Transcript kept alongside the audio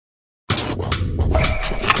ส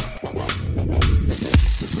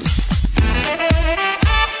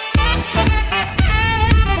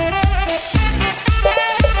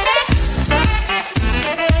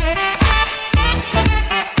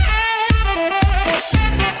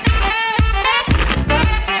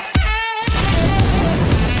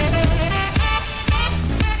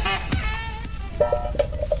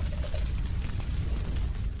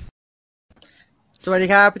สดี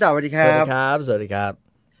ครับพี่ต่อสวัสดีครับ สวัสดีครับ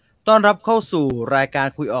ต้อนรับเข้าสู่รายการ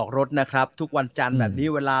คุยออกรถนะครับทุกวันจันทร์แบบนี้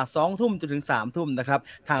เวลา 20:00 นจนถึง 3:00 นนะครับ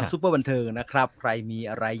ทางซุปเปอร์บันเทิงนะครับใครมี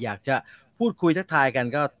อะไรอยากจะพูดคุยทักทายกัน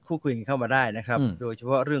ก็พูดคุยกันเข้ามาได้นะครับโดยเฉ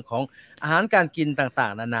พาะเรื่องของอาหารการกินต่า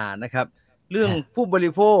งๆนานานะครับเรื่องผู้บ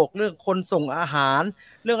ริโภคเรื่องคนส่งอาหาร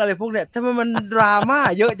เรื่องอะไรพวกเนี้ยทำไมมันดราม่า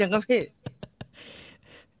เยอะจังครับพี่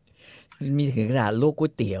มีถึงขนาดลูกก๋ว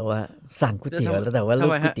ยเตี๋ยวอะสั่งก๋วยเตี๋ยวแล้วแต่ว่าลู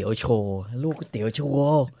กก๋วยเตี๋ยวโชว์ลูกก๋วยเตี๋ยวโ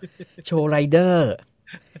ชว์ไรเดอร์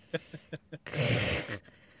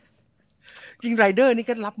จริงไรเดอร์นี่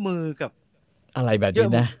ก็รับมือกับอะไรแบบนี้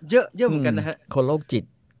นะเยอะเหมือนกันนะฮะคนโรคจิต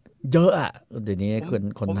เยอะอะเดี๋ยวนี้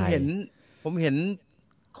คนไทยผมเห็น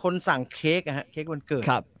คนสั่งเค้กอะฮะเค้กวันเกิด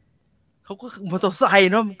ครับเขาก็มอเตอร์ไซ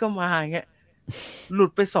ค์เนาะก็มาอย่างเงี้ยหลุด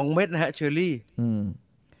ไป2 เม็ดนะฮะเชอรี่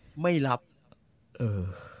ไม่รับ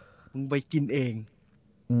มึงไปกินเอง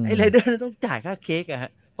ไอ้ไรเดอร์ต้องจ่ายค่าเค้กอะฮ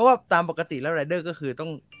ะเพราะว่าตามปกติแล้วไรเดอร์ก็คือต้อ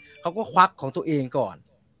งเขาก็ควักของตัวเองก่อน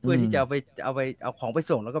เพื่อที่จะเอาของไป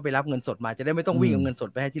ส่งแล้วก็ไปรับเงินสดมาจะได้ไม่ต้องวิ่งเอาเงินสด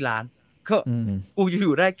ไปให้ที่ร้านก็กูอ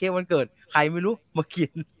ยู่ได้เค้กวันเกิดใครไม่รู้มากิ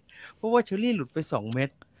นเพราะว่าเชอรี่หลุดไป2 เม็ด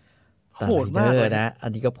โหดมากเลยนะอั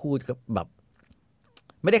นนี้ก็พูดกับแบบ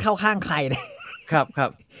ไม่ได้เข้าข้างใครนะครับ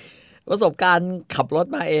ประสบการณ์ขับรถ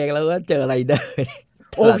มาเองแล้วก็เจอไรเดอร์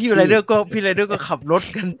โอ้พี่ไรเดอร์ก็ขับรถ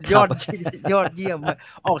กันยอดเยี่ยม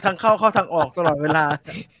ออกทางเข้าทางออกตลอดเวลา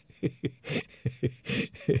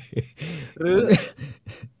ห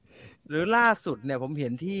รือล่าสุดเนี่ยผมเห็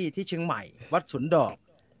นที่เชียงใหม่วัดสวนดอก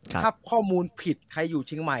ถ้าข้อมูลผิดใครอยู่เ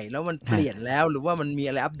ชียงใหม่แล้วมันเปลี่ยนแล้วหรือว่ามันมี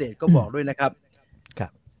อะไรอัปเดตก็บอกด้วยนะครับ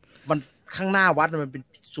มันข้างหน้าวัดมันเป็น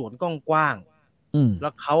สวนกว้างๆแล้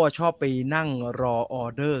วเขาชอบไปนั่งรอออ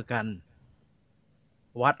เดอร์กัน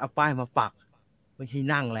วัดเอาป้ายมาปักไม่ให้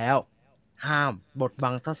นั่งแล้วห้ามบดบั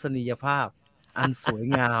งทัศนียภาพอันสวย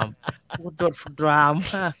งามพูดดรา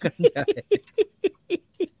ม่ากันใหญ่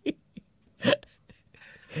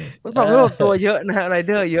มันบอกว่าตัวเยอะนะฮะไรเ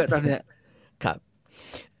ดอร์เยอะตอนเนี้ยครับ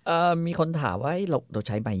มีคนถามว่าเราใ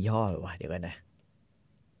ช้ใบย่อหรือวะเดี๋ยวกันนะ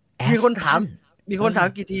มีคนถาม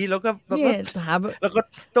กี่ทีแล้วก็ถามแล้วก็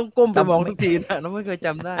ต้องก้มไปมองทุกทีนะเราไม่เคยจ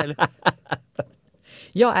ำได้เลย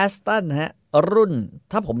ย่อ Aston ฮะรุ่น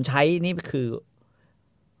ถ้าผมใช้นี่คือ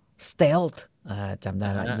Stealth จำได้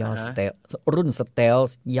แล้วย่อ Stealth รุ่น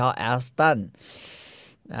Stealth ย่อ Aston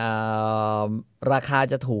ราคา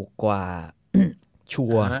จะถูกกว่าชั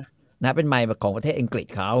วร์นะเป็นไมค์ของประเทศอังกฤษ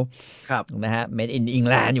เขานะฮะ Made in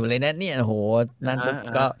England อยู่เลยนะเนี่ยโหนั่น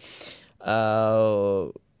ก็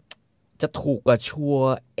จะถูกกว่าชัว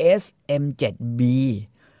ร์ SM7B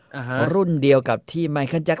รุ่นเดียวกับที่ไมเ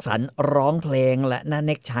คิลแจ็คสันร้องเพลงและนั่นเ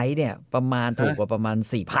น็กใช้เนี่ยประมาณถูกกว่าประมาณ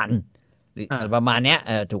 4,000 หรือประมาณเนี้ย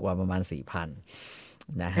ถูกกว่าประมาณ 4,000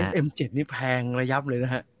 นะฮะ SM7 นี่แพงระยับเลยน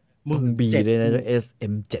ะฮะ 10,000 เลยนะ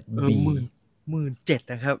SM7B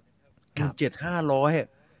 17,000 นะครับ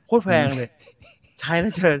 17,500 โคตรแพงเลยใช้แล้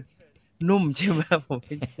วเจอนุ่มใช่ไหมผม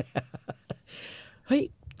เฮ้ย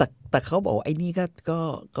แต่เขาบอกไอ้นี่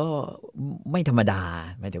ก็ไม่ธรรมดา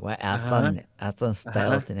หมายถึงว่า Aston เนี่ย Aston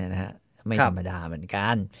Stealth เนี่ยนะฮะไม่ธรรมดาเหมือนกั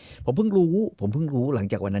นผมเพิ่งรู้หลัง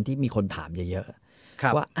จากวันนั้นที่มีคนถามเยอะ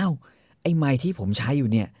ๆว่าอ้าวไอ้ไมค์ที่ผมใช้อยู่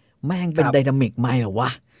เนี่ยแม่งเป็นไดนามิกไมค์เหรอวะ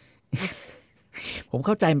ผมเ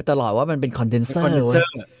ข้าใจมาตลอดว่ามันเป็นคอนเดนเซอร์เว้ย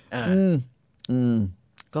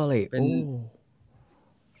ก็เลยโอ้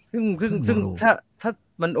ซึ่งถ้า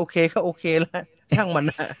มันโอเคก็โอเคแล้วช่างมัน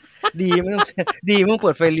นะดีไม่ต้องเ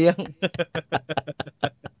ปิดไฟเลี้ยง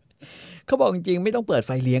เขาบอกจริงๆไม่ต้องเปิดไ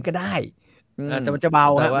ฟเลี้ยงก็ได้แต่มันจะเบา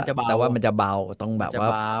แต่ว่ามันจะเบาต้องแบบว่า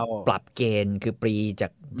ปรับเกณฑ์คือปรี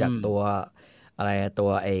จากตัวอะไรตัว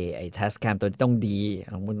ไอ้ Tascam ตัวที่ต้องดี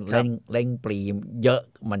มันเร่งปรีเยอะ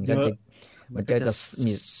มันก็จะ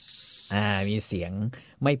มีเสียง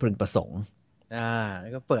ไม่พึงประสงค์แล้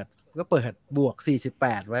วก็เปิดบวก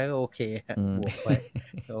48ไว้ก็โอเคบวกไว้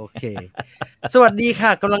โอเคสวัสดีค่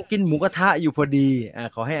ะกำลังกินหมูกระทะอยู่พอดี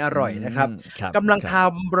ขอให้อร่อยนะครับกำลังท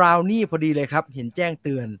ำบราวนี่พอดีเลยครับเห็นแจ้งเ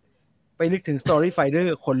ตือนไปนึกถึง Story Finder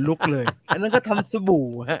ขนลุกเลยอันนั้นก็ทำสบู่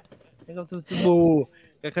ฮะแล้วก็ทำสบู่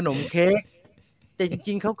กับขนมเค้กแต่จ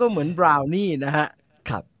ริงๆเขาก็เหมือนบราวนี่นะฮะ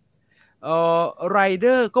ครับไรเด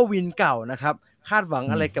อร์ก็วินเก่านะครับคาดหวัง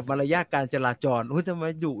อะไรกับมารยาทการจราจรทำไม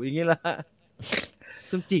ดุอย่างนี้ล่ะ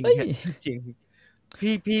ซึ่งจริง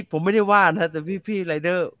พี่ผมไม่ได้ว่านะแต่พี่ไรเด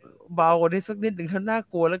อร์เบากว่านี้สักนิดหนึ่งท่านน่า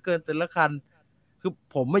กลัวแล้วเกินแต่ละคันคือ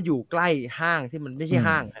ผมมาอยู่ใกล้ห้างที่มันไม่ใช่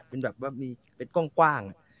ห้างเป็นแบบว่ามีเป็นกว้าง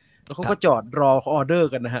ๆแล้วเขาก็จอดรอออเดอร์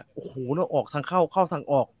กันนะฮะโอ้โหแล้วออกทางเข้าทาง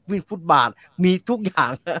ออกวิ่งฟุตบาทมีทุกอย่า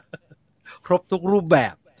ง ครบทุกรูปแบ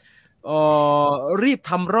บเอ่รีบ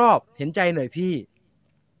ทำรอบเห็นใจหน่อยพี่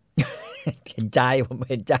เห็นใจผม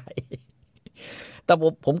เห็นใจ แต่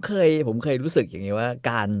ผมเคยรู้สึกอย่างนี้ว่า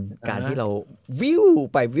การที่เราวิว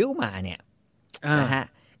ไปวิวมาเนี่ยนะฮะ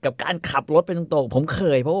กับการขับรถไปตรงๆผมเค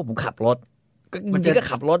ยเพราะว่าผมขับรถก็จริงๆก็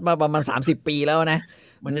ขับรถมาประมาณ30 ปีแล้วนะ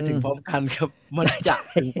มันจะถึงพร้อมกันครับ มันจะ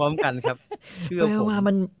ถึงพร้อมกันครับเชื่อผมว่า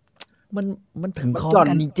มันถึงพร้อม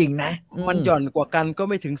กันจริงๆนะมันหย่อนกว่ากันก็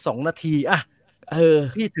ไม่ถึง2 นาทีอะ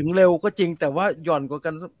พี่ถึงเร็วก็จริงแต่ว่าหย่อนกว่ากั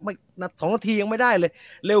นไม่2 นาทียังไม่ได้เลย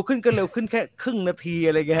เร็วขึ้นก็เร็วขึ้นแค่ครึ่งนาทีอ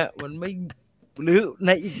ะไรเงี้ยมันไม่หรือใน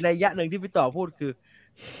อีกนัยยะหนึ่งที่พี่ต่อพูดคือ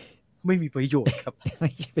ไม่มีประโยชน์ครับ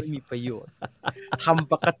ไม่มีประโยชน์ท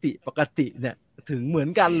ำปกติเนี่ยถึงเหมือน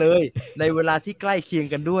กันเลยในเวลาที่ใกล้เคียง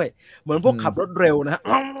กันด้วยเหมือนพวกขับรถเร็วนะ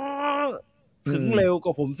ถึงเร็วก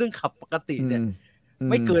ว่าผมซึ่งขับปกติเนี่ย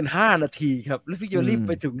ไม่เกิน5 นาทีครับแล้วพี่จะรีบไ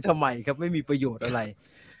ปถึงทำไมครับไม่มีประโยชน์อะไร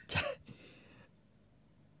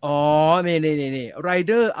อ๋อนี่ไร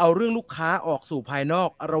เดอร์เอาเรื่องลูกค้าออกสู่ภายนอก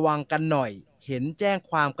ระวังกันหน่อยเห็นแจ้ง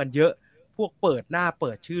ความกันเยอะพวกเปิดหน้าเ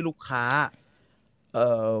ปิดชื่อลูกค้า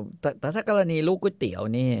แต่ถ้ากรณีลูกก๋วยเตี๋ยว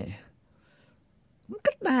นี่มัน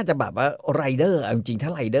ก็น่าจะแบบว่าไรเดอร์จริงๆถ้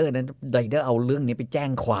าไรเดอร์นั้นไรเดอร์เอาเรื่องนี้ไปแจ้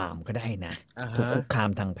งความก็ได้นะถูกคุกคาม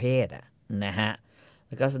ทางเพศนะฮะแ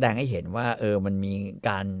ล้วก็แสดงให้เห็นว่ามันมี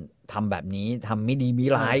การทำแบบนี้ทำไม่ดีมี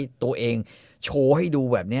ร้ายตัวเองโชว์ให้ดู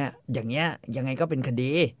แบบเนี้ยอย่างเงี้ยยังไงก็เป็นค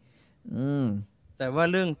ดีแต่ว่า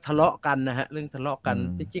เรื่องทะเลาะกันนะฮะเรื่องทะเลาะกัน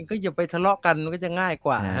จริงๆก็อย่าไปทะเลาะกันมันก็จะง่ายก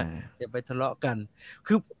ว่าฮะอย่าไปทะเลาะกัน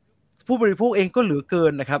คือผู้บริโภคเองก็เหลือเกิ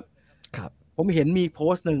นนะครับผมเห็นมีโพ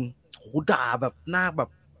สต์หนึ่งโหด่าแบบหน้าแบบ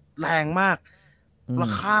แรงมากรา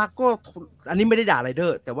คาก็อันนี้ไม่ได้ด่าไรเดอ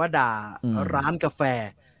ร์แต่ว่าด่าร้านกาแฟ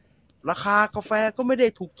ราคากาแฟก็ไม่ได้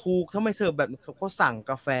ถูกๆทำไมเสิร์ฟแบบเขาสั่ง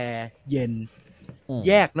กาแฟเย็นแ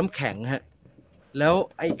ยกน้ำแข็งฮะแล้ว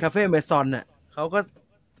ไอ้คาเฟ่เมซอนน่ะเขาก็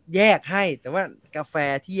แยกให้แต่ว่ากาแฟ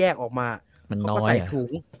ที่แยกออกมาเขาก็ใส่ถุ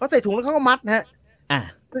งแล้วเขาก็มัดนะฮะ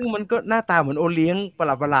ซึ่งมันก็หน้าตาเหมือนโอเลี้ยงปร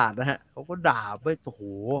ะหลาดนะฮะเขาก็ด่าไปโอ้โห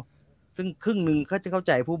ซึ่งครึ่งหนึ่งเขาจะเข้าใ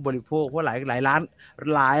จผู้บริโภคเพราะหลายร้าน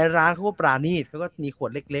เขาก็ปราณีตเขาก็มีขว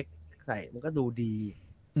ดเล็กๆใส่มันก็ดูดี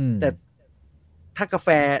แต่ถ้ากาแฟ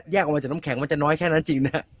แยกออกมาจากน้ำแข็งมันจะน้อยแค่นั้นจริงน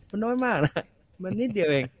ะมันน้อยมากนะมันนิดเดียว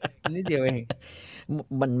เองมัน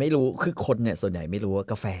ไม่รู้คือคนเนี่ยส่วนใหญ่ไม่รู้ว่า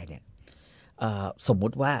กาแฟเนี่ยสมมุ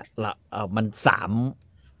ติว่ามั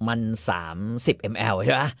น30 ml ใ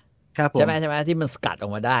ช่ไหมครับใช่ไหมที่มันสกัดออ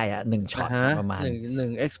กมาได้1 ช็อตประมาณ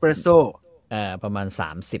1เอ็กซ์เพรสโซ่ประมาณ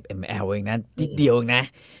30 ml เองนะนิดเดียวเองนะ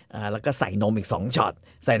แล้วก็ใส่นมอีก2 ช็อต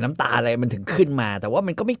ใส่น้ำตาอะไรมันถึงขึ้นมาแต่ว่า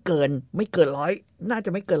มันก็ไม่เกิน100น่าจะ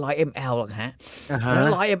ไม่เกิน100 ml หรอกฮะแล้ว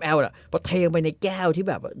100 ml อ่ะพอเทลงไปในแก้วที่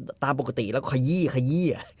แบบตามปกติแล้วขยี้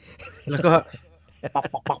แล้วก็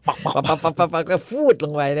ปักก็ฟูดล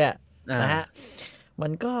งไปเนี่ยนะฮะมั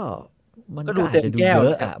นก็ดูเต็มแก้วเย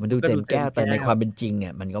อะมันดูเต็มแก้วแต่ในความเป็นจริงเนี่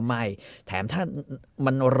ยมันก็ไม่แถมถ้า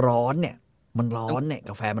มันร้อนเนี่ย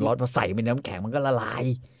กาแฟมันร้อนพอใส่ไปในน้ำแข็งมันก็ละลาย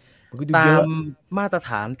มันก็ดูเยอะตามมาตรฐ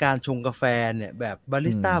านการชงกาแฟเนี่ยแบบบา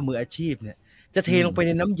ริสต้ามืออาชีพเนี่ยจะเทลงไปใ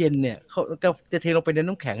นน้ำเย็นเนี่ยเขาจะเทลงไปใน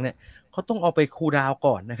น้ำแข็งเนี่ยเขาต้องเอาไปคูลดาวน์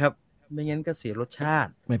ก่อนนะครับไม่งั้นก็เสียรสชาติ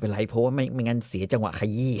ไม่เป็นไรเพราะว่าไม่งั้นเสียจังหวะข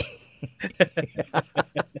ยี้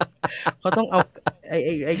เขาต้องเอา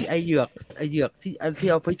ไอเหยือกที่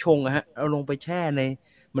เอาไปชงฮะเอาลงไปแช่ใน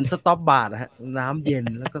มันสต็อปบาร์ฮะน้ำเย็น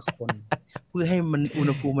แล้วก็คนเพื่อให้มันอุณ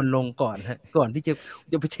หภูมิมันลงก่อนฮะก่อนที่จ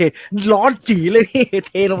ะไปเทร้อนจี๋เลย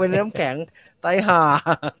เทลงไปในน้ำแข็งตายห่า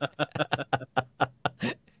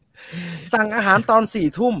สั่งอาหารตอน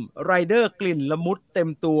4 ทุ่มไรเดอร์กลิ่นละมุดเต็ม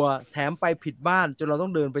ตัวแถมไปผิดบ้านจนเราต้อ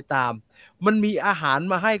งเดินไปตามมันมีอาหาร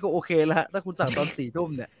มาให้ก็โอเคแล้วฮะถ้าคุณสั่งตอน4 ทุ่ม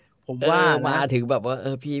เนี่ยผมว่ามาถึงแบบว่า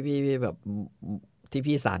พี่แบบที่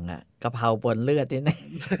พี่สั่งกะเพราปนเลือดนี่นะ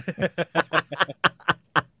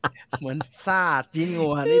เหมือนซาจินงั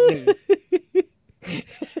วนิดหนึ่ง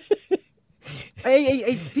ไอ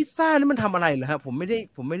พิซซ่านี่มันทำอะไรเหรอครับผมไม่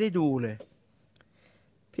ได้ดูเลย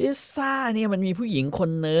พิซซ่าเนี่ยมันมีผู้หญิงคน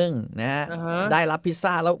หนึ่งนะได้รับพิซ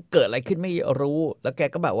ซ่าแล้วเกิดอะไรขึ้นไม่รู้แล้วแก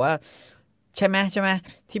ก็แบบว่าใช่ไหม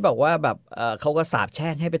ที่บอกว่าแบบเขาก็สาปแช่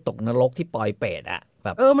งให้ไปตกนรกที่ปอยเปรตแบ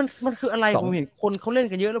บมันคืออะไรผมเห็นคนเขาเล่น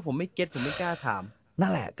กันเยอะแล้วผมไม่เก็ตผมไม่กล้าถามนั่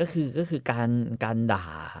นแหละก็คือการด่า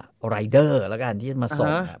ไรเดอร์แล้วกันที่มาส่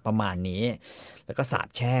งประมาณนี้แล้วก็สาป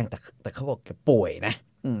แช่งแต่เขาบอกแกป่วยนะ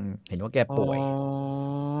เห็นว่าแกป่วย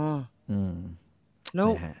แ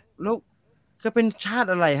ล้ว ก็เป็นชาติ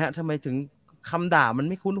อะไรฮะทำไมถึงคำด่ามัน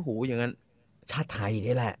ไม่คุ้นหูอย่างนั้น ชาติไทย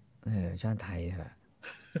นี่แหละชาติไทยนี่แหละ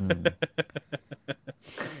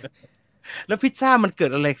แล้วพิซซ่ามันเกิ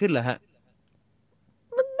ดอะไรขึ้นเหรอฮะ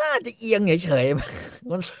น่าจะเอียงเฉย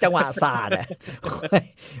ๆมันจังหวะศาสตร์อ่ะ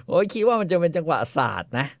โอ้ยคิดว่ามันจะเป็นจังหวะศาสต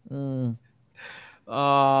ร์นะเอ่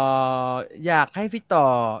อยากให้พี่ต่อ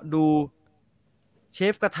ดูเช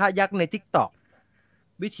ฟกระทะยักษ์ใน TikTok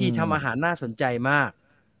วิธีทำอาหารน่าสนใจมาก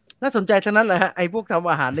น่าสนใจทั้งนั้นแหละฮะไอ้พวกทำ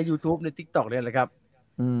อาหารใน YouTube ใน TikTok เนี่ยแหละครับ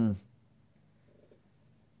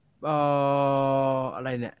อะไร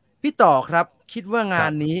เนี่ยพี่ต่อครับคิดว่างา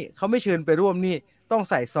นนี้เขาไม่เชิญไปร่วมนี่ต้อง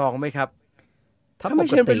ใส่ซองไหมครับถ้าไม่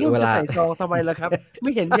เชิญไปร่วมจะใส่ซองทำไมล่ะครับ ไ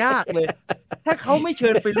ม่เห็นยากเลย ถ้าเขาไม่เชิ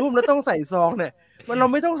ญไปร่วมแล้วต้องใส่ซองเนี่ยมันเรา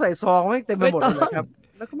ไม่ต้องใส่ซองให้เต็มไปหมดเลยครับ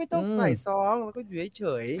แล้วก็ไม่ต้องใส่ซองแล้วก็อยู่เฉ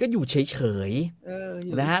ยก็อยู่เฉย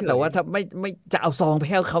ๆนะฮะแต่ว่าถ้าไม่จะเอาซองไปใ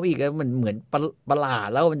ห้เขาอีกมันเหมือนประหลาด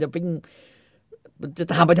แล้วมันจะ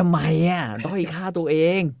ทำไปทำไมด้อยค่าตัวเอ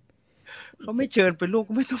งเขาไม่เชิญไปร่วม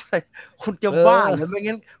ก็ไม่ต้องใส่คนจะบ้าหรือไม่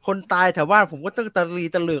งั้นคนตายแถวบ้านผมก็ต้องตะลี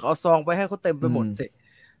ตะเหลือกเอาซองไปให้เขาเต็มไปหมดสิ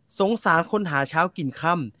สงสารคนหาเช้ากิน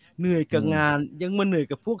ค่ำเหนื่อยกับงานยังมาเหนื่อย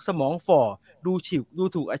กับพวกสมองฝ่อดู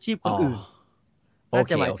ถูกอาชีพคนอื่นโอ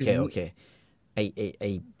เคไ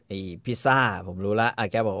อพิซซ่าผมรู้ละ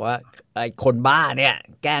แกบอกว่าไอคนบ้าเนี่ย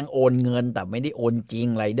แกล้งโอนเงินแต่ไม่ได้โอนจริง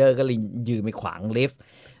ไรเดอร์ก็เลยยืนไปขวางลิฟต์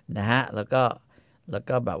นะฮะแล้ว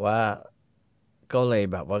ก็แบบว่าก็เลย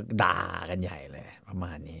แบบว่าด่ากันใหญ่เลยประม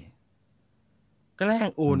าณนี้แกล้ง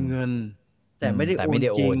โอนเงินแต่ไม่ได้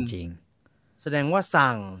โอนจริงแสดงว่า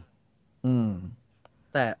สั่ง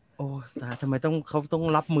แต่โอ้ตาทำไมเขาต้อง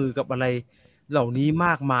รับมือกับอะไรเหล่านี้ม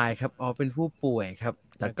ากมายครับเป็นผู้ป่วยครับ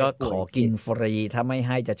แล้วก็ขอกินฟรีถ้าไม่ใ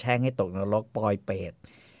ห้จะแช่งให้ตกนรกปอยเปรต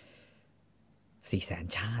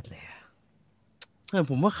400,000 ชาติเลย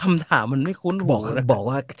ผมว่าคำถามมันไม่คุ้นหูบอก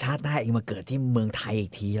ว่าชาติหน้าเองมาเกิดที่เมืองไทยอี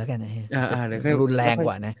กทีแล้วกันนะเดี๋ยวรุนแรงก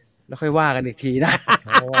ว่านะแล้วค่อยว่ากันอีกทีนะ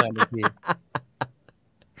ว่ากันอีกที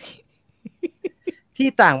ที่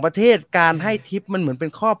ต่างประเทศการให้ทิปมันเหมือนเป็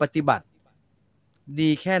นข้อปฏิบัติดี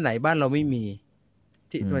แค่ไหนบ้านเราไม่มี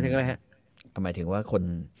ที่หมายถึงอะไรฮะหมายถึงว่าคน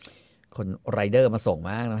ไรเดอร์มาส่ง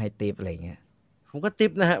มากแล้วให้ทิปอะไรเงี้ยผมก็ทิ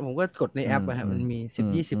ปนะฮะผมก็กดในแอปนะฮะมันมี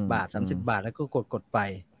10-20 บาท30 บาทแล้วก็กดไป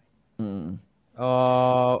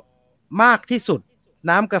มากที่สุด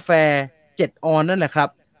น้ำกาแฟ7 ออนนั่นแหละครับ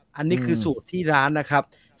อันนี้คือสูตรที่ร้านนะครับ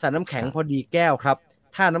ใส่น้ำแข็งพอดีแก้วครับ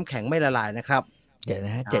ถ้าน้ำแข็งไม่ละลายนะครับเดี๋ยวน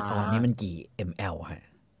ะฮะ7 ออนนี่มันกี่ ml ฮะ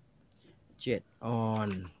7 ออน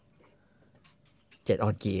7 ออ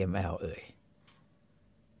นกี่ ml เอ่ย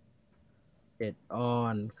7 ออ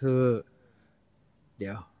นคือเดี๋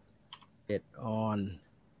ยว7 ออน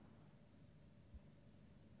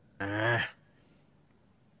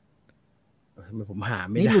ทำไมผมหา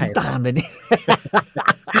ไม่ได้นี่ลุ้นตามเลยนี่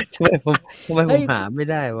ทำไมผมหาไม่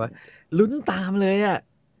ได้วะลุ้นตามเลย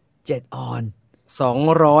7 ออน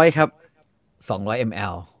200ครับ200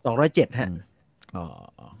 ml 207ฮะ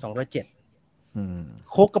207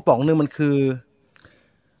โค้กกระป๋องนึงมันคือ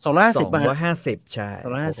250ใช่250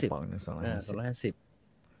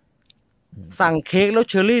สั่งเค้กแล้ว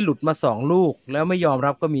เชอรี่หลุดมา2 ลูกแล้วไม่ยอม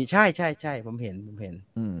รับก็มีใช่ผมเห็น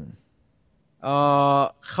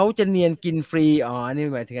เขาจะเนียนกินฟรีอันนี้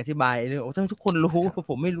หมายถึงอธิบายเรื่องทุกคนรู้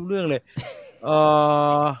ผมไม่รู้เรื่องเลย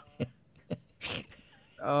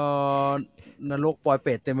นรกปอยเ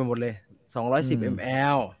ป็ดเต็มไปหมดเลย210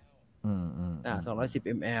 ml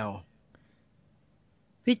 210 ml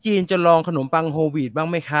พี่จีนจะลองขนมปังโฮลวีตบ้าง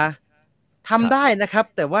ไหมคะทำได้นะครับ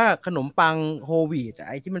แต่ว่าขนมปังโฮลวีตไ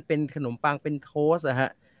อ้ที่มันเป็นขนมปังเป็นโทสฮ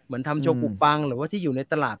ะเหมือนทำโชกุปังหรือว่าที่อยู่ใน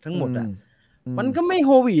ตลาดทั้งหมดมันก็ไม่โฮ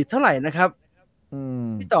ลวีตเท่าไหร่นะครับ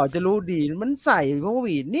พี่ต่อจะรู้ดีมันใส่โฮล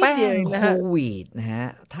วีตนิดเดียวนะฮะโฮลวีตนะฮะ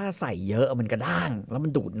ถ้าใส่เยอะมันกระด้างแล้วมั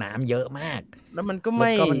นดูดน้ำเยอะมากแล้วมันก็ไ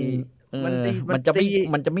ม่มันจะ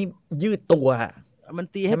ไม่ยืดตัวมัน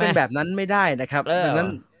ตีให้เป็นแบบนั้นไม่ได้นะครับดังนั้น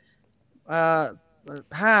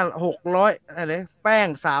600อะไรแป้ง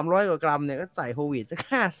300 กว่ากรัมเนี่ยก็ใส่โฮลวีตสัก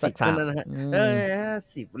50เท่านั้นนะฮะ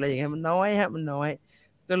50อะไรอย่างเงี้ยมันน้อยฮะมันน้อย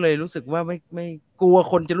ก็เลยรู้สึกว่าไม่กลัว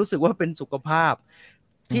คนจะรู้สึกว่าเป็นสุขภาพ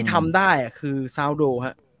ที่ทำได้คือซาวโดฮ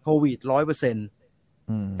ะโฮลวีต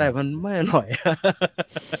 100%แต่มันไม่อร่อย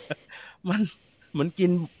มันเหมือนกิ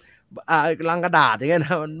นลังกระดาษอย่างเงี้ยน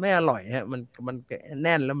ะมันไม่อร่อยฮะมันแ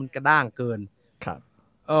น่นแล้วมันกระด้างเกินครับ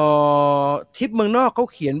ทิปเมืองนอกเขา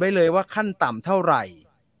เขียนไว้เลยว่าขั้นต่ำเท่าไหร่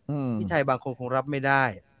ที่ไทยบางคนคงรับไม่ได้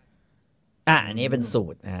อันนี้เป็นสู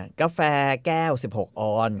ตรนะกาแฟแก้ว16 อ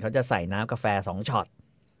อนเขาจะใส่น้ำกาแฟ2 ช็อต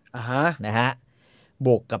นะฮะบ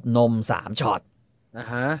วกกับนม3 ช็อต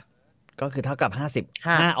ก็คือเท่ากับ5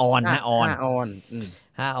 ออน5 ออน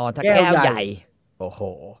ถ้าแก้วใหญ่โอ้โห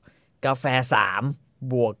กาแฟ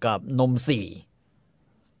3บวกกับนม4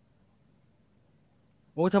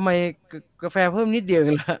โอ้ทำไมกาแฟเพิ่มนิดเดียวเอ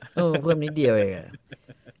งล่ะ เพิ่มนิดเดียวเอง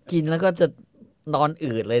กินแล้วก็จะนอน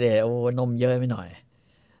อืดเลยเดี๋ยวนมเยอะไปหน่อย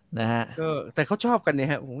นะฮะก็แต่เขาชอบกันเนี่ย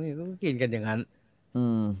ฮะผมเห็นก็กินกันอย่างนั้น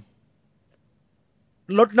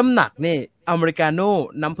ลดน้ำหนักนี่อเมริกาโน่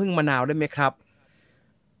น้ำผึ้งมะนาวได้ไหมครับ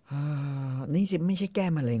นี่ไม่ใช่แก้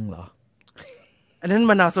มะเร็งเหรอ อันนั้น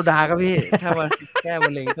มะนาวโซดาครับพี่ถ้ามาแก้ม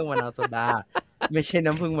ะเร็งต้องมะนาวโซดาไม่ใช่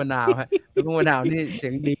น้ำผึ้งมะนาวฮะน้ำผึ้งมะนาวนี่เสี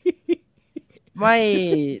ยงดีไม่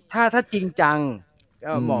ถ้าจริงจัง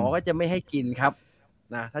หมอก็จะไม่ให้กินครับ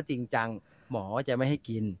นะถ้าจริงจังหมอจะไม่ให้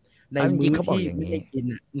กินในมื้อที่ไม่ให้กิน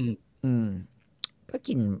ก็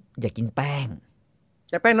กินอย่ากินแป้ง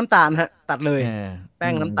แต่แป้งน้ำตาลฮะตัดเลยแป้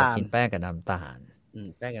งน้ำตาลกินแป้งกับน้ำตาล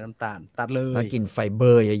แป้งกับน้ำตาลตัดเลยแล้วกินไฟเบ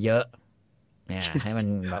อร์เยอะๆเนี่ยให้มัน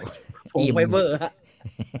แบบอิ่มไฟเบอร์ฮะ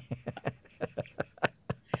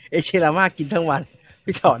เอเชรามากินทั้งวัน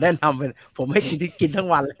พี่ต่อแนะนำเป็นผมให้กินทั้ง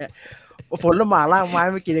วันเลยผลไม้ล่างไม้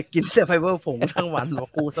ไม่กินแต่ไฟเบอร์ผงทั้งวันบอก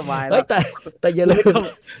กูสบายแล้วแต่อย่าลืม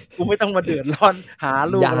กูไม่ต้องมาเดือดร้อนหา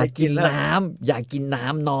ลูกอะไรกินแล้วอย่ากินน้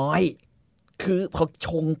ำน้อยคือพอช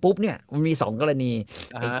งปุ๊บเนี่ยมันมี2 กรณี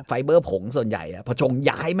ไฟเบอร์ผงส่วนใหญ่อะพอชง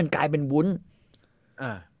ย้ายมันกลายเป็นวุ้น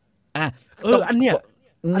อันเ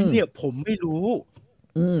นี้ยผมไม่รู้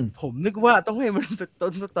ผมนึกว่าต้องให้มัน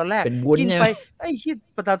ตอนแรกกินไปไอ้ฮิต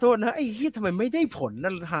ประทานโทษนะไอ้ฮิตทำไมไม่ได้ผล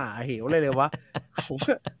นั่นหาเหวเลยวะผม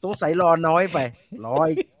สงสัยรอน้อยไป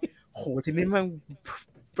โหทีนี้มัน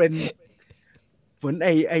เป็นเหมือนไอ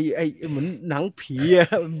เหมือนหนังผีอะ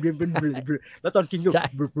เป็นแล้วตอนกินก็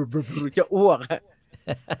จะอ้วก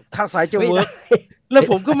ทางสายจะเวิร์กแล้ว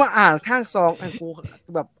ผมก็มาอ่านข้างซองไอ้กู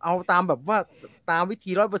แบบเอาตามแบบว่าตามวิ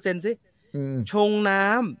ธี 100% สิชงน้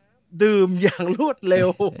ำดื่มอย่างรวดเร็ว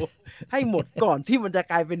ให้หมดก่อนที่มันจะ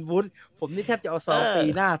กลายเป็นวุ้นผมนี่แทบจะเอาซองตี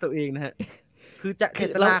หน้าตัวเองนะฮะคือจะเจ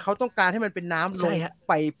ตนาเขาต้องการให้มันเป็นน้ำลง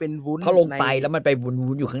ไปเป็นวุ้นเขาลงไปแล้วมันไปวุ้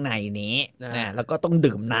นอยู่ข้างในนี้นะแล้วก็ต้อง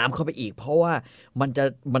ดื่มน้ำเข้าไปอีกเพราะว่ามัน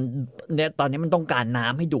เนี่ยตอนนี้มันต้องการน้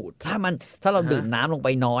ำให้ดูดถ้าเราดื่มน้ำลงไป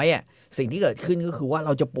น้อยอ่ะสิ่งที่เกิดขึ้นก็คือว่าเร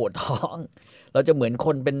าจะปวดท้องเราจะเหมือนค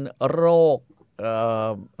นเป็นโรค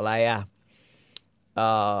อะไรอ่ะ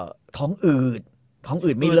ท้องอืด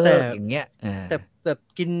ไม่เลิกอย่างเงี้ยแต่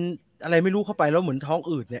กินอะไรไม่รู้เข้าไปแล้วเหมือนท้อง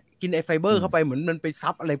อืดเนี่ยกินไอไฟเบอร์เข้าไปเหมือนมันไป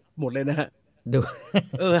ซับอะไรหมดเลยนะฮะดู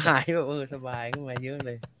หายแบบสบายขึ้นมาเยอะเ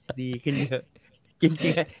ลยดีขึ้นเยอะกิน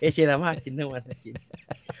เอเชรามากินทั้งวันกิน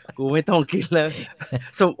กูไม่ต้องกินแล้ว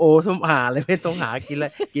ส้มโอส้มหาอะไรไม่ต้องหากินแล้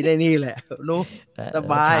วกินได้นี่แหละนู้ส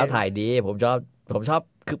บายเช้าถ่ายดีผมชอบ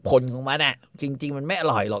คือผลของมันอ่ะจริงๆมันไม่อ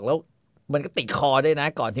ร่อยหรอกแล้วมันก็ติดคอด้วยนะ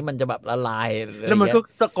ก่อนที่มันจะแบบละลายแล้วมันก็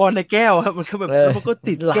ตะกอนในแก้วครับมันก็แบบมันก็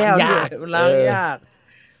ติดแก้วด้วยล้างยาก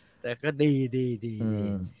แต่ก็ดี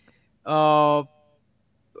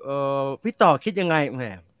พี่ต่อคิดยังไงแหม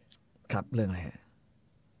ครับเรื่องอะไร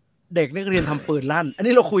เด็กนักเรียนทำปืนลั่นอัน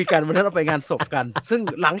นี้เราคุยกันวันนั้นเราไปงานศพกันซึ่ง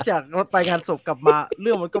หลังจากเราไปงานศพกลับมาเ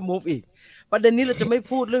รื่องมันก็ move อีกประเด็นนี้เราจะไม่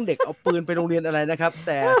พูดเรื่องเด็กเอาปืนไปโรงเรียนอะไรนะครับแ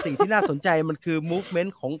ต่สิ่งที่น่าสนใจมันคือ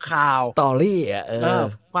movement ของข่าว สตอรี่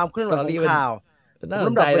ความเคลื่อนไหวของข่าวล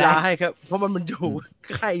ำดับเวลาให้ครับเพราะมันอยู่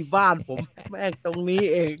ใกล้บ้านผมแม่งตรงนี้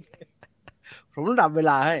เองผมลำดับเว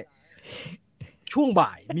ลาให้ช่วงบ่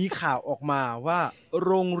ายมีข่าวออกมาว่า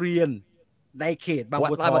โรงเรียนในเขตบาง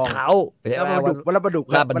บัวทองวัดลาดประ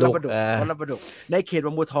ดุกในเขตบ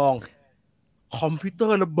างบัวทองคอมพิวเตอ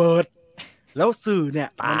ร์ระเบิดแล้วสื่อเนี่ย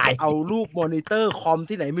มันจะเอารูปมอนิเตอร์คอม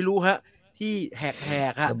ที่ไหนไม่รู้ฮะที่แห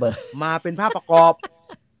กฮะมาเป็นภาพประกอบ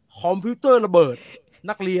คอมพิวเตอร์ระเบิด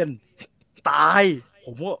นักเรียนตายผ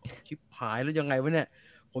มว่าชิบหายแล้วยังไงวะเนี่ย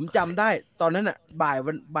ผมจำได้ตอนนั้นอ่ะบ่าย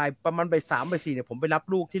ประมาณบ่าย 3 บ่าย 4เนี่ยผมไปรับ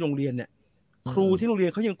ลูกที่โรงเรียนเนี่ยครูที่โรงเรีย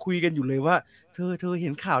นเขายังคุยกันอยู่เลยว่าเธอเห็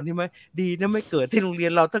นข่าวนี่ไหมดีนะไม่เกิดที่โรงเรีย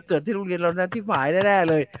นเราถ้าเกิดที่โรงเรียนเรานั้นที่หายแน่ๆ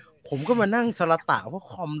เลยผมก็มานั่งสละตะว่า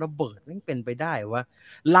คอมระเบิดมันเป็นไปได้วะ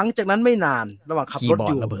หลังจากนั้นไม่นานระหว่างขับรถ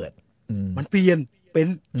อยู่ระเบิดมันเปลี่ยนเป็น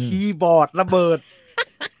คีย์บอร์ดระเบิด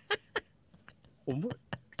ผม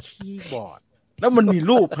คีย์บอร์ดแล้วมันมี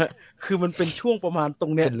รูปฮะคือมันเป็นช่วงประมาณตร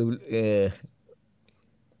งเนี้ย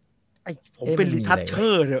ผมเป็นรีทัชเชอ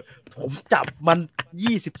ร์เนี่ยผมจับมัน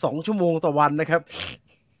22 ชั่วโมงต่อวันนะครับ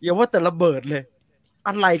อย่าว่าแต่ระเบิดเลยอ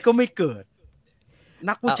ะไรก็ไม่เกิด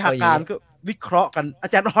นักวิชาการก็วิเคราะห์กันอา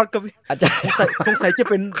จารย์ออสก็สงสัยจะ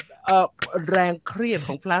เป็นแรงเครียดข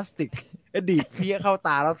องพลาสติกดีดเพี้ยเข้าต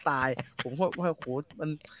าแล้วตายผมว่าโหมัน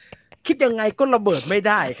คิดยังไงก็ระเบิดไม่ไ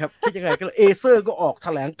ด้ครับคิดยังไงก็เอเซอร์ก็ออกแถ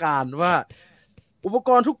ลงการว่าอุปก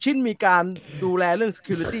รณ์ทุกชิ้นมีการดูแลเรื่อง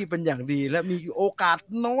security เป็นอย่างดีและมีโอกาส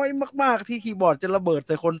น้อยมากๆที่คีย์บอร์ดจะระเบิดใ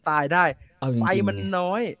ส่คนตายได้ไฟมันน้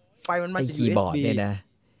อยไฟมันมาจาก USB เนี่ยนะ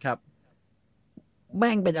ครับ แ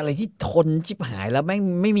ม่งเป็นอะไรที่ทนชิบหายแล้วแม่ง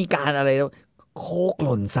ไม่มีการอะไรแล้วโคกห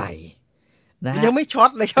ล่นใส่นะ มันยังไม่ช็อต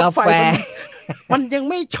เลยครับ กา ไฟ แฟ มันยัง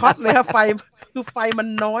ไม่ช็อตเลยครับไฟคือไฟมัน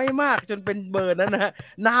น้อยมากจนเป็นเบอร์นั้นนะฮะ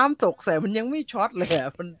น้ำตกใส่มันยังไม่ช็อตเลยอ่ะ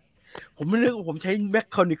ผมไม่นึกว่าผมใช้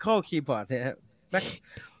mechanical keyboard เนี่ยฮะ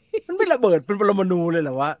มันไม่ระเบิดเป็นปรมาณูเลยเหร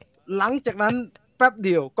อวะหลังจากนั้นแป๊บเ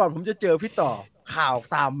ดียวก่อนผมจะเจอพี่ต่อข่าว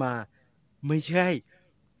ตามมา ไม่ใช่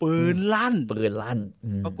ปืนลั่น ปืนลั่น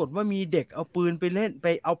ปรากฏว่ามีเด็กเอาปืนไปเ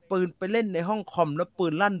ล่นในห้องคอมแล้วปื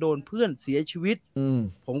นลั่นโดนเพื่อนเสียชีวิต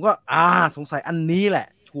ผมก็สงสัยอันนี้แหละ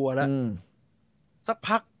ชัวร์แล้วสัก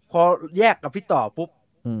พักพอแยกกับพี่ต่อปุ๊บ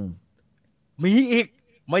มีอีก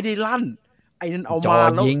ไม่ได้ลั่น ไอ้นั่นเอามา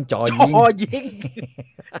แล้วจอยิ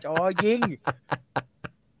ง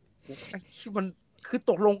ไอ้ที่มันคือ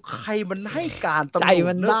ตกลงใครมันให้การตำรวจใจ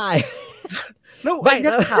มันได้ แล้วไอ้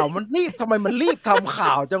นักข่าวมันรีบทำไมมันรีบทำข่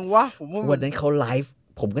าวจังวะผมว่าวันนั้นเขาไลฟ์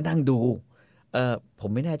ผมก็นั่งดูผม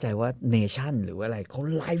ไม่แน่ใจว่าเนชั่นหรือว่าอะไรเขา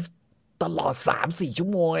ไลฟ์ตลอด 3-4 ชั่ว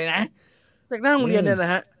โมงเลยนะจากหน้าโรงเรียนเนี่ยน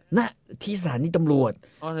ะฮะที่สถานีตำรวจ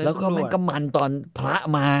แล้วก็แม่งก็มันตอนพระ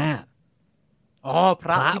มาพ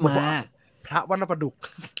ระมาพระวัดประดุก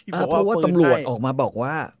เพราะว่าตำรวจออกมาบอก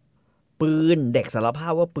ว่าปืนเด็กสารภา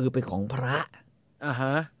พว่าปืนเป็นของพระ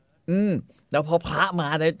แล้วพอพระมา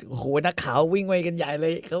เนี่ยโอ้โหนักข่าววิ่งไปกันใหญ่เล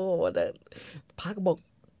ยเขาบอกว่าพระก็บอก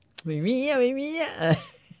ไม่มี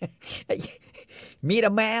มีแ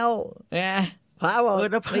ต่แมวนะพระบอก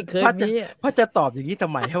ไม่เคยมีพระจะตอบอย่างนี้ทำ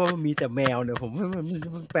ไมเพราะว่ามีแต่แมวเนี่ยผม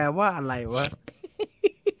มันแปลว่าอะไรวะ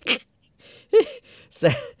เส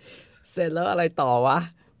ร็จแล้วอะไรต่อวะ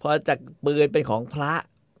พอจากปืนเป็นของพระ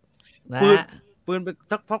นะปืนไป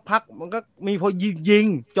สักพักมันก็มีพอยิง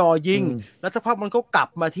จ่อยิงแล้วสักพักมันก็กลับ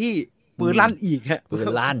มาที่ปืนลั่นอีกฮะปืน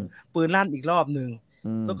ลั่นอีกรอบนึง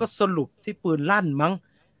แล้วก็สรุปที่ปืนลั่นมั้ง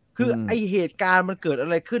คือไอเหตุการณ์มันเกิดอะ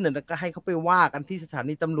ไรขึ้นเนี่ยก็ให้เขาไปว่ากันที่สถา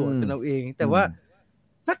นีตำรวจกันเอาเองแต่ว่า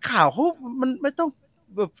นักข่าวเขามันไม่ต้อง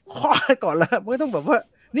แบบข้อก่อนแล้วไม่ต้องแบบว่า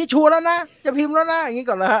นี่ชัวร์แล้วนะจะพิมพ์แล้วนะอย่างนี้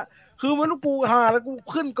ก่อนแล้วฮะคือมันกูหาแล้วกู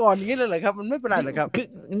ขึ้นก่อนอย่างนี้เลยเหรอครับมันไม่เป็นไรหรอกครับคือ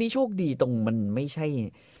นี่โชคดีตรงมันไม่ใช่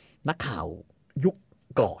นักข่าวยุค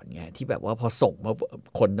ก่อนไงที่แบบว่าพอส่งมา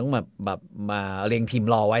คนต้องมาเรียงพิมพ์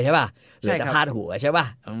รอไว้ใช่ป่ะหรือจะพาดหัวใช่ป่ะ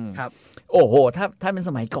ครับโอ้โหถ้าเป็นส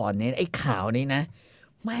มัยก่อนเนี่ยไอ้ข่าวนี้นะ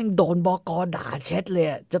แม่งโดนบก.ด่าเช็ดเลย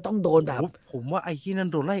จะต้องโดนแบบผมว่าไอ้ที่นั่น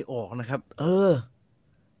โดนไล่ออกนะครับ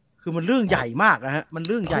คือมันเรื่องใหญ่มากนะฮะมัน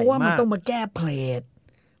เรื่องใหญ่มากเพราะว่ามันต้องมาแก้เพลท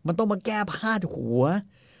มันต้องมาแก้พาดหัว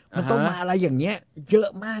มันต้องมาอะไรอย่างเงี้ยเยอะ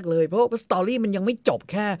มากเลยเพราะว่าสตอรี่มันยังไม่จบ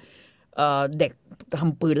แค่เด็กท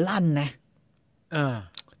ำปืนลั่นนะ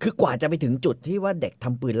คือกว่าจะไปถึงจุดที่ว่าเด็กท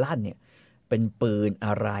ำปืนลั่นเนี่ยเป็นปืนอ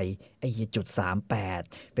ะไรไอ้.38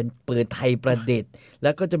เป็นปืนไทยประดิษฐ์แ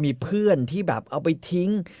ล้วก็จะมีเพื่อนที่แบบเอาไปทิ้ง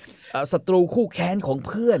ศัตรูคู่แค้นของ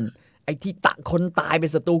เพื่อนไอ้ที่คนตายเป็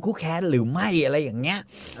นศัตรูคู่แค้นหรือไม่อะไรอย่างเงี้ย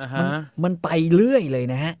มันไปเรื่อยเลย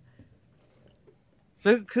นะฮะ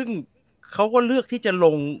ซึ่งเขาก็เลือกที่จะล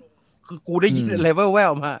งคือกูได้ยินอะไรแว่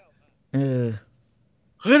วๆมา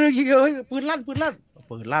เฮ้ยปืนลั่นก่อ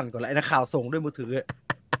นแล้วไอ้นักข่าวส่งด้วยมือถือ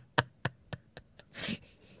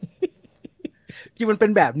ที่มันเป็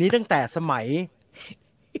นแบบนี้ตั้งแต่สมัย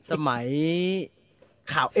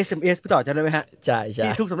ข่าว SMS พี่ต่อจำได้ไหมฮะใช่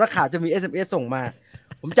ที่ทุกสำนักข่าวจะมี SMS ส่งมา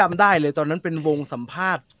ผมจำได้เลยตอนนั้นเป็นวงสัมภ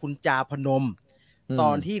าษณ์คุณจาพนมตอ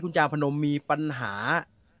นที่คุณจาพนมมีปัญหา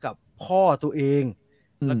กับพ่อตัวเอง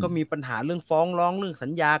แล้วก็มีปัญหาเรื่องฟ้องร้องเรื่องสั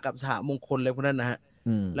ญญากับสหมงคลอะไรพวกนั้นนะฮะ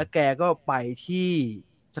แล้วแกก็ไปที่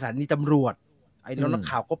สถานีตำรวจไอ้น้องนัก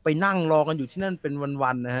ข่าวก็ไปนั่งรอกันอยู่ที่นั่นเป็น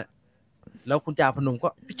วันๆนะฮะแล้วคุณจาพนมก็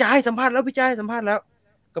พี่จ่ายสัมภาษณ์แล้ว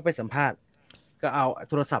ก็ไปสัมภาษณ์ก็เอา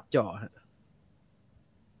โทรศัพท์จ่อฮะ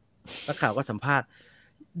นักข่าวก็สัมภาษณ์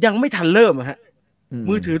ยังไม่ทันเริ่มฮะ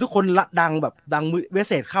มือถือทุกคนละดังมือเมส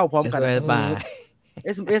เสจเข้าพร้อมกัน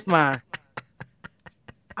SMS มา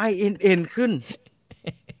INN ขึ้น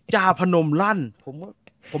จาพนมลั่น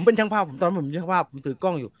ผมเป็นช่างภาพตอนนั้นผมเป็นช่างภาพผมถือกล้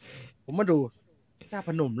องอยู่ผมมาดูจาพ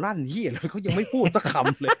นมลั่นเหี้ยอะไรเขายังไม่พูดสักค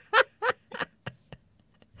ำเลย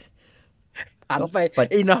หันไป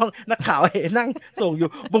ไอ้น้องนักข่าวนั่งส่งอยู่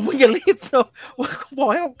มึงอย่ารีบส่งบอก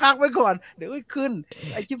ให้เขากักไว้ก่อนเดี๋ยวขึ้น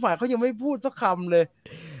ไอ้ชิบหายเขายังไม่พูดสักคำเลย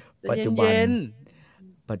ปัจจุ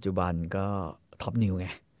บันก็ท็อปนิวไง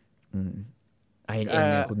INN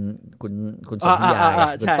เนี่ยคุณสมพิยา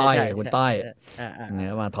คุณต้อยเนี่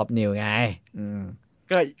ยมาท็อปนิวไง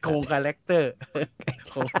ก็โครงคาแรคเตอร์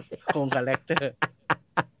ผ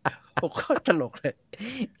มก็ตลกเลย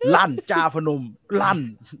ลั่นจาพนมลั่น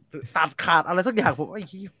ตัดขาดอะไรสักอย่างผมไอ้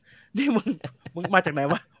นี่มึงมาจากไหน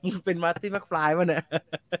วะมึงเป็นมาร์ตี้แม็กฟลายวะเนี่ย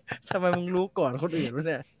ทำไมมึงรู้ก่อนคนอื่นวะเ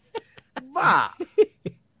นี่ยบ้า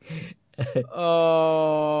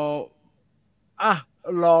อ่ะ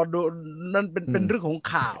รอดูนั่นเป็นเรื่องของ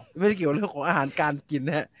ข่าวไม่ได้เกี่ยวเรื่องของอาหารการกินน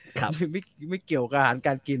ะฮะไม่เกี่ยวกับอาหารก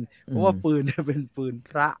ารกินเพราะว่าปืนเป็นปืน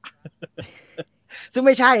พระซึ่งไ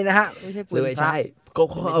ม่ใช่นะฮะไม่ใช่ปืนพระไม่ใช่ก็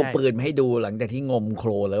เขาเอาปืนมาให้ดูหลังจากที่งมโคล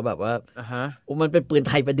นแล้วแบบว่ามันเป็นปืน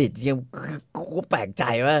ไทยประดิษฐ์ยังก็แปลกใจ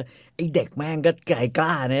ว่าไอ้เด็กแม่งก็ใจก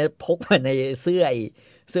ล้าเนี่ยพกมาในเสื้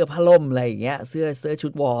อผ้าล่มอะไรอย่างเงี้ยเสื้อชุ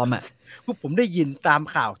ดวอร์มอ่ะผมได้ยินตาม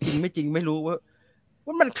ข่าวจริงไม่จริงไม่รู้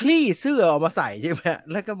ว่ามันคลี่เสื้อออกมาใส่ใช่ไหม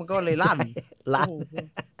แล้วก็มันก็เลยลั่น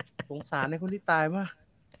สงสารในคนที่ตายมาก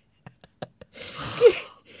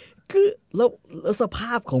คือแล้วสภ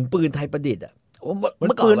าพของปืนไทยประดิษฐ์อ่ะเ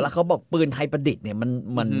มื่อก่อนเวลาเขาบอกปืนไทยประดิษฐ์เนี่ย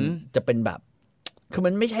มันจะเป็นแบบคือมั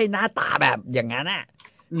นไม่ใช่หน้าตาแบบอย่างนั้นอ่ะ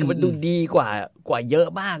คือมันดูดีกว่าเยอะ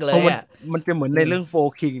มากเลยอ่ะมันจะเหมือนในเรื่องโฟ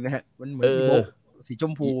คิงนะฮะมันเหมือนอีโมสีช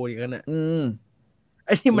มพูอย่างนั้นอ่ะไ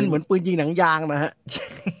อ้นี่มันเหมือนปืนยิงหนังยางนะฮะ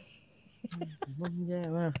มันแย่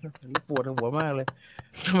มากปวดหัวมากเลย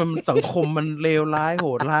มันสังคมมันเลวร้ายโห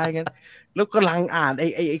ดร้ายกันแล้วกำลังอ่านไ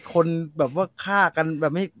อ้คนแบบว่าฆ่ากันแบ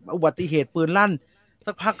บไม่อุบัติเหตุปืนลั่น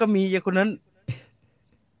สักพักก็มีไอ้คนนั้น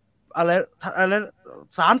อะไร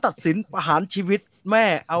ศาลตัดสินประหารชีวิตแม่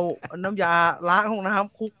เอาน้ำยาล้างห้องน้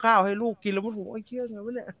ำคลุกข้าวให้ลูกกินแล้วมันโอ้ยเชี่ยไงว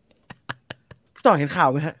ะเนี่ยต่อเห็นข่าว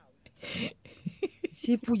ไหมฮะ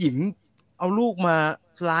ที่ผู้หญิงเอาลูกมา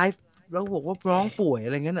ไลฟ์แล้วบอกว่าร้องป่วยอะ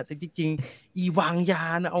ไรเงี้ยน่ะแต่จริงๆอีวางยา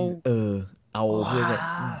นะเอาเพื่อแบบ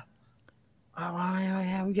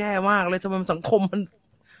แย่มากเลยทำไมสังคมมัน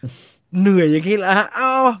เหนื่อยอย่างนี้ละฮะ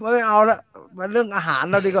ไม่เอาละมาเรื่องอาหาร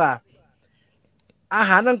เราดีกว่าอา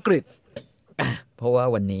หารอังกฤษเพราะว่า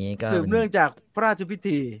วันนี้ก็สืบเนื่องจากพระราชพิ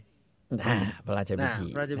ธีพระราชพิ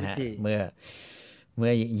ธีเมื่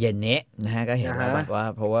อเย็นนี้นะฮะก็เห็นแบบว่า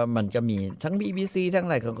เพราะว่ามันก็มีทั้ง BBC ทั้งอ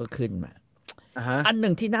ะไรเขาก็ขึ้นมาอันห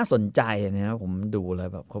นึ่งที่น่าสนใจนะครับผมดูเลย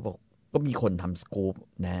แบบเขาบอกก็มีคนทำสกู๊ป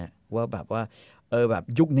นะว่าแบบว่าแบบ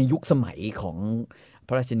ในยุคสมัยของพ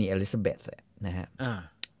ระราชินีอลิซาเบธนะฮะ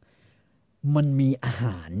มันมีอาห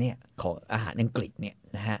ารเนี่ยของอาหารอังกฤษเนี่ย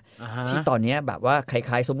นะฮะที่ตอนนี้แบบว่าใ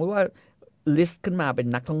ครๆสมมุติว่าลิสต์ขึ้นมาเป็น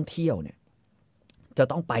นักท่องเที่ยวเนี่ยจะ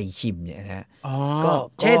ต้องไปชิมเนี่ยนะฮะก็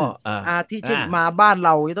เช่นที่เช่นมาบ้านเร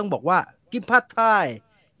าจะต้องบอกว่ากินผัดไทย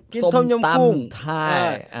กินต้มยำกุ้งไทย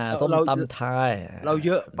ส้มตำไทยเราเ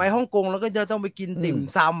ยอะไปฮ่องกงแล้วก็จะต้องไปกินติ่ม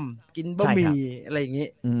ซำกินบะหมี่อะไรอย่างงี้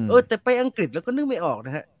แต่ไปอังกฤษแล้วก็นึกไม่ออกน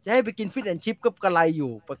ะฮะจะให้ไปกินฟิชแอนด์ชิพก็กระไรอ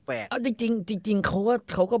ยู่แปลกๆจริงเ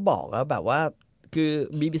ขาก็บอกแล้วแบบว่าคือ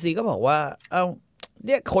BBC ก็บอกว่าเ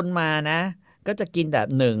รียกคนมานะก็จะกินแบบ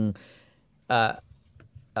หนึ่ง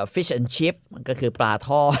fish and chip ก็คือปลาท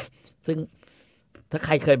อดซึ่งถ้าใค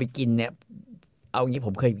รเคยไปกินเนี่ยเอางี้ผ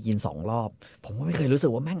มเคยไปกิน2 รอบผมก็ไม่เคยรู้สึ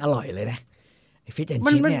กว่าแม่งอร่อยเลยนะฟิชแอนด์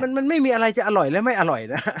ชิพเนี่ยมันไม่มีอะไรจะอร่อยและไม่อร่อย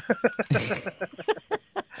นะ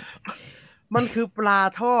มันคือปลา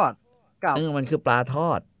ทอดกับมันคือปลาทอ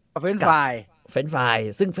ดเฟรนช์ฟราย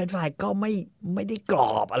ซึ่งเฟรนช์ฟรายก็ไม่ได้กร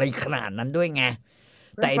อบอะไรขนาดนั้นด้วยไง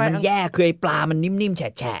แต่มันแย่คือไอ้ปลามันนิ่มๆแ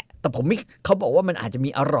ฉะแต่ผมไม่เขาบอกว่ามันอาจจะมี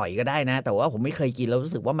อร่อยก็ได้นะแต่ว่าผมไม่เคยกินแล้ว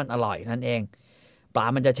รู้สึกว่ามันอร่อยนั่นเองปลา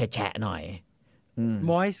มันจะแฉะหน่อย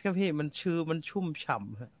มอยส์ครับพี่มันชุ่มฉ่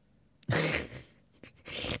ำฮะ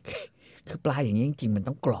คือปลาอย่างนี้จริงๆมัน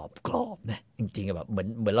ต้องกรอบนะจริงๆแบบเห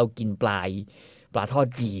มือนเรากินปลาทอด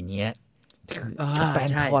จีนเนี้ยคือแป้ง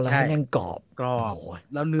ทอดแล้วแน่นกรอบ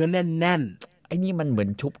แล้วเนื้อแน่นไอ้นี่มันเหมือน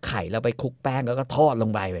ชุบไข่แล้วไปคลุกแป้งแล้วก็ทอดลง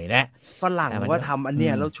ไปเลยนะฝรั่งว่าทำอันเนี้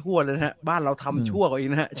ยแล้วชั่วเลยนะฮะบ้านเราทำชั่วกว่าอีก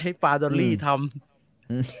นะฮะใช้ปลาดอลลี่ท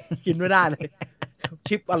ำกินไม่ได้เลย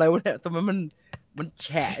ชิปอะไรวะเนี่ยทำไมมันแฉ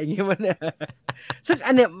ะอย่างงี้วะเนี่ยซึ่ง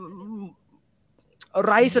อันเนี้ยไ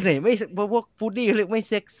ร้เสน่ห์ไม่พวกฟูดดี้เขาเรียกไม่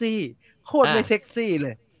เซ็กซี่โคตรไม่เซ็กซี่เล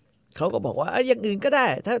ยเขาก็บอกว่าอย่างอื่นก็ได้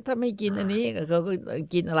ถ้าไม่กินอันนี้เขาก็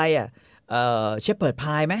กินอะไรเชฟเปิดพ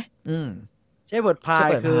ายไหมเชฟเปิดพาย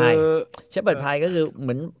ก็คือเห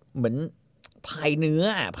มือนพายเนื้อ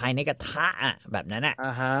พายในกระทะแบบนั้น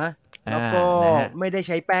แล้วก็ไม่ได้ใ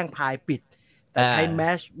ช้แป้งพายปิดแต่ใช้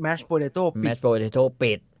แมชโพเตโต้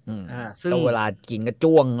ปิดซึ่งเวลากินก็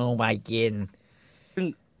จ้วงลงไปกินซึ่ง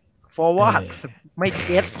forward ไม่เ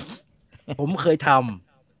ก็ตผมเคยท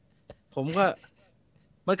ำผมก็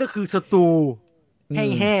มันก็คือสตูแ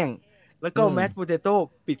ห้งๆแล้วก็แมชโพเตโต้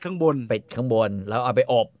ปิดข้างบนแล้วเอาไป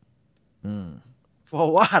อบ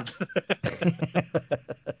forward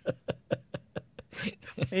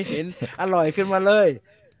ให้เห็นอร่อยขึ้นมาเลย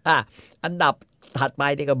อันดับถัดไป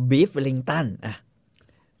นี่ก็บีฟเวลลิงตัน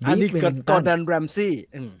อันนี้กอร์ดอนแรมซี่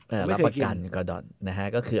ไม่เคยกินกอร์ดอนนะฮะ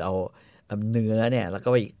ก็คือเอาเนื้อเนี่ยแล้วก็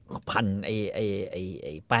ไปพันไ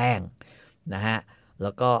อ้แป้งนะฮะแ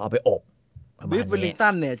ล้วก็เอาไปอบบีฟเวลลิงตั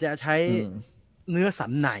นเนี่ยจะใช้เนื้อสั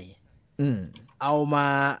นในเอา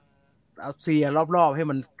เสียรอบๆให้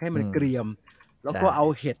มันเกรียม แล้วก็เอา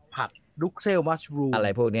เห็ดผัดดุกเซลมัชรูมอะไร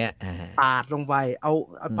พวกเนี้ยปาดลงไปเอา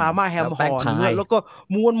พาม่าแฮม แล้ว ห่ แป้ง อ พาย เนื้อแล้วก็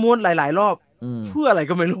ม้วนหลายๆรอบเพื่ออะไร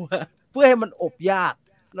ก็ไม่รู้อะเพื่อให้มันอบยาก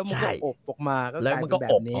แล้วมันก็ ใช่ อบออกมาก็ แล้ว กลาย มัน เป็ ก็ นแ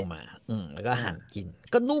บ อบบ นี้ ออกมาแล้วก็หั่นกิน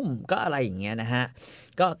ก็นุ่มก็อะไรอย่างเงี้ยนะฮะ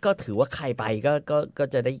ก็ถือว่าใครไปก็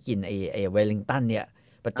จะได้กินไอ้เวลลิงตันเนี่ย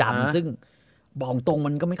ประจำซึ่งบอกตรง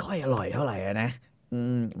มันก็ไม่ค่อยอร่อยเท่าไหร่นะ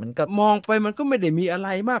มันก็มองไปมันก็ไม่ได้มีอะไร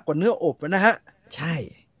มากกว่าเนื้ออบนะฮะใช่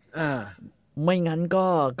อ่าไม่งั้นก็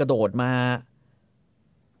กระโดดมา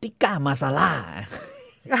ติก้ามาซาล่า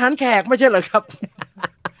อาหารแขกไม่ใช่เหรอครับ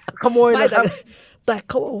ขโมยเลยครับแต่เ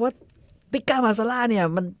ขาบอกว่าติก้ามาซาล่าเนี่ย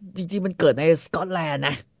มันจริงๆมันเกิดในสกอตแลนด์น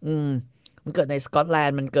ะมันเกิดในสกอตแลน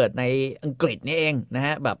ด์มันเกิดในอังกฤษนี่เองนะฮ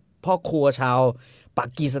ะแบบพ่อครัวชาวปา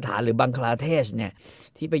กีสถานหรือบังคลาเทศเนี่ย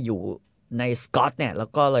ที่ไปอยู่ในสกอตเนี่ยแล้ว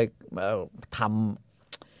ก็เลยท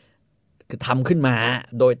ำขึ้นมา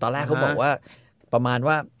โดยตอนแรกเขาบอกว่าประมาณ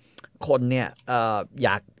ว่าคนเนี่ยอย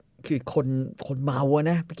ากคือคนเมาอะ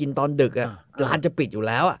นะไปกินตอนดึกอะร้านจะปิดอยู่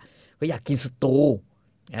แล้วอะก็อยากกินสตู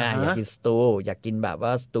อยากกินสตูอยากกินแบบว่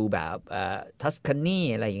าสตูแบบทัสคานี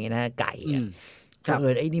อะไรอย่างเงี้ยนะไก่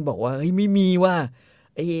ไอ้นี่บอกว่าเฮ้ยไม่มีว่า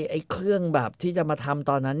ไอ้เครื่องแบบที่จะมาทำ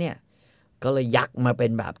ตอนนั้นเนี่ยก็เลยยักมาเป็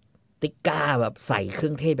นแบบติก้าแบบใส่เครื่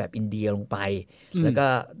องเทศแบบอินเดียลงไปแล้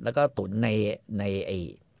วก็ตุ๋นในไอ้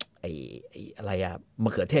อะไรอะม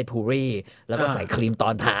ะเขือเทศพูรี่แล้วก็ใส่ครีมตอ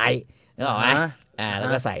นท้ายนึกออกไหมแล้ว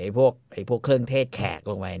ก็ใส่ไอ้พวกเครื่องเทศแขก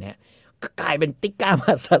ลงไปเนี่ยก็กลายเป็นติก้าม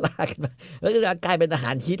าซาลาขึ้นมาแล้วก็กลายเป็นอาหา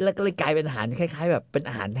รฮิตแล้วก็เลยกลายเป็นอาหารคล้ายๆแบบเป็น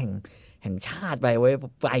อาหารแห่งชาติไปไว้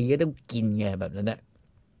ไปก็ต้องกินไงแบบนั้นนะ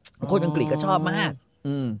คนอังกฤษก็ชอบมาก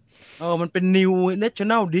มันเป็น new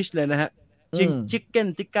national dish เลยนะฮะชิคเก้น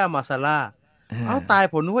ติก้ามาซาลาเอาตาย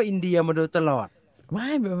ผมนึกว่าอินเดียมาโดยตลอดไม่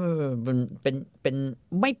เป็น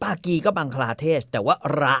ไม่ปากีก็บังคลาเทศแต่ว่า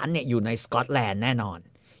ร้านเนี่ยอยู่ในสกอตแลนด์แน่นอน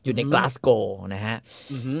อยู่ในกลาสโกว์นะฮะ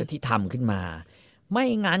ที่ทำขึ้นมาไม่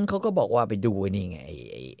งั้นเขาก็บอกว่าไปดูนี่ไง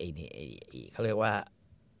ไอ้นี่เขาเรียกว่า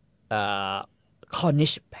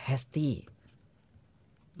Cornish pasty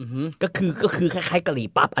ก็คือคล้ายๆกะหรี่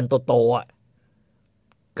ปั๊บอันโตๆอ่ะ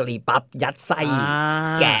กะหรี่ปั๊บยัดไส้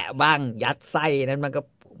แกะบ้างยัดไส้นั้นมันก็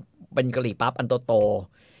เป็นกะหรี่ปั๊บอันโต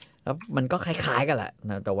ๆแล้วมันก็คล้ายๆกันแหละ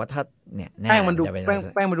นะแต่ว่าถ้าเนี่ยแป้งมันดู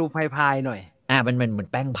แป้งมันดูพายๆหน่อยมันเหมือน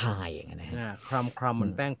แป้งพายอย่างเงี้ยนะครัมเหมื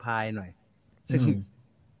อนแป้งพายหน่อยซึ่ง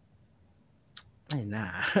ไม่น่า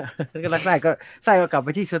ก็ไส้ก็กลับไป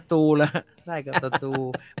ที่สตูแล้วไส้กับสตู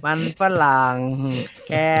มันฝรั่งแ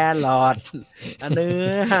ครอทเนื้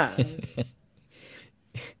อ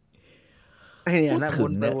เนี่ยนะว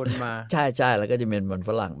นมาใช่แล้วก็จะเป็นมันฝ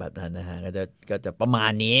รั่งแบบนั้นนะฮะก็จะประมา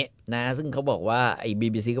ณนี้นะซึ่งเขาบอกว่าไอ้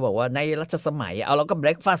BBC ก็บอกว่าในรัชสมัยเอาแล้วก็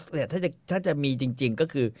breakfast เนี่ยถ้าจะมีจริงๆก็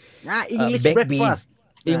คือEnglish breakfast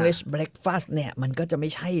English breakfast เนี่ยมันก็จะไม่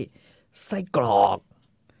ใช่ไส้กรอก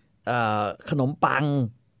ขนมปัง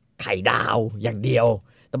ไข่ดาวอย่างเดียว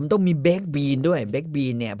แต่มันต้องมีเบคบีนด้วยเบคบี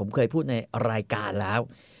นเนี่ยผมเคยพูดในรายการแล้ว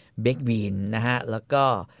เบคบีนนะฮะแล้วก็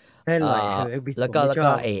แล้ว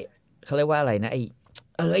ก็ไอเขาเรียกว่าอะไรนะไ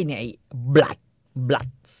อเนี่ยไอ blood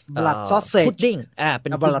sausage พุดดิ้งเป็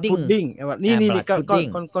นพุดดิ้งนี่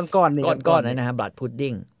ก้อนนี่นะฮะ blood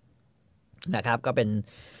pudding นะครับก็เ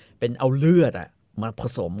ป็นเอาเลือดมาผ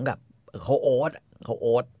สมกับข้าวโอ๊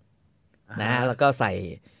ตนะแล้วก็ใส่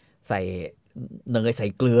เนยใส่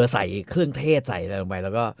เกลือใส่เครื่องเทศใส่อะไรลงไปแล้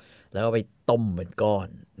วก็ไปต้มเป็นก้อน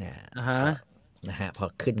นะฮะพอ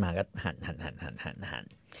ขึ้นมาก็หั่น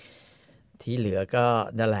ที่เหลือก็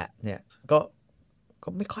นั่นแหละเนี่ยก็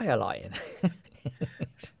ไม่ค่อยอร่อยนะ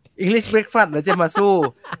English breakfast แล้วจะมา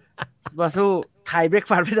สู้ไทย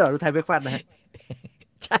breakfast ไม่ต่อหรือไทย breakfast นะ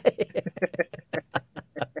ใช่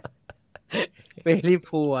เวลี่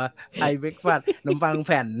พัวไทย breakfast ขนมปังแ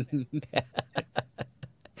ผ่น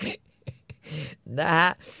นะฮ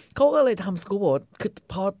ะเขาก็เลยทำสกู๊ปบอกคือ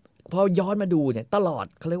พอย้อนมาดูเนี่ยตลอด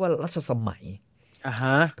เขาเรียกว่ารัชสมัย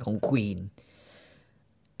ของควีน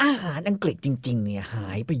อาหารอังกฤษจริงๆเนี่ยหา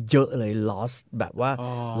ยไปเยอะเลย lost แบบว่า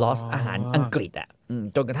lost อาหารอังกฤษ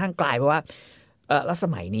จนกระทั่งกลายเพราะว่ารัชส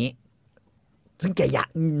มัยนี้ซึ่งแก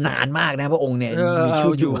นานมากนะพระองค์เนี่ยมี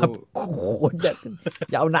ชื่ออยู่ว่าโอ้โห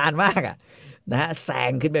ยาวนานมากนะฮะแซ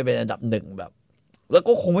งขึ้นไปเป็นอันดับหนึ่งแบบแล้ว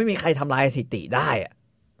ก็คงไม่มีใครทำลายสถิติได้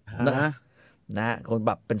นะคนแ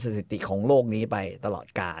บบเป็นสถิติของโลกนี้ไปตลอด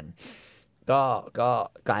กาลก็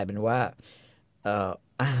กลายเป็นว่า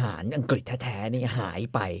อาหารอังกฤษแท้ๆนี่หาย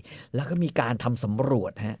ไปแล้วก็มีการทำสำรว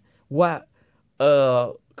จฮะว่า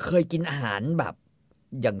เคยกินอาหารแบบ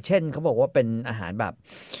อย่างเช่นเขาบอกว่าเป็นอาหารแบบ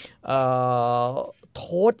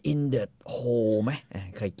toad in the hole ไหม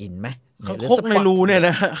เคยกินไหมคกในรูเนี่ยน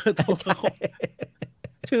ะ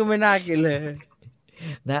ชื่อไม่น่ากินเลย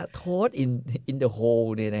นะโทษ in the hole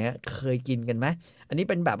เนี่ยนะฮะเคยกินกันไหมอันนี้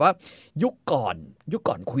เป็นแบบว่ายุคก่อ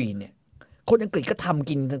นควีนเนี่ยคนอังกฤษก็ทำ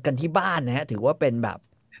กินกันที่บ้านนะฮะถือว่าเป็นแบบ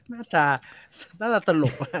หน้าตาตล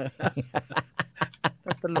กมาก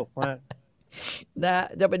ตลกมาก นะ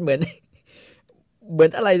จะเป็นเหมือน เหมือน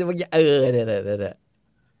อะไรบางอย่างเนี่ย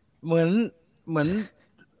เหมือนเหมือน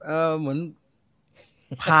เหมือน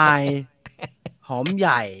พายหอมให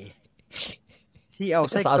ญ่ ที่เอา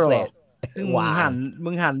ไส้กรอกซึ่งมึง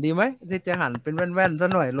หั่นดีไหมที่จะหั่นเป็นแว่นๆซะ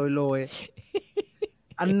หน่อยโรย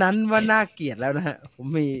ๆอันนั้นว่าน่าเกลียดแล้วนะฮะผม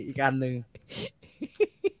มีอีกอันหนึ่ง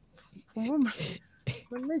ผมว่า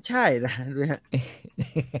มันไม่ใช่นะด้วยฮะ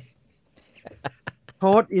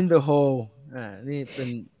Toad in the hole นี่เป็น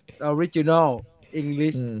original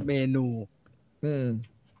English เมนู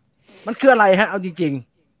มันคืออะไรฮะเอาจริงๆ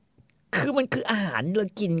คือมันคืออาหารเรา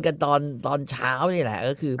กินกันตอนเช้านี่แหละ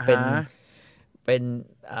ก็คือเป็น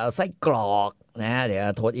ไส้กรอกนะเดี๋ยว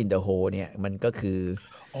โทษ in the hole เนี่ยมันก็คือ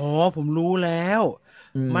อ๋อผมรู้แล้ว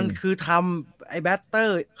มันคือทำไอ้แบตเตอ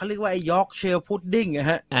ร์เขาเรียกว่าไอ้ยอร์กเชลพุดดิ้งอะ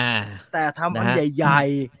ฮะแต่ทำอันใหญ่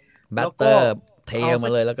ๆแบตเตอร์เทมา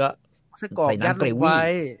เลยแล้วก็ใส่น้ำเกรวี่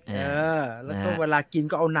แล้วก็เวลากิน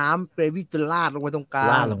ก็เอาน้ำเกรวี่จะราดลงไปตรงกลาง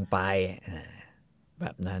ราดลงไปแบ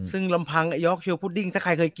บนั้นซึ่งลำพังยอร์กเชลพุดดิ้งถ้าใค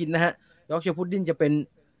รเคยกินนะฮะยอร์กเชลพุดดิ้งจะเป็น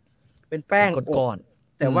แป้งก้อน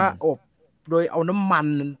ๆแต่ว่าอบโดยเอาน้ำมัน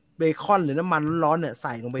เบคอนหรือน้ำมันร้อนเนี่ยใ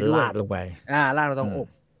ส่ลงไปด้วยราดลงไปราดเราต้องอบ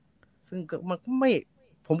ซึ่งมันไม่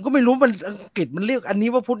ผมก็ไม่รู้มันอังกฤษมันเรียกอันนี้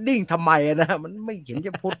ว่าพุดดิ้งทำไมนะมันไม่เห็นจ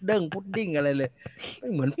ะพุดดิ้งอะไรเลย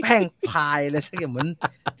เหมือนแป้งพายอะไรสักอย่างเหมือน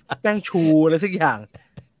แป้งชูอะไรสักอย่าง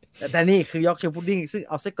แต่นี่คือยอร์กเชลพุดดิ้งซึ่ง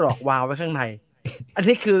เอาไส้กรอกวางไว้ข้างในอัน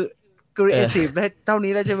นี้คือครีเอทีฟได้เท่า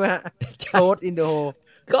นี้แล้วใช่ไหมฮะโทษอินโด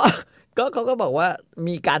ก็เขาก็บอกว่า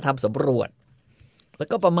มีการทำสำรวจแล้ว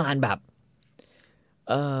ก็ประมาณแบบ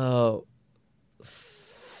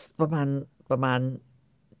ประมาณ 70%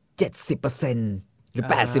หรือ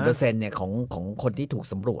 80% เนี่ยของคนที่ถูก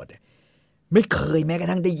สำรวจไม่เคยแม้กระ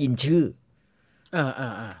ทั่งได้ยินชื่อ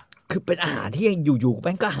คือเป็นอาหารที่อยู่ๆแ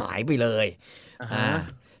ม่งก็หายไปเลย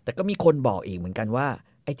แต่ก็มีคนบอกอีกเหมือนกันว่า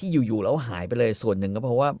ไอ้ที่อยู่ๆแล้วหายไปเลยส่วนหนึ่งก็เพ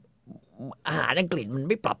ราะว่าอาหารอังกฤษมัน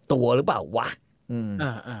ไม่ปรับตัวหรือเปล่าวะ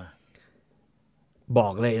บอ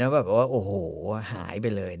กเลยนะแบบว่าโอ้โหหายไป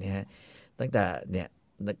เลยนะฮะตั้งแต่เนี่ย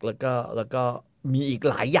แล้วก็มีอีก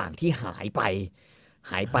หลายอย่างที่หายไป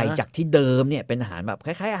จากที่เดิมเนี่ยเป็นอาหารแบบค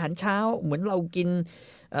ล้ายๆอาหารเช้าเหมือนเรากิน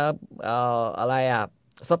อะไร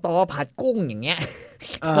สตอผัดกุ้งอย่างเงี้ย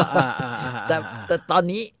แต่ตอน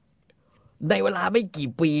นี้ในเวลาไม่กี่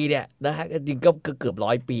ปีเนี่ยนะฮะจริงก็เกือบ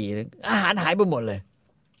100 ปีอาหารหายไปหมดเลย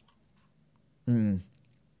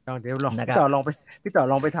เดี๋ยวพี่ต่อล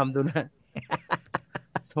องไปทำดูนะ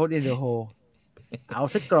โทษอินเดโฮเอา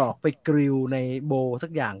ไส้กรอกไปกริลในโบสั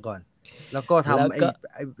กอย่างก่อนแล้วก็ทำไ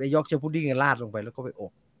อ้ยอร์กเชลพุดดิ้งราดลงไปแล้วก็ไปอ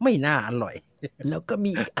บไม่น่าอร่อยแล้วก็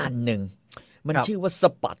มีอีกอันหนึ่งมันชื่อว่า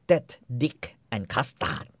Spotted Dick and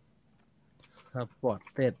Custard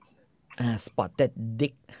Spotted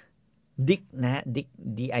Dick นะ Dick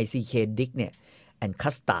Dick เนี่ย and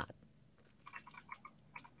Custard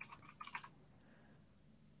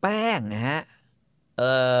แป้งนะฮะ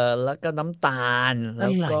แล้วก็น้ำตาลแล้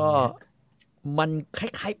วก็มันค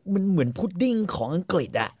ล้ายๆมันเหมือนพุดดิ้งของอังกฤ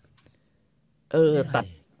ษ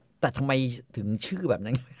แต่ทำไมถึงชื่อแบบ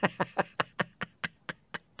นั้น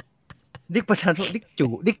ดิกประธานโทษดิก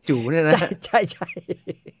จูเนี่ยนะใช่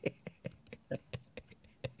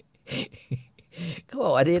เขาบอ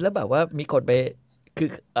กอันนี้แล้วแบบว่ามีคนไปคือ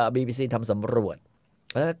BBC ทำสำรวจ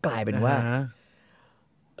แล้วกลายเป็นว่า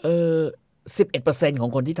11% ของ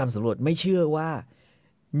คนที่ทำสำรวจไม่เชื่อว่า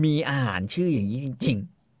มีอาหารชื่ออย่างนี้จริง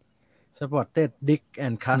ๆ Spotted Dick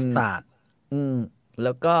and Custard แ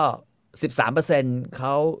ล้วก็13% เข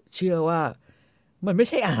าเชื่อว่ามันไม่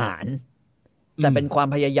ใช่อาหารแต่เป็นความ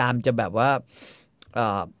พยายามจะแบบว่า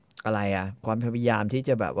อะไรความพยายามที่จ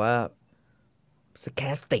ะแบบว่า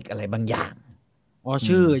sarcastic อะไรบางอย่าง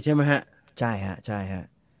ชื่อใช่ไหมฮะใช่ฮะ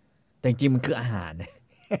แต่จริงๆมันคืออาหาร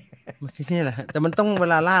มันคือนี่แหละแต่มันต้องเว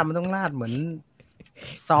ลาราดมันต้องราดเหมือน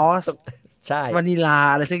ซอสใช่วานิลา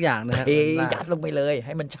อะไรสักอย่างนะฮะยัดลงไปเลยใ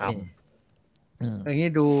ห้มันฉ่ำอย่างนี้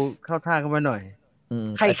ดูเข้าท่ากันมาหน่อย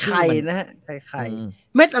ไข่นะฮะไข่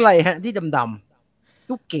เม็ดอะไรฮะที่ดำๆ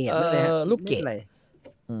ลูกเกดนั่นแหละลูกเกดอะไร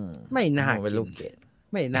ไม่น่ากินลูกเกด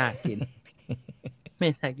ไม่น่ากิน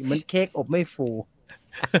มันเค้กอบไม่ฟู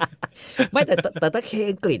ไม่แต่ถ้าเค้ก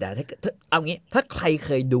อังกฤษเอางี้ถ้าใครเค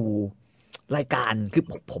ยดูรายการคือ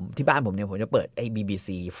ผมที่บ้านผมเนี่ยผมจะเปิดไอ้ BBC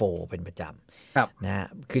 4เป็นประจำนะ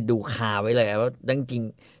คือดูคาไว้เลยว่าจริง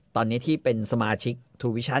ตอนนี้ที่เป็นสมาชิก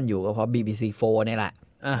True Vision อยู่ก็เพราะ BBC 4เนี่ยแหละ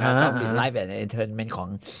ชอบดูไลฟ์แบบเอนเตอร์เทนเมนต์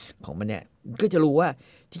ของมันเนี่ยก็จะรู้ว่า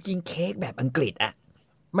จริงๆเค้กแบบอังกฤษอ่ะ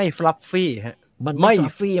ไม่ฟลัฟฟี่ฮะมันไม่ฟลั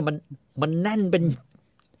ฟฟี่มันแน่นเป็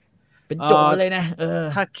นโจงเลยนะ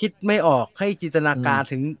ถ้าคิดไม่ออกให้จินตนาการ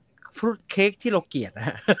ถึงฟรุตเค้กที่เราเกลียดนะฮ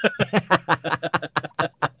ะ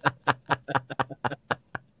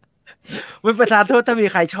ไม่ประทานโทษถ้ามี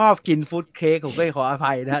ใครชอบกินฟรุตเค้กผมก็ขออ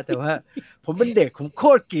ภัยนะแต่ว่าผมเป็นเด็กผมโค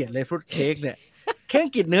ตรเกลียดเลยฟรุตเค้กเนี่ยเค้ก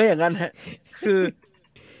กินเนื้ออย่างนั้นฮะคือ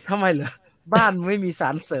ทำไมเหรอบ้านไม่มีสา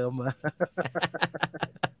รเสริมเหรอ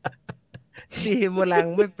ตีโมแรง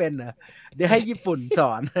ไม่เป็นเหรอเดี๋ยวให้ญี่ปุ่นส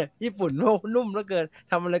อนญี่ปุ่นโอ้นุ่มแล้วเกิน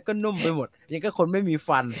ทำอะไรก็นุ่มไปหมดยังก็คนไม่มี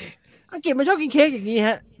ฟันอังกฤษมันชอบกินเค้กอย่างนี้ฮ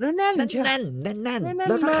ะแน่นแน่น แน่น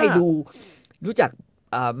แล้วถ้าใครรู้จัก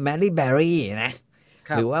แมรี่แบร์รี่นะ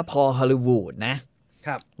หรือว่าพอลฮอลลีวูดนะค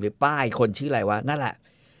รับหรือป้ายคนชื่ออะไรวะนั่นแหละ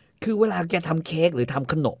คือเวลาแกทำเค้กหรือท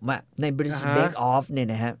ำขนมอะใน British Bake Off เนี่ย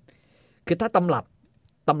นะฮะคือถ้าตำ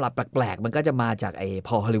รับแปลกๆมันก็จะมาจากไอ้พ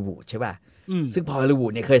อลฮอลลีวูดใช่ป่ะซึ่งพอลฮอลลีวู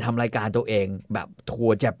ดเนี่ยเคยทำรายการตัวเองแบบทัว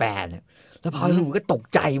ร์ญี่ปุ่นแล้วพอลฮอลลีวูดก็ตก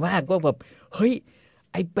ใจมากว่าแบบเฮ้ย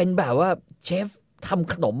ไอ้เป็นแบบว่าเชฟท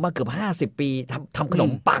ำขนมมาเกือบ50 ปีทำขน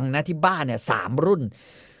มปังนะที่บ้านเนี่ย3 รุ่น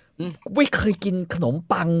ไม่เคยกินขนม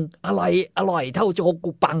ปังอร่อยเท่าโจ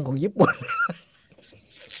กุปังของญี่ปุ่น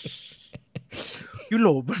ยุโร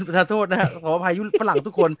ปประทานโทษนะฮะขออภัยฝรั่ง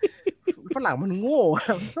ทุกคนฝรั่งมันโง่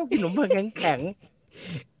ชอบกินขนมปังแข็ง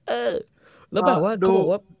แล้วแบบว่าเขาบอก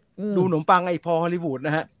ว่าดูขนมปังไอพอฮอลลีวูดน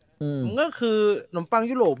ะฮะมันก็คือขนมปัง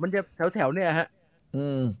ยุโรปมันจะแถวเนี่ยฮะ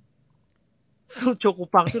สู้โชกุ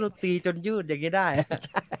ปังที่เราตีจนยืดอย่างนี้ได้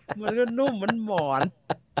มันก็นุ่มมันหมอน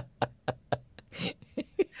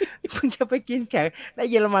มึงจะไปกินแข็งและ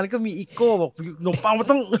เยอรมันก็มีอีโก้บอกขนมปังมัน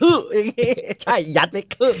ต้องอย่างงี้ใช่ยัดไม่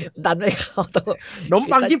เข้าดันไม่เข้าตัวขนม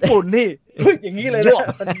ปังญี่ปุ่นนี่อย่างนี้เลยนะ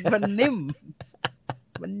มันนิ่ม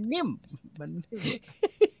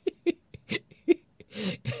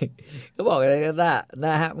ก็บอกเลยน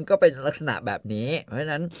ะฮะมันก็เป็นลักษณะแบบนี้เพราะฉะ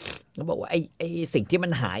นั้นเขาบอกว่าไอ้สิ่งที่มั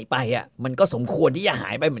นหายไปอ่ะมันก็สมควรที่จะหา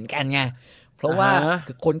ยไปเหมือนกันไงเพราะว่า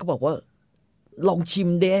คนก็บอกว่าลองชิม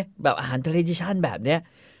เด้แบบอาหารทรดิชันแบบเนี้ย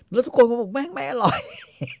แล้วทุกคนก็บอกแม่งไม่อร่อย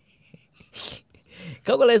เข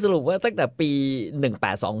าก็เลยสรุปว่าตั้งแต่ปี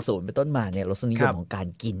1820เป็นต้นมาเนี่ยรสนิยมของการ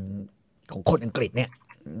กินของคนอังกฤษเนี่ย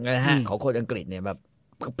นะฮะของคนอังกฤษเนี่ยแบบ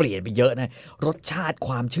เปลี่ยนไปเยอะนะรสชาติค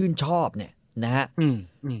วามชื่นชอบเนี่ยนะฮะ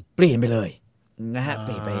เปลี่ยนไปเลยนะฮะเป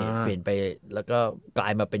ลี่ยนไปแล้วก็กลา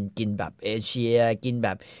ยมาเป็นกินแบบเอเชียกินแบ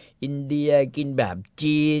บอินเดียกินแบบ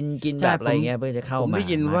จีนกินแบบอะไรเงี้ยเพื่อจะเข้ามาผมได้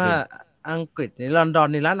ยินว่าอังกฤษในลอนดอน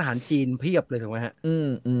ในร้านอาหารจีนเพียบเลยถูกไหมฮะ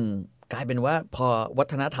กลายเป็นว่าพอวั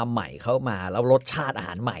ฒนธรรมใหม่เข้ามาแล้วรสชาติอาห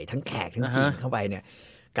ารใหม่ทั้งแขกทั้งจีนเข้าไปเนี่ย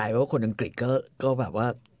กลายเป็นว่าคนอังกฤษก็แบบว่า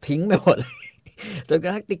ทิ้งไปหมดเลยจนกร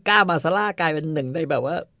ะทั่งติก้ามาซาล่ากลายเป็นหนึ่งในแบบ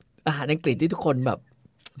ว่าอาหารอังกฤษที่ทุกคนแบบ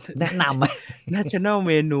แนะนำ national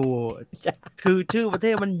menu คือชื่อประเท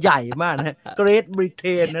ศมันใหญ่มากนะ Great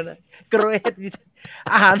Britain นะ Great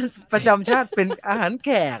อาหารประจำชาติเป็นอาหารแข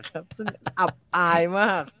กครับซึ่งอับอายม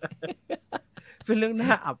ากเป็นเรื่องน่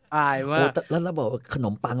าอับอายมากแล้วเราบอกว่าขน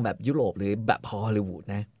มปังแบบยุโรปหรือแบบฮอลลีวูด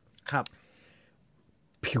นะครับ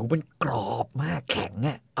ผิวมันกรอบมากแข็ง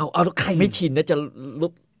อ่ะเอาใครไม่ชินนะจะลุ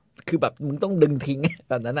กคือแบบมึงต้องดึงทิ้ง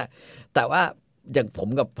แบบนั้นอ่ะแต่ว่าอย่างผม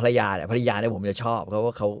กับภรรยาเนี่ยผมจะชอบเพราะว่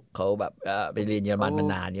าเขาแบบไปเรียนเยอรมันมา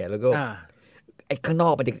นานเนี่ยแล้วก็ไอ้ข้างนอ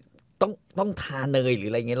กมันจะต้องทาเนยหรือ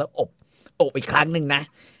อะไรเงี้ยแล้วอบอีกครั้งหนึ่งนะ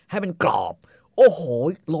ให้มันกรอบโอ้โห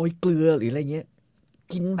โรยเกลือหรืออะไรเงี้ย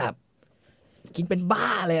กินเป็นบ้า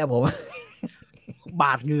เลยอะผมบ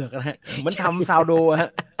าดเหงือกนะฮะเหมือนทำซาวโดฮ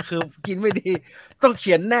ะคือกินไม่ดีต้องเ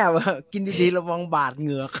ขียนแนบว่ากินดีๆระวังบาดเห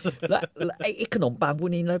งือกแล้วไอ้ขนมปังพวก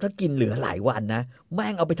นี้แล้วถ้ากินเหลือหลายวันนะแม่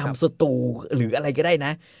งเอาไปทำสตูหรืออะไรก็ได้น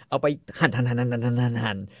ะเอาไปหั่น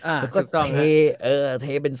แล้วก็เท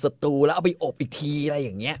เป็นสตูแล้วเอาไปอบอีกทีอะไรอ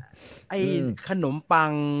ย่างเงี้ยไอ้ขนมปั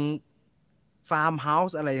งฟาร์มเฮา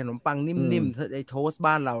ส์อะไรขนมปังนิ่มๆไอ้โทสต์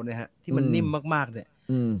บ้านเราเนี่ยฮะที่มันนิ่มมากๆเนี่ย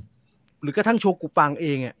หรือกระทั่งโชกุปังเอ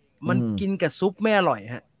งอ่ะมันกินกับซุปไม่อร่อย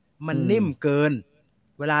ฮะมันนิ่มเกิน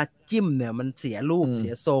เวลาจิ้มเนี่ยมันเสียรูปเสี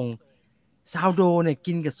ยทรงซาวโดเนี่ย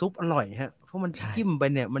กินกับซุปอร่อยฮะเพราะมันจิ้มไป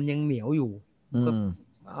เนี่ยมันยังเหนียวอยู่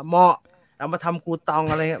เหมาะเอามาทำกูตอง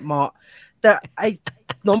อะไรเหมาะแต่ไอ้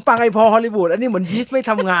ขนมปังไอพอฮอลลีวูดอันนี้เหมือนยีสต์ไม่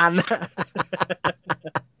ทำงานนะ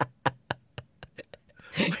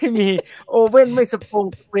ไม่มีโอเว่นไม่ส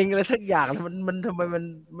ปริงอะไรสักอย่างมันทำไม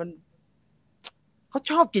มันเขา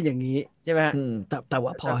ชอบกินอย่างนี้ใช่ไหมแต่ว่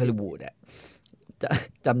าพอฮอลลีวูดอ่ะ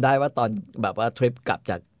จำได้ว่าตอนแบบว่าทริปกลับ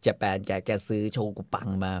จากญี่ปุ่นแกซื้อโชกุปัง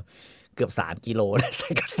มาเกือบ3 กิโลใส่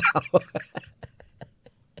กระเป๋า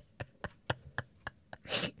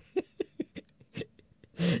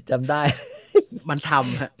จำได้ มันท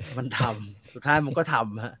ำฮะมันทำสุดท้ายมันก็ท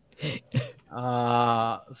ำฮะเอ่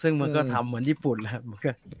ซึ่งมันก็ทำเหมือนญี่ปุ่นแหละมัน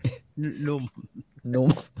ก็นุ่ม นุ่ม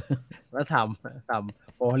แล้วท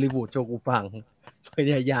ำฮอลลีวูดโชกุปังพ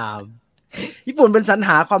ยายาม ญี่ปุ่นเป็นสรรห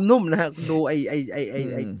าความนุ่มนะฮะดูไอ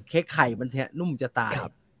เค้กไข่มันเนี่ยนุ่มจะตาย ครั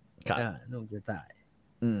บ นุ่มจะตาย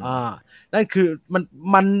อืม นั่นคือ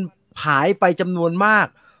มันหายไปจำนวนมาก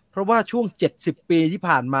เพราะว่าช่วง70 ปีที่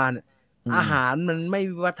ผ่านมาเนี่ยอาหารมันไม่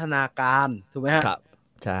วิวัฒนาการถูกไหมฮะ ครับ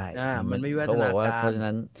ใช่ มันไม่วิวัฒ เขาบ นา อกว่า การ เพราะฉะ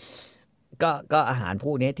นั้น ก็อาหารพ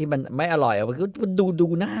วกนี้ที่มันไม่อร่อยอะมันก็ดู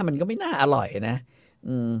หน้ามันก็ไม่น่าอร่อยนะ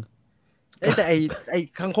แต่ไอ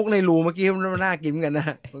คังคกในรูเมื่อกี้มันน่ากินกันน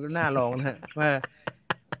ะ มันก็น่าลองนะฮะว่า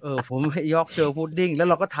ผมยอกเชอร์พุดดิ้งแล้ว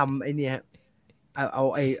เราก็ทำไอเนี่ยเอา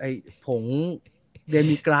ไอผงเด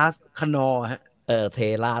มิกราสคนอฮะเท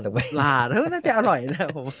ราดลงไป ลาดแล้วน่าจะอร่อยนะ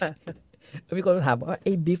ผมว่า มีคนถามว่าไ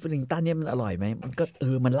อ้บีฟเวลลิงตันเนี่ยมันอร่อยไหมมันก็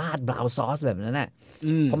มันราดบราวน์ซอสแบบนั้นน่ะ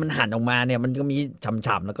พอมันหั่นออกมาเนี่ยมันก็มี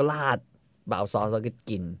ฉ่ำๆแล้วก็ราดบราวน์ซอสแล้วก็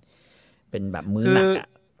กิน เป็นแบบมื้อหนักอ่ะ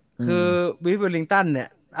คือบีฟเวลลิงตันเนี่ย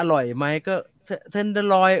อร่อยไหมก็เทนเดอ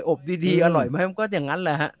ร์ลอยอบดีๆอร่อยไหมมันก็อย่างนั้นแห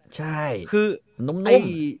ละฮะใช่ คือ นุ่มๆ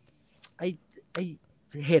ไอ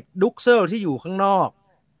เห็ดดุกเซลที่อยู่ข้างนอก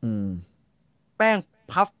แป้ง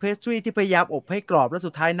พัฟเพสทรีที่พยายามอบให้กรอบแล้ว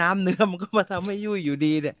สุดท้ายน้ำเนื้อมันก็มาทำให้ยุ่ยอยู่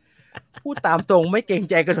ดีเนี่ยพูดตามตรงไม่เกรง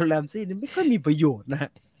ใจกันโดแรมซี่นี่ไม่ค่อยมีประโยชน์นะ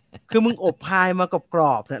คือมึงอบพายมากร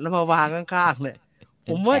อบๆเนี่ยแล้วมาวางข้างๆเนี่ย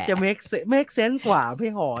ผมว่าจะ make sense กว่าไม่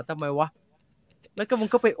ห่อทำไมวะแล้วก็มัน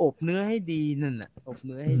ก็ไปอบเนื้อให้ดีนั่นน่ะอบเ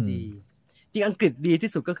นื้อให้ดีจริงอังกฤษดีที่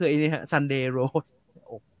สุดก็คือไอ้นี่ฮะ Sunday roast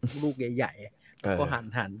อบลูกใหญ่ๆก็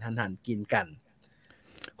หั่นกินกัน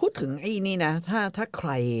พูดถึงไอ้นี่นะถ้าใค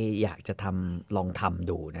รอยากจะลองทำ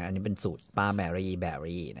ดูนะอันนี้เป็นสูตรป้าแมรี่แบ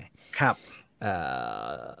รี่นะครับ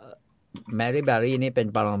แมรี่แบรี่นี่เป็น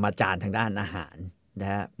ปรมาจารย์ทางด้านอาหารนะ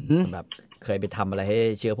ฮะแบบเคยไปทำอะไรให้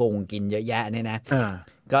เชื้อพระวงศ์กินเยอะแยะเนี่ยนะ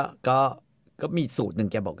ก็มีสูตรหนึ่ง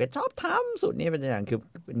แกบอกแกชอบทำสูตรนี้เป็นอย่างคือ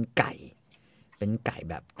เป็นไก่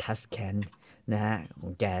แบบทัสแคนนะฮะขอ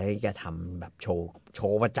งแกทำแบบโช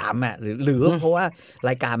ว์ประจำอ่ะหรือเพราะว่าร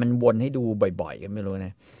ายการมันวนให้ดูบ่อยๆก็ไม่รู้น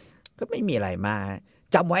ะก็ไม่มีอะไรมาก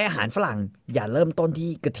จำไว้อาหารฝรั่งอย่าเริ่มต้นที่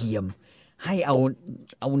กระเทียมให้เอ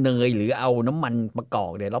าเนยหรือเอาน้ำมันมะกอ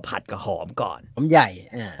กเนี่ยแล้วผัดกับหอมก่อนหอมใหญ่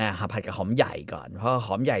ผัดกับหอมใหญ่ก่อนเพราะห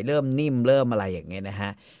อมใหญ่เริ่มนิ่มเริ่มอะไรอย่างเงี้ยนะฮ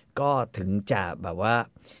ะก็ถึงจะแบบว่า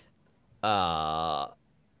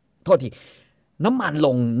โทษทีน้ำมันล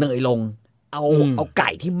งเนยลงเอาไก่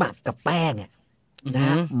ที่หมักกับแป้งเนี่ยนะฮ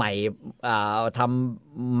ะใหม่ท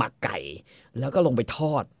ำหมักไก่แล้วก็ลงไปท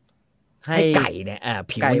อดให้ไก่เนี่ย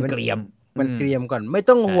ผิวมันเกรียมก่อนไม่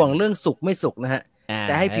ต้องห่วงเรื่องสุกไม่สุกนะฮะแ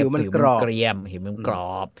ต่ให้ผิวมันกรอบเกรียมผิวมันกร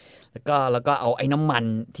อบแล้วก็เอาไอ้น้ำมัน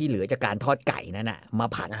ที่เหลือจากการทอดไก่นั่นน่ะมา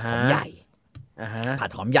ผัดหอมใหญ่ผัด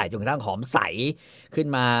หอมใหญ่จนกระทั่งหอมใสขึ้น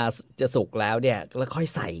มาจะสุกแล้วเนี่ยแล้วค่อย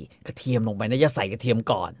ใส่กระเทียมลงไปนะอย่าใส่กระเทียม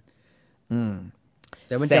ก่อนแ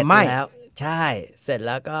ต่มันจะไหม้แล้วใช่เสร็จแ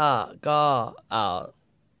ล้วก็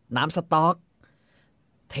น้ำสต๊อก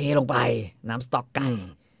เทลงไปน้ำสต๊อกไก่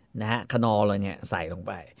นะฮะคนอเลยเนี่ยใส่ลง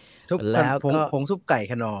ไปแล้วก็ผงซุปไก่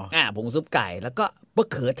คนอผงซุปไก่แล้วก็มะ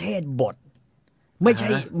เขือเทศบดไม่ใ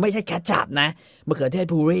ช่แคชชัพนะมะเขือเทศ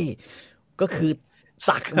พูรี่ก็คือ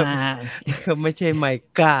ตักมาไม่ใช่ไม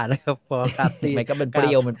ก้านะครับพอกาตีมันก็เป็นเป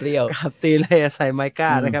รี้ยวกาตีเลยใส่ไมก้า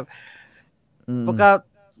นะครับเพราะก็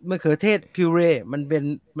มะเขือเทศพิวเรมันเ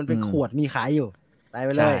ป็นขวดมีขายอยู่ใส่ไป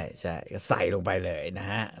เลยใช่ก็ใส่ลงไปเลยนะ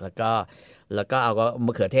ฮะแล้วก็เอาก็ม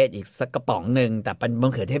ะเขือเทศอีกสักกระป๋องนึงแต่เป็นม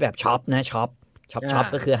ะเขือเทศแบบช็อปนะช็อป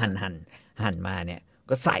ก็คือหั่นมาเนี่ย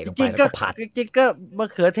ก็ใส่ลงไปแล้วก็ผัดจริงก็มะ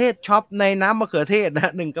เขือเทศช็อปในน้ำมะเขือเทศน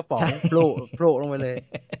ะ1กระป๋องโปรลงไปเลย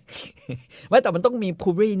ไม่แต่มันต้องมีพู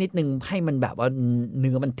รี่นิดนึงให้มันแบบว่าเ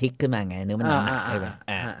นื้อมันทิกขึ้นมาไงเนื้อมันหนาใช่ไหม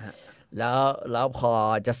แล้วพอ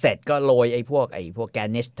จะเสร็จก็โรยไอ้พวกแก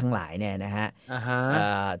นิชทั้งหลายเนี่ยนะฮะ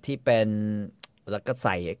ที่เป็นแล้วก็ใ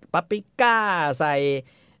ส่ปาปริก้าใส่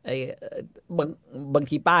ไอ้บาง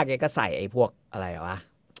ทีป้าแกก็ใส่ไอ้พวกอะไรวะ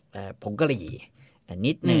ผงกะหรี่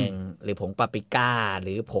นิดหนึ่งหรือผงปาปริก้าห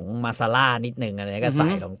รือผงมาซาล่านิดหนึ่งอะไรก็ใส่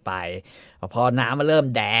ลงไปพอน้ำมันเริ่ม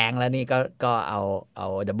แดงแล้วนี่ก็เอา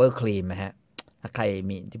ดับเบิลครีมนะฮะถ้าใคร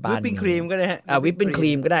มีที่บ้านวิปปิ้งครีมก็ได้ฮะวิปปิ้งค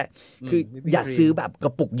รีมก็ได้คืออย่าซื้อแบบกร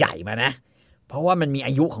ะปุกใหญ่มานะเพราะว่ามันมีอ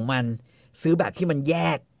ายุของมันซื้อแบบที่มันแย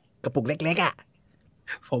กกระปุกเล็กๆอ่ะ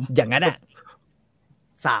ผมอย่างนั้นอ่ะ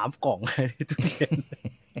3 กล่องทุเรียน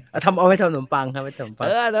เอาไว้ทำขนมปังครับไว้ทำขนมปัง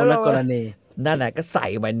คนละกรณีนั่นแหละก็ใส่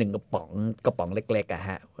ไป1 กระป๋องเล็กๆอะฮ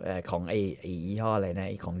ะของไอ้ยี่ห้ออะไรนะ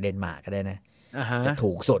ไอ้ของเดนมาร์กก็ได้นะจะ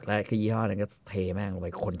ถูกสุดแล้วคือยี่ห้อนั้นก็เทแม่งลงไป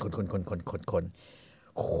คน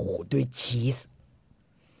โอ้ด้วยชีส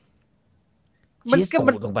ชีสตู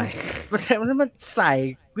ดลงไป มันใส่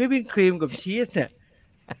วิปปิ้งครีมกับชีสเนี่ย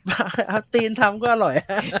เอาตีนทำก็อร่อย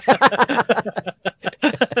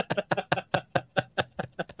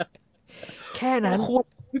แค่นั้น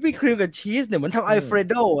วิปปิ้งครีมกับชีสเนี่ยเหมือนทำอัลเฟร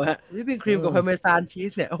โดฮะวิปปิ้งครีมกับพาร์เมซานชี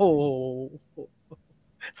สเนี่ยโอ้โห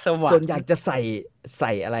สวรรค์ ส่วนใหญ่จะใ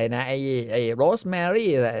ส่อะไรนะไอ้โรสแมรี่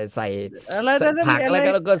ใส่ อะไร ผักแ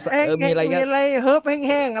ล้วก็มีอะไรก็ เฮิร์บ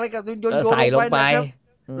แห้งๆอะไรกับโยน ใส่ลงไป นะครับ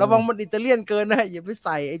ระวังมันอิตาเลียนเกินนะอย่าไปใ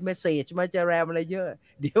ส่ไอ้เมสเซจมาจะแรมอะไรเยอะ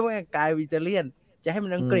เดี๋ยวมันกลายเป็นอิตาเลียนจะให้มั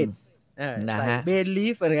นอังกฤษนะ ใส่ ฮะ เบลี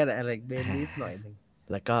ฟอะไรเบลีฟหน่อยนึง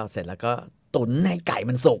แล้วก็เสร็จแล้วก็ตุ๋นให้ไก่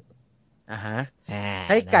มันสุก ฮะใ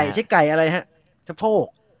ช้ไก่อะไรฮะสะโพก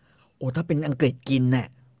โอ้ถ้าเป็นอังกฤษกินน่ะ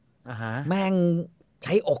ฮะ แม่งใ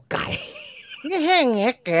ช้อกไก่ นี่แห้งแง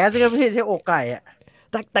ะแก่จะกับพี่ใช้อกไก่อ่ะ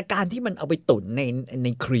แต่การที่มันเอาไปตุ๋นใน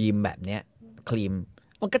ครีมแบบเนี้ยครีม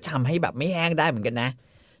มันก็ทำให้แบบไม่แห้งได้เหมือนกันนะ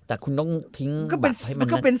แต่คุณต้องทิ้ง มันก็เป็นเส้นมัน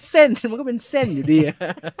ก็เป็นเส้นอยู่ดี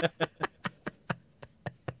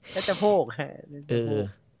ถ้าสะโพก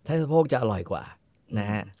ถ้าสะโพกจะอร่อยกว่านะ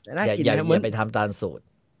ฮะ อย่าไปทำตามสูตร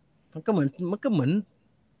มันก็เหมือน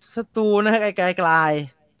สตูนะไกล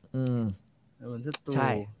เหมือนสตูใ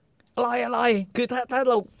ช่อร่อยคือถ้า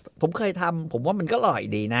ผมเคยทำผมว่ามันก็อร่อย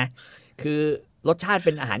ดีนะคือรสชาติเ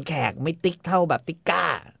ป็นอาหารแขกไม่ติ๊กเท่าแบบติ๊กก้า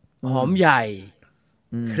หอมใหญ่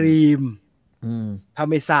ครีมพาร์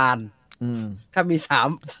เมซานถ้ามี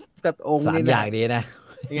3กระองค์นี่อย่างดีนะ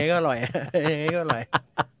ยังไงก็อร่อยยังไงก็อร่อย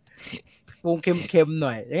ปรุงเค็มๆห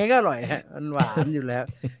น่อยยังไงก็อร่อยฮะมันหวานอยู่แล้ว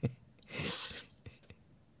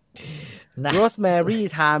โรสแมรี่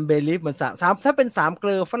ไทม์เบลีฟมันถ้าเป็น3เก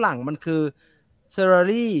ลือฝรั่งมันคือเซอร์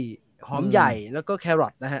รี่หอมใหญ่แล้วก็แครอ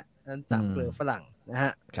ทนะฮะนั่น3เกลือฝรั่งนะฮ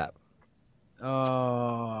ะครับ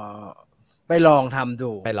ไปลองทำ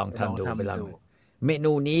ดูเม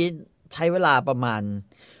นูนี้ใช้เวลาประมาณ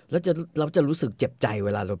แล้วเราจะรู้สึกเจ็บใจเว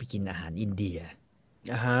ลาเราไปกินอาหารอินเดีย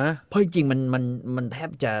เพราะจริงๆมันแทบ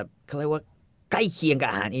จะเขาเรียกว่าใกล้เคียงกับ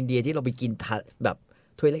อาหารอินเดียที่เราไปกินแบบ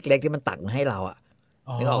ถ้วยเล็กๆที่มันตักมาให้เราอ่ะ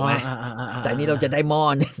นึกออกไหมแต่นี่เราจะได้หม้อ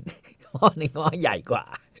นึงหม้อใหญ่กว่า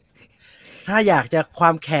ถ้าอยากจะควา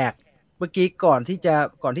มแขกเมื่อกี้ก่อนที่จ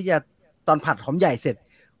ะตอนผัดหอมใหญ่เสร็จ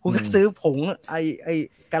คุณก็ซื้อผงไอ้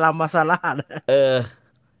กะลามาซาลา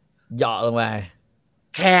เหยาะลงไป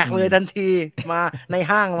แขกเลยทันทีมาใน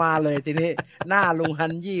ห้างมาเลยทีนี้หน้าลุงฮั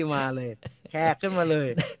นยี่มาเลยแขกขึ้นมาเลย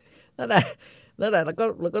นั่นแหละแล้ว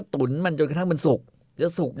ก็ตุ๋นมันจนกระทั่งมันสุกจะ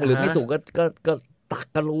สุกหรือไม่สุกก็ตัก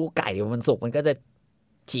ก็รู้ไก่มันสุกมันก็จะ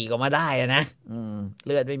ฉีกออกมาได้นะเ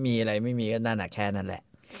ลือดไม่มีอะไรไม่มีก็นั่นแหะแค่นั้นแหละ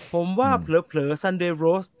ผมว่าเผลอๆซันเดย์โร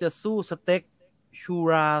สจะสู้สเต็กชู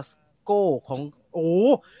ราสโกของ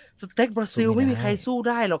สเต็กบราซิลไม่มีใครสู้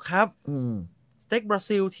ได้หรอกครับสเต็กบรา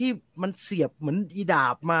ซิลที่มันเสียบเหมือนอีดา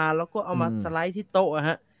บมาแล้วก็เอามาสไลด์ที่โต๊ะ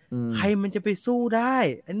ฮะใครมันจะไปสู้ได้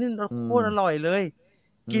อันนี้โคตรอร่อยเลย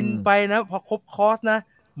กินไปนะพอครบคอร์สนะ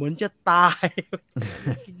เหมือนจะตาย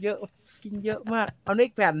กินเยอะมากเอาเน็ก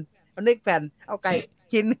แผ่นเอาไก่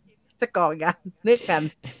กินจะกอกกันเน็กแ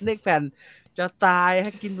ผ่นจะตายใ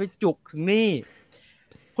ห้กินไปจุกถึงนี่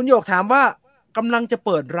คุณโยกถามว่ากำลังจะเ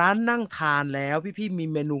ปิดร้านนั่งทานแล้วพี่มี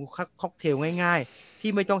เมนูค็อกเทลง่ายๆ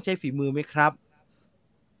ที่ไม่ต้องใช้ฝีมือไหมครับ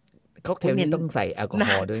ค็อกเทลนี่ต้องใส่แอลกอฮ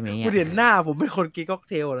อล์ด้วยไหมคุณเห็นหน้าผมเป็นคนกินค็อก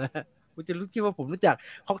เทลนะคุณจะรู้คิดว่าผมรู้จัก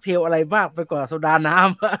ค็อกเทลอะไรบ้างไปกว่าโซดาน้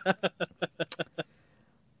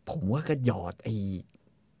ำผมว่าก็หยอดไอ้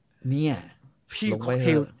เนี่ยพี่ค็อ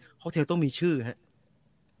กเทลต้องมีชื่อฮะ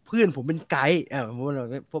เพื่อนผมเป็นไกด์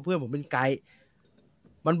เพราะเพื่อนผมเป็นไกด์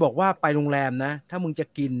มันบอกว่าไปโรงแรมนะถ้ามึงจะ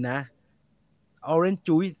กินนะ Orange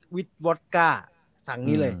Juice with Vodka สั่ง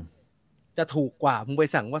นี้เลยจะถูกกว่ามึงไป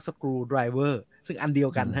สั่งว่า Screwdriver ซึ่งอันเดีย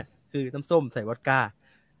วกันฮะคือน้ำส้มใส่วอดก้า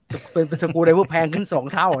เป็นScrewdriver แพงขึ้น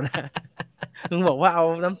2 เท่านะมึงบอกว่าเอา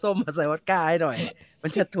น้ำส้มมาใส่วอดก้าให้หน่อยมั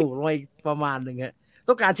นจะถูกลงอีกประมาณนึงฮะ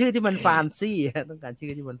ต้องการชื่อที่มันฟานซี่ต้องการชื่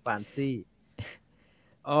อที่มันฟานซี่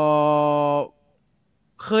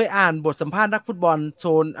เคยอ่านบทสัมภาษณ์นักฟุตบอลโซ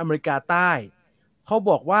นอเมริกาใต้เขา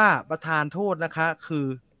บอกว่าประธานโทษนะคะคือ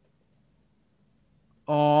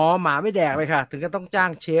หมาไม่แดกเลยค่ะถึงก็ต้องจ้า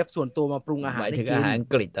งเชฟส่วนตัวมาปรุงอาหารให้กินหมายถึงอาหารอัง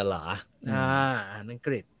กฤษเหรออาหารอังก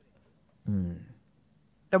ฤษ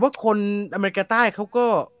แต่ว่าคนอเมริกาใต้เขาก็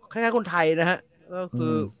คล้ายๆคนไทยนะฮะก็คื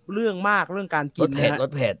อเรื่องมากเรื่องการกินนะฮะร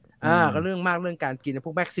สเผ็ดก็เรื่องมากเรื่องการกินพ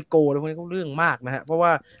วกเม็กซิโกอะไรพวกนี้เขาเรื่องมากนะฮะเพราะว่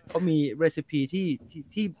าเขามีเรซิปี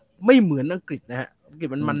ที่ไม่เหมือนอังกฤษนะฮะอังกฤษ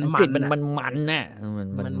มันน่ะ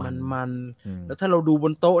มันแล้วถ้าเราดูบ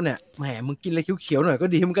นโต๊ะเนี่ยแหมมึงกินอะไรเขียวๆหน่อยก็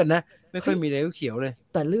ดีเหมือนกันนะไม่ค่อยมีอะไรเขียวเลย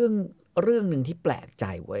แต่เรื่องนึงที่แปลกใจ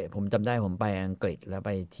เว้ยผมจำได้ผมไปอังกฤษแล้วไป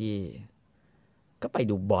ที่ก็ไป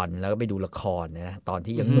ดูบอลแล้วก็ไปดูละครนะตอน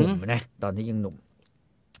ที่ยังหนุ่มนะตอนที่ยังหนุ่ม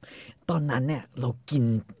ตอนนั้นเนี่ยเรากิน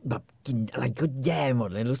อะไรก็แย่หมด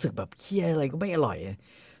เลยรู้สึกแบบเคี้ยอะไรก็ไม่อร่อย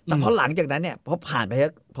แต่พอหลังจากนั้นเนี่ยพอผ่านไป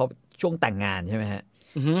พอช่วงแต่งงานใช่ไหมฮะ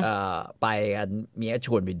ไปกันเมียช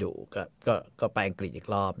วนไปดูก็ไปอังกฤษอีก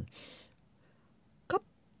รอบก็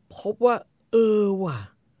พบว่าว่ะ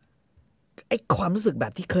ไอความรู้สึกแบ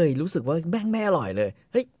บที่เคยรู้สึกว่าแม่งไม่อร่อยเลย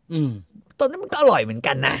เฮ้ยตอนนั้นมันก็อร่อยเหมือน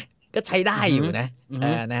กันนะก็ใช้ได้อยู่นะ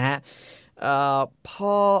นะฮะพ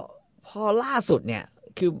อล่าสุดเนี่ย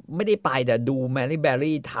คือไม่ได้ไปแต่ดูแมรี่แบร์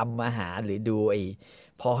รี่ทำอาหารหรือดูไอ้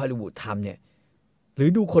พอฮอลลีวูดทำเนี่ยหรือ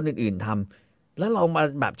ดูคนอื่นๆทำแล้วลองมา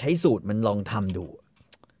แบบใช้สูตรมันลองทำดู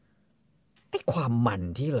ไอ้ความมัน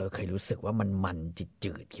ที่เราเคยรู้สึกว่ามัน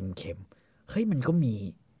จืดๆเค็มๆเฮ้ยมันก็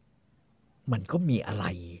มีอะไร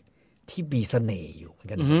ที่มีเสน่ห์อยู่เหมือน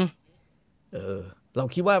กันเรา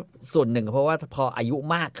คิดว่าส่วนหนึ่งเพราะว่าพออายุ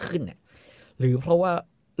มากขึ้นเนี่ยหรือเพราะว่า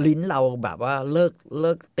ลิ้นเราแบบว่าเ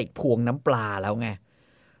ลิกติดพวงน้ำปลาแล้วไง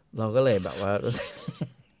เราก็เลยแบบว่า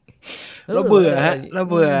เราเบื่อฮะเรา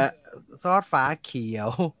เบื่อซอสฝาเขียว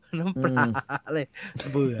น้ำปลาอะไร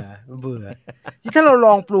เบื่อที่ถ้าเราล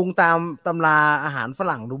องปรุงตามตำราอาหารฝ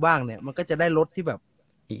รั่งดูบ้างเนี่ยมันก็จะได้รสที่แบบ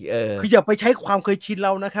คืออย่าไปใช้ความเคยชินเร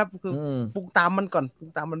านะครับคือปรุงตามมันก่อนปรุง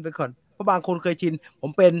ตามมันไปก่อนเพราะบางคนเคยชินผ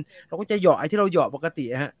มเป็นเราก็จะเหยาะไอ้ที่เราเหยาะปกติ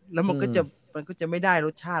ฮะแล้วมันก็จะไม่ได้ร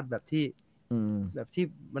สชาติแบบที่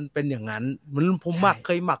มันเป็นอย่างนั้นมันผมเค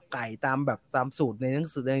ยหมักไก่ตามสูตรในหนัง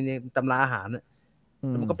สือในตำราอาหาร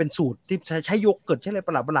มันก็เป็นสูตรที่ใช้โยเกิร์ตใช้อะไรป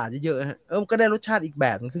ระหลาดๆเยอะๆฮะมันก็ได้รสชาติอีกแบ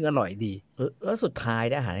บซึ่งอร่อยดีแล้วสุดท้าย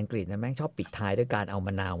อาหารอังกฤษนะแม่งชอบปิดท้ายด้วยการเอาม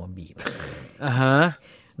ะนาวมาบีบ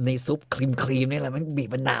ในซุปครีมนี่แหละมันบีบ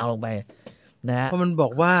มะนาวลงไปนะเพราะมันบอ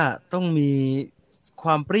กว่าต้องมีคว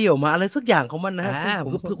ามเปรี้ยวมาอะไรสักอย่างของมันนะฮะ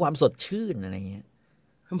เพื่อความสดชื่นอะไรเงี้ย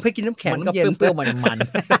มันไปกินน้ำแข็งมันก็เปรี้ยวๆมัน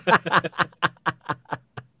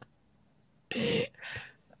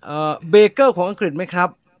เบเกอร์ของอังกฤษไหมครับ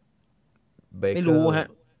ไม่รู้ฮะ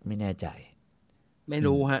ไม่แน่ใจไม่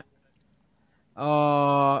รู้ฮะ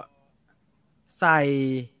ใส่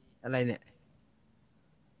อะไรเนี่ย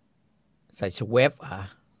ใส่ชเวฟ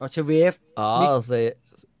ชเวฟใส่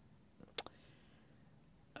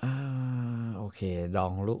โอเคดอ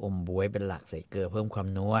งลูกอมบ๊วยเป็นหลักใส่เกลือเพิ่มความ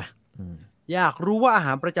นัวอยากรู้ว่าอาห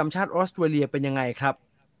ารประจำชาติออสเตรเลียเป็นยังไงครับ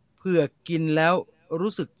เพื่อกินแล้ว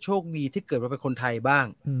รู้สึกโชคดีที่เกิดมาเป็นคนไทยบ้าง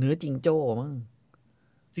เนื้อจิงโจ้มั้ง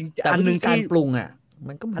จริงอันนึงที่การปรุง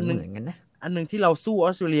มันก็เหมือนกันนะอันนึงที่เราสู้อ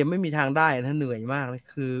อสเตรเลียไม่มีทางได้นะเหนื่อยมากเลย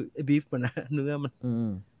คือไอ้บีฟมันนะเนื้อมัน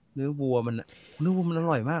เนื้อวัวมันอ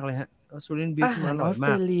ร่อยมากเลยฮะออสเตรเลียนบีฟมันอร่อยมากออสเ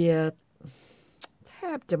ตรเลียแท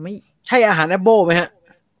บจะไม่ใช่อาหารแอปเปิลไหมฮะ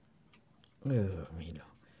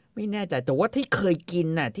ไม่แน่ใจแต่ว่าที่เคยกิน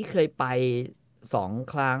น่ะที่เคยไป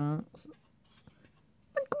2 ครั้ง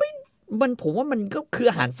มันก็ไม่ผมว่ามันก็คือ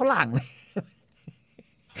อาหารฝรั่งเลย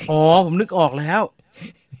ผมนึกออกแล้ว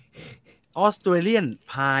ออสเตรเลียน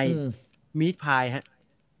พายมีทพายฮะ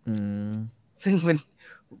ซึ่งเป็น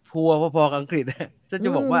พัวพอๆกับอังกฤษฮะจะ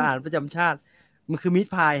บอกว่าอาหารประจำชาติมันคือมีท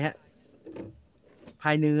พายฮะพ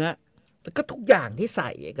ายเนื้อแล้วก็ทุกอย่างที่ใส่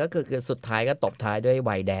ก็คือสุดท้ายก็ตบท้ายด้วยไว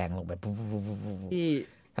น์แดงลงไปที่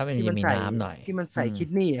ถ้ามันจะมีน้ำหน่อยที่มันใส่คิด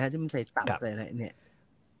นี่ฮะที่มันใส่ตับใส่อะไรเนี่ย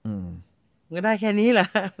มันก็ได้แค่นี้แหละ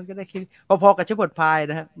มันก็ได้แค่พอๆกับเชฟเบิร์ดพาย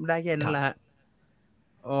นะฮะมันได้แค่นั้นแหละฮะ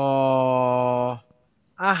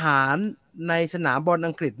อาหารในสนามบอล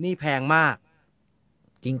อังกฤษนี่แพงมาก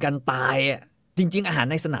กินกันตายจริงๆอาหาร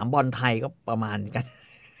ในสนามบอลไทยก็ประมาณกัน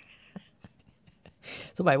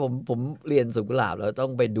สมัยผมเรียนสุขุลาบแล้วต้อ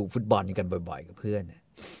งไปดูฟุตบอลกันบ่อยๆกับเพื่อน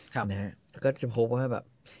นะฮะก็จะพบว่าแบบ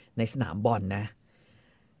ในสนามบอลนะ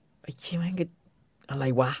ไอ้เชี่ยแม่งอะไร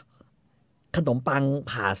วะขนมปัง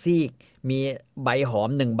ผ่าซีกมีใบหอม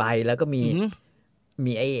1 ใบแล้วก็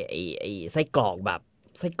มีไอ้ไส้กรอกแบบ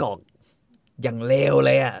ไส้กรอกอย่างเลวเ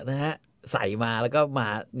ลยนะฮะใส่มาแล้วก็มา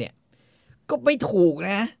เนี่ยก็ไม่ถูก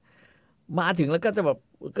นะมาถึงแล้วก็จะแบบ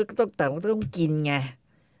ก็ต้องกินไง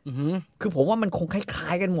คือผมว่ามันคงคล้า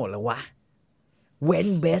ยๆกันหมดแล้ววะเว้น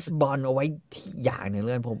เบสบอลเอาไว้ที่อย่างหนึ่งเ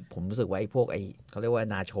รื่องผมรู้สึกว่าไอ้พวกเขาเรียกว่า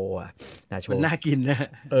นาโชมันน่ากินนะ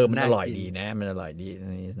มันอร่อยดีนะมันอร่อยดี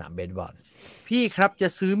ในสนามเบสบอลพี่ครับจะ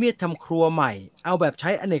ซื้อมีดทำครัวใหม่เอาแบบใช้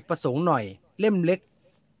อเนกประสงค์หน่อยเล่มเล็ก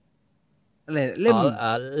อะไรเล่ม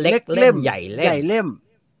เล็กเล่มใหญ่เล่ม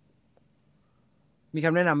มีค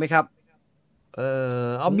ำแนะนำไหมครับ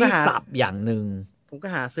เอามีดสับอย่างหนึ่งผมก็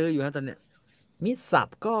หาซื้ออยู่ฮะตอนเนี้ยมีดสับ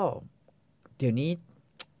ก็เดี๋ยวนี้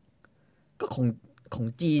ก็ของ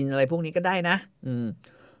จีนอะไรพวกนี้ก็ได้นะ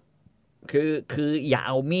คืออย่าเ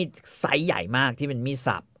อามีดไซส์ใหญ่มากที่เป็นมีด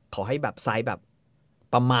สับขอให้แบบไซส์แบบ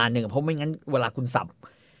ประมาณหนึ่งเพราะไม่งั้นเวลาคุณสับ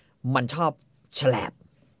มันชอบแฉลบ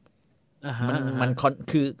มัน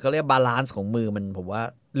คือเขาเรียกบาลานซ์ของมือมันผมว่า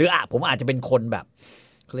หรือผมอาจจะเป็นคนแบบ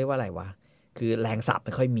เขาเรียกว่าอะไรวะคือแรงสับไ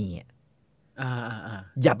ม่ค่อยมีอะ อ่าอ่าอ่า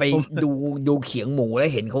อย่าไปผม ดูเขียงหมูแล้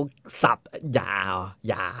วเห็นเขาสับอย่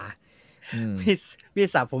าอืม มีด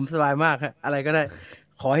สับผมสบายมากฮะอะไรก็ได้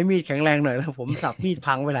ขอให้มีดแข็งแรงหน่อยแล้วผมสับมีด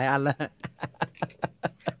พังไปหลายอันแล้วฮะ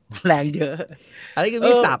แรงเยอะ อันนี้คือเออ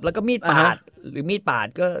มีดสับแล้วก็มีดอ่าฮะปาดหรือมีดปาด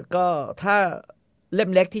ก็ถ้าเล่ม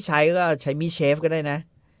เล็กที่ใช้ก็ใช้มีดเชฟก็ได้นะ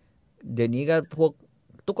เดี๋ยวนี้ก็พวก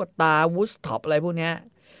ตุ๊กตาวูสท็อปอะไรพวกเนี้ย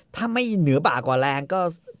ถ้าไม่เหนือบ่ากว่าแรง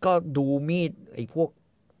ก็ดูมีดไอ้พวก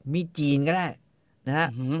มีดจีนก็ได้นะฮะ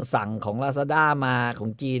อือหือ สั่งของ Lazada มาของ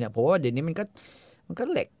จีนเนี่ยผมว่าเดี๋ยวนี้มันก็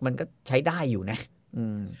เหล็กมันก็ใช้ได้อยู่นะ อื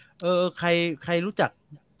ม ใครรู้จัก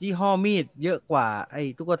ยี่ห้อมีดเยอะกว่าไอ้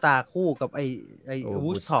ตุ๊กตาคู่กับไอ้โอ้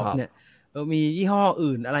วูสท็อป Woodstock เนี่ยมียี่ห้อ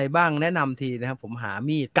อื่นอะไรบ้างแนะนำทีนะครับผมหา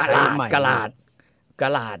มีดกาใช้ลาดใหม่อยู่ กา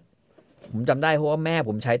ลาดผมจำได้เพราะว่าแม่ผ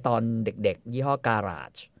มใช้ตอนเด็กๆยี่ห้อการา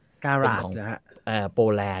ดการาเป็นของดนะฮะโป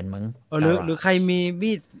แลนด์มั้งหรือการาดใครมี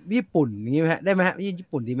มีดญี่ปุ่นอย่างงี้ไหมฮะได้ไหมฮะมีดญี่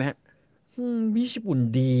ปุ่นดีไหมฮะมีญี่ปุ่น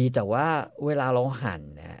ดีแต่ว่าเวลาเราหั่น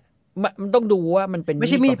นะมันต้องดูว่ามันเป็นไม่มี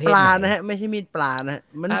ใช่มีดปลาดประเภทไหนนะฮะไม่ใช่มีดปลานะฮะ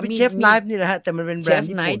มันเป็นมีเชฟไนฟ์นี่แหละฮะแต่มันเป็นแบเชฟรนด์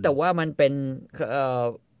ญี่ปุ่นไนท์แต่ว่ามันเป็นเอ่อ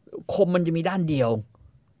คมมันจะมีด้านเดียว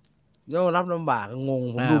โย่รับลำบากงง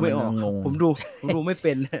ผมดูมันไม่ออกงง ผมดูไม่เ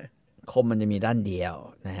ป็น คมมันจะมีด้านเดียว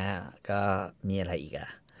นะฮะก็มีอะไรอีกอะ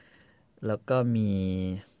แล้วก็มี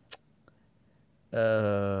เอ่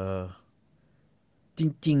อจ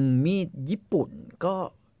ริงๆมีดญี่ปุ่นก็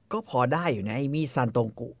ก็พอได้อยู่นะไอ้มีดซันโต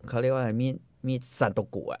กุเขาเรียกว่ามีดซันโต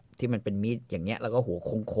กุอะที่มันเป็นมีดอย่างเงี้ยแล้วก็หัว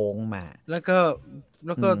โค้งๆมาแล้ว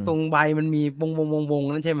ก็ตรงใบมันมีวง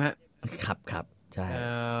นั่นใช่ไหมฮะครับใช่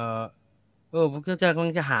เออผมกำลั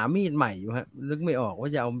งจะหามีดใหม่อยู่ฮะนึกไม่ออกว่า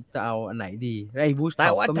จะเอาอันไหนดีไอ้บูสท็แ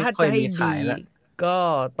ต่ว่าอปก็ไม่ถ้าค่อยมีจะให้ดีขายแล้วก็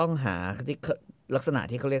ต้องหาที่ลักษณะ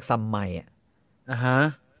ที่เขาเรียกซัมไมอะ อ่าฮะ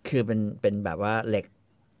คือเป็นแบบว่าเหล็ก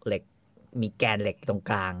มีแกนเหล็กตรง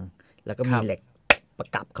กลาง แล้วก็ครับมีเหล็กประ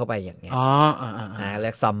กับเข้าไปอย่างเงี้ยอ๋ออ่าเรี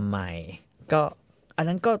ยกซัมใหม่ก็อัน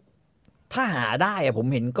นั้นก็ถ้าหาได้อะผม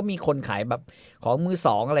เห็นก็มีคนขายแบบของมือส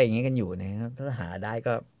องอะไรอย่างเงี้ยกันอยู่นะครับถ้าหาได้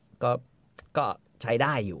ก็ก็ใช้ไ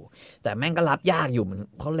ด้อยู่ แต่แม่งก็รับยากอยู่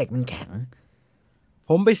เพราะเหล็กมันแข็ง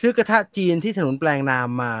ผมไปซื้อกระทะจีนที่ถนนแปลงนาม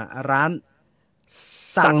มาร้าน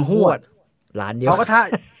สั่งหวดร้านเดียว เผากระ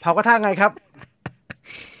ทะไงครับ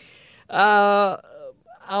เออ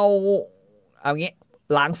เอาเอางี้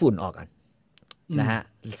ล้างฝุ่นออกกันนะฮะ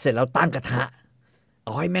เสร็จแล้วตั้งกระทะเอ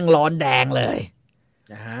าให้แม่งร้อนแดงเลย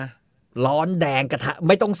อ่าฮะร้อนแดงกระทะไ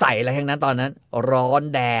ม่ต้องใส่อะไรทั้งนั้นตอนนั้น ร้อน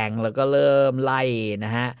แดงแล้วก็เริ่มไล่น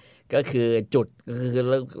ะฮะก็คือจุดคือ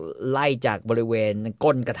ไล่จากบริเวณ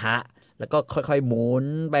ก้นกระทะ แล้วก็ค่อยๆหมุน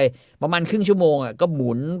ไปประมาณครึ่งชั่วโมงอ่ะก็ห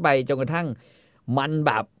มุนไปจนกระทั่งมันแ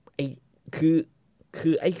บบไอ้คือคื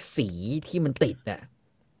อไอ้สีที่มันติดน่ะ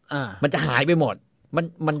มันจะหายไปหมด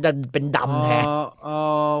มันจะเป็นดำแทนเอ่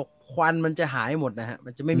ควันมันจะหายหมดนะฮะมั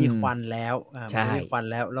นจะไม่มีควันแล้วมันจะไม่มีควัน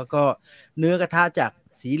แล้วแล้วก็เนื้อกระทะจาก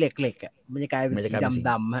สีเหล็กๆอ่ะมันจะกลายเป็นสี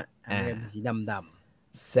ดำๆฮะเป็นสีดำ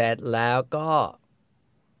ๆเสร็จแล้วก็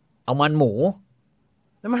เอามันหมู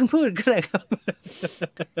น้ำมันพืชก็ได้ครับ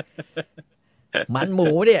มันหมู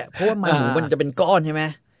เนี่ยเพราะว่ามันหมูมันจะเป็นก้อนใช่ไหม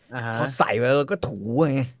พอใส่ไปแล้วก็ถู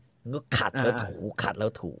ไงก็ขัดแล้วถูขัดแล้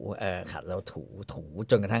วถูขัดแล้วถู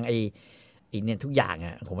จนกระทั่งไอ้เนี่ยทุกอย่าง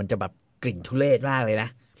อ่ะผมมันจะแบบกลิ่นทุเรศมากเลยนะ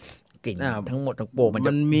กลิ่นทั้งหมดทั้งปวง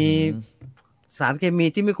มันมีสารเคมี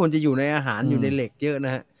ที่ไม่ควรจะอยู่ในอาหารอยู่ในเหล็กเยอะน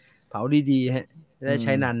ะฮะเผาดีๆฮะจะได้ใ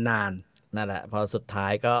ช้นานนั่นแหละพอสุดท้า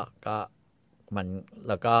ยก็มัน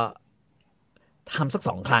แล้วก็ทำสัก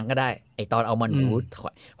2 ครั้งก็ได้ไอตอนเอามันหมู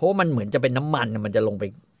เพราะว่ามันเหมือนจะเป็นน้ำมันมันจะลงไ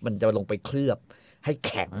ปเคลือบให้แ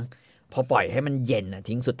ข็งพอปล่อยให้มันเย็น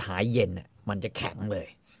ทิ้งสุดท้ายเย็นมันจะแข็งเลย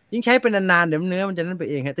ยิ่งใช้เป็นนานๆเดี๋ยวเนื้อมันจะนั่นไป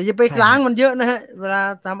เองฮะแต่อย่าไปล้างมันเยอะนะฮะเวลา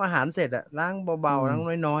ทำอาหารเสร็จอะล้างเบาๆล้าง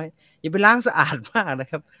น้อยๆอย่าไปล้างสะอาดมากนะ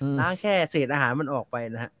ครับล้างแค่เศษอาหารมันออกไป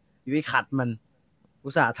นะฮะอย่าไปขัดมันอุ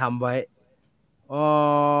ตส่าห์ทำไว้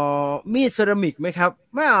มีดเซรามิกไหมครับ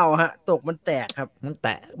ไม่เอาฮะตกมันแตกครับมันแต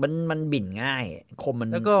ะมันบิ่นง่ายคมมัน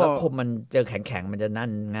แล้วคมมันเจอแข็งมันจะนั่น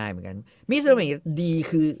ง่ายเหมือนกันมีดเซรามิกดี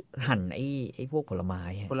คือหั่นไอ้พวกผลไม้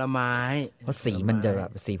เพราะสีมันจะแบ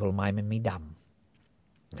บสีผลไม้มันไม่ด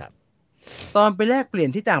ำครับตอนไปแลกเปลี่ยน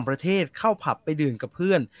ที่ต่างประเทศเข้าผับไปดื่มกับเ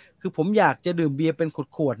พื่อนคือผมอยากจะดื่มเบียร์เป็น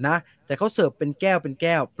ขวดๆนะแต่เขาเสิร์ฟเป็นแก้วเ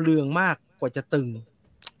ปลืองมากกว่าจะตึง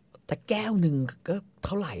แต่แก้วหนึ่งก็เ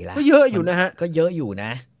ท่าไหร่ละก็เยอะอยู่นะฮะก็เยอะอยู่น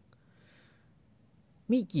ะ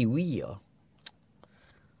มีกีวีเหรอ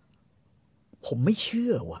ผมไม่เชื่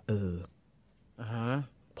อว่ะ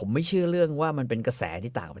ผมไม่เชื่อเรื่องว่ามันเป็นกระแส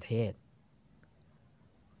ที่ต่างประเทศ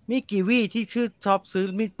มีกีวีที่ชอบซื้อ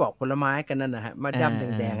มีดปอกผลไม้กันนั่นนะฮะมาดำ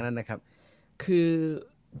แดงๆนั่นนะครับคื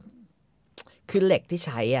อเหล็กที่ใ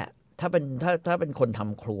ช้ ถ้าเป็นคนท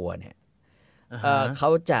ำครัวเนี่ย ฮะ เขา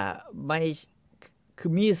จะไม่คื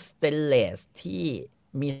อมีดสเตนเลสที่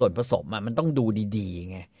มีส่วนผสมอ่ะมันต้องดูดีๆ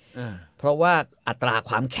ไง อ่า เพราะว่าอัตรา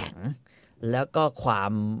ความแข็ง แล้วก็คว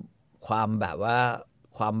ามแบบว่า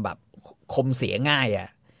ความแบบคมเสียง่ายอ่ะ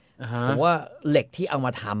ฮะ ผมว่าเหล็กที่เอาม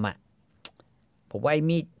าทำอ่ะผมว่าไอ้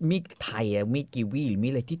มีดไทยอะมีดกีวีหรือมี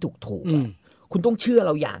ดอะไรที่ถูกๆ อื อะ ม คุณต้องเชื่อเ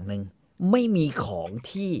ราอย่างหนึ่งไม่มีของ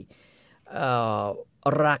ที่เอ่อ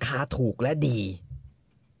ราคาถูกและดี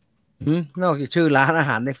นอกจากชื่อร้านอาห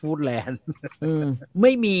ารในฟู้ดแลนด์ ไ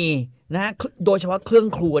ม่มีนะโดยเฉพาะเครื่อง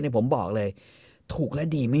ครัวเนี่ยผมบอกเลย ถูกและ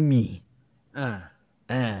ดีไม่มี อ่า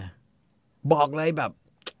อ่าบอกเลยแบบ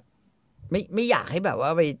ไม่อยากให้แบบว่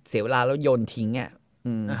าไปเสียเวลาแล้วโยนทิ้งอ่ะ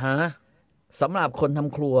อ่าฮะ สำหรับคนท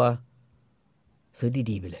ำครัว ซื้อ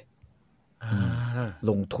ดีๆไปเลย อ่า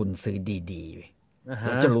ลงทุนซื้อดีๆไป อ่า แ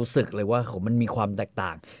ล้ว ฮะ จะรู้สึกเลยว่าโหมันมีความแตกต่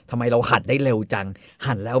างทำไมเราหั่นได้เร็วจัง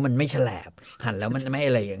หั่นแล้วมันไม่แฉลบ หั่นแล้วมันไม่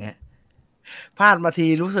อะไรอย่างเงี้ย พลาดมาที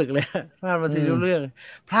รู้สึกเลย พลาดมาทีรู้เรื่อง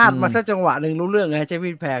พลาดมาสักจังหวะหนึ่งรู้เรื่องไงใช้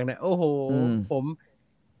มีดแพงเนี่ยโอ้โห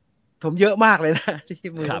ผมเยอะมากเลยนะ ที่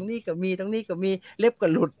มือ ครั ต บ รงนี้ก็มีตรงนี้ก็มีเล็บก็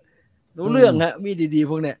หลุด รู้เรื่องฮะมีดดีๆ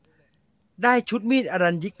พวกเนี้ยได้ชุดมีดอ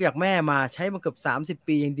รัญญิกจากแม่มาใช้มาเกือบ30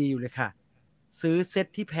 ปียังดีอยู่เลยค่ะ ซื้อเซ็ต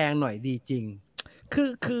ที่แพงหน่อยดีจริง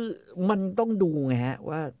คือมันต้องดูไงฮะ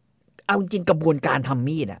ว่า เอาจริงกระบวนการทำ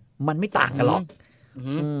มีดอ่ะ มันไม่ต่างกันหรอก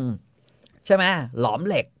ใช่ไหมหลอม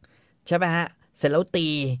เหล็ก ใช่ไหมฮะ เสร็จแล้วตี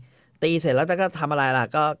เสร็จแล้วก็ทำอะไรล่ะ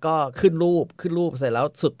ก็ขึ้นรูปเสร็จแล้ว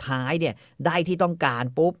สุดท้ายเนี่ย ได้ที่ต้องการ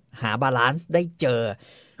ปุ๊บ หาบาลานซ์ได้เจอ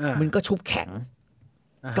มันก็ชุบแข็ง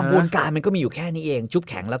กระบวนการมันก็มีอยู่แค่นี้เอง ชุบ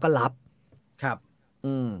แข็งแล้วก็รับ ครับ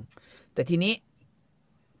แต่ทีนี้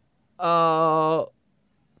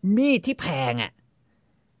มีดที่แพงอ่ะ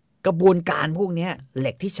กระบวนการพวกเนี้ย เห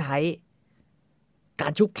ล็กที่ใช้ กา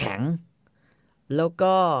รชุบแข็ง แล้ว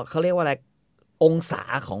ก็เขาเรียกว่าอะไรองศา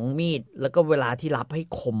ของมีด แล้วก็เวลาที่รับให้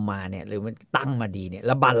คมมาเนี่ย หรือมันตั้งมาดีเนี่ย แ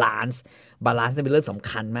ล้วบาลานซ์เป็นเรื่องสำ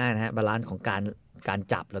คัญมากนะฮะบาลานซ์ของการ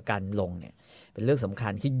จับหรือการลงเนี่ย เป็นเรื่องสำคั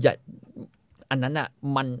ญที่อย่าอันนั้นอ่ะ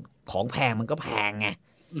มันของแพงมันก็แพงไง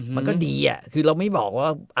มันก็ดีอ่ะ คือเราไม่บอกว่า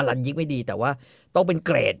อลันยิกไม่ดี แต่ว่าต้องเป็นเ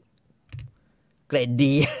กรด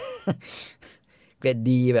ดี เกรด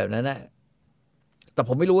ดีแบบนั้นนะแต่ผ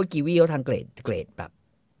มไม่รู้ว่ากีวีเขาทำเกรดแบบ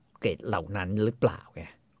เกรดเหล่านั้นหรือเปล่าไง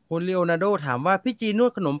คุณเลโอนาร์โดถามว่าพี่จีนนว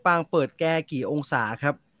ดขนมปังเปิดแกกี่องศาค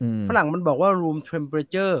รับ ฝรั่งมันบอกว่า room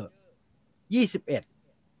temperature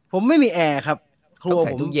 21 ผมไม่มีแอร์ครับ ครั ต้อง ว ใ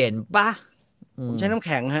ส่ ผม ตู้เย็นปะ ผมใช้น้ำแ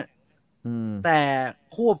ข็งฮะ แต่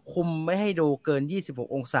ควบคุมไม่ให้โดเกิน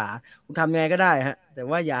26องศาคุณทำยังไงก็ได้ฮะ แต่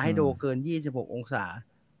ว่าอย่าให้โดเกิน26องศา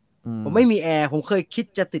ผมไม่มีแอร์ผมเคยคิด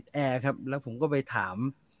จะติดแอร์ครับ แล้วผมก็ไปถาม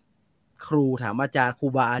ครูถามอาจารย์ครู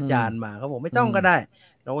บาอาจารย์มาเขาบอกไม่ต้องก็ได้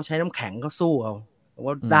เราก็ใช้น้ำแข็งก็สู้เอา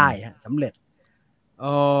ว่าได้ฮะสำเร็จ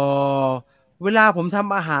เวลาผมท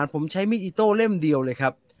ำอาหารผมใช้มีดอิโต้เล่มเดียวเลยครั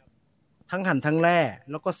บ ทั้งหั่นทั้งแล่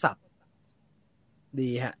แล้วก็สับดี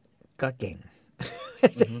ฮะ ก็เก่ง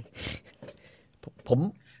ผ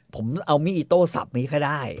มเอามีดอิโต้สับมีก็ไ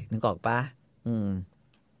ด้นึกออกปะ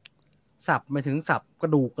สับหมายถึงสับกร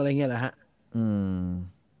ะดูกอะไรเงี้ยแหละฮะ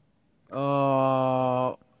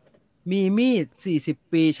มีมีด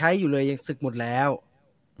40 ปีใช้อยู่เลยยังสึกหมดแล้ว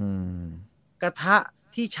กระทะ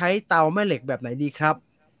ที่ใช้เตาแม่เหล็กแบบไหนดีครับ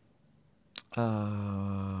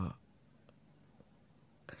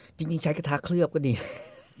จริงๆใช้กระทะเคลือบก็ดี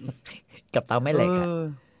กับเตาแม่เหล็กอะ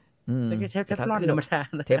ไม่ใช่เทฟลอนธรรมดา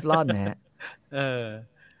เทฟลอนนะฮะ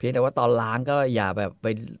เพียงแต่ว่าตอนล้างก็อย่าแบบไป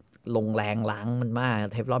ลงแรงล้างมันมาก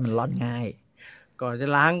เทฟลอนมันร่อนง่ายก่อนจะ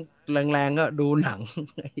ล้างแรงๆก็ดูหนัง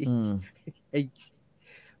ไอ้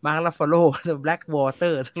มาร์คลาฟาโลแบล็กวอเตอ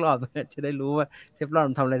ร์สักรอบจะได้รู้ว่าเทฟลอน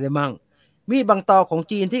ทำอะไรได้มั่งมีดบางตอของ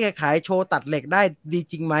จีนที่ขายโชว์ตัดเหล็กได้ดี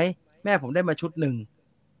จริงไหมแม่ผมได้มาชุดหนึ่ง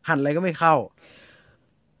หั่นอะไรก็ไม่เข้า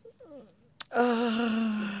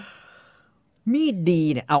มีดดี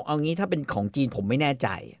เนี่ยเอางี้ถ้าเป็นของจีนผมไม่แน่ใจ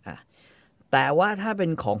แต่ว่าถ้าเป็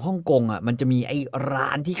นของฮ่องกงมันจะมีไอ้ร้า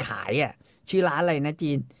นที่ขายชื่อร้านอะไรนะ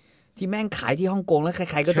จีนที่แม่งขายที่ฮ่องกงแล้วใ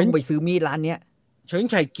ครๆก็ต้องไปซื้อมีดร้านเนี้ยเฉิง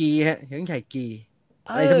ไข่กีฮะเฉิงไข่กีไ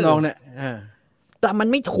อ้ทำนองเนี่ยแต่มัน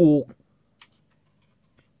ไม่ถูก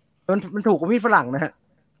มันถูกกว่ามีดฝรั่งนะฮะ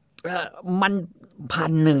มัน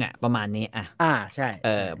1,000ประมาณนี้ใช่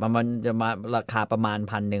มันจะมาราคาประมาณ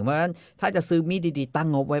1,000เพราะฉะนั้นถ้าจะซื้อมีดดีๆตั้ง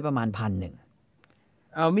งบไว้ประมาณ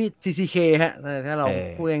1,000เอามีด CCK ฮะถ้าเรา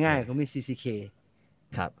พูดง่ายๆก็มี CCK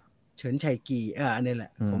ครับเฉินไฉกีอันนี้แหล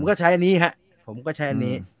ะผมก็ใช้อันนี้ฮะผมก็ใช้อัน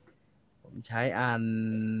นี้ผมใช้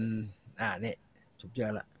เนี่ยจบเยอ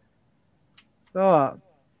ะละก็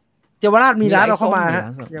เยาวราชมีร้านเราเข้ามาฮะ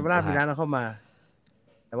เยาวราชมีร้านเราเข้ามา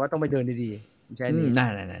แต่ว่าต้องไปเดินดี ผมใช้นี้นั่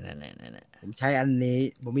นผมใช้อันนี้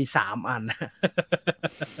ผมมี3 อัน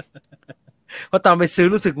เพราะตอนไปซื้อ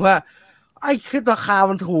รู้สึกว่าไอ้คือราคา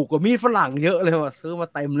มันถูกกว่ามีดฝรั่งเยอะเลยว่ะซื้อมา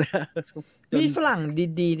เต็มเลยมีดฝรั่ง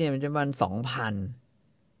ดีๆเนี่ยมันจะประมาณ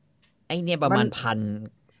2,000ไอเนี่ยประมัมาณน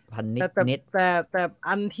พันนิแต่ดแต่นิดแต่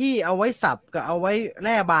อันที่เอาไว้สับกับเอาไว้แ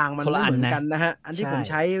ร่บางมันคนละไม่เหมือนกันนะฮะ อันที่ใช่ ผม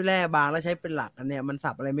ใช้แร่บางแล้วใช้เป็นหลักอันเนี้ยมัน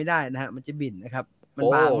สับอะไรไม่ได้นะฮะมันจะบิ่นนะครับมันโอ้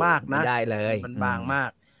บางมากไม่นะได้เลยมันบางมาก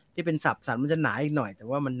ที่เป็นสับสันมันจะหนาอีกหน่อยแต่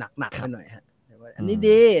ว่ามันหนักคไปรับหน่อยฮะแต่ว่าอันนี้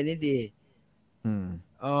ดีอันนี้ดีอืม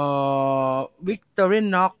วิกตอเรียน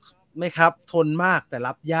น็อกไหมครับทนมากแต่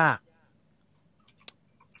รับยาก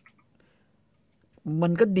มั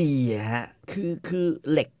นก็ดีอะฮะคือ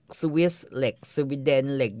เหล็กสวิสเหล็กสวีเดน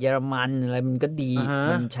เหล็กเยอรมันอะไรมันก็ดี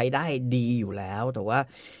มันใช้ได้ดีอยู่แล้วแต่ว่า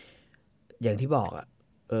อย่างที่บอกอ่ะ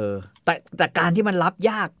แต่การที่มันรับ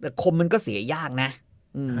ยากแต่คมมันก็เสียยากนะ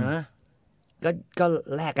ก็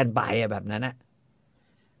แลกกันไปอะแบบนั้นนะ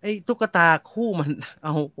ไอ้ตุ๊กตาคู่มันเอ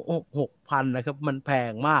า6,000นะครับมันแพ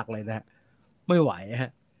งมากเลยนะไม่ไหวฮ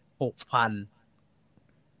ะ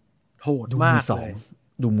6,000โหดมากเลย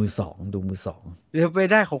ดูมือสองเดี๋ยวไป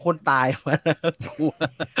ได้ของคนตายมากลัว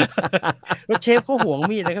แล้วเชฟเขาห่วง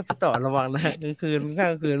มีดนะครับพี่ต่อระวังนะกลางคืนข้า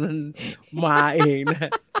งคืนมันมาเองนะ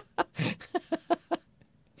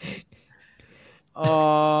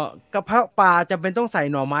กระเพาะปลาจำเป็นต้องใส่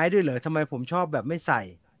หน่อไม้ด้วยเหรอทำไมผมชอบแบบไม่ใส่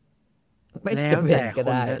ไม่แล้วจำเป็แต่นก็ไ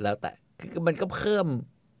ด้คนนะแล้วแต่คือมันก็เพิ่ม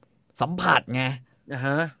สัมผัสไงฮ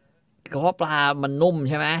ะกระเพาะปลามันนุ่ม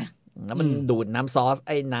ใช่ไหมแล้วมันดูดน้ำซอสไ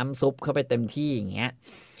อ้น้ำซุปเข้าไปเต็มที่อย่างเงี้ย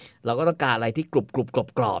เราก็ต้องการอะไรที่กรุบ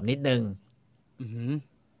กรอบนิดนึง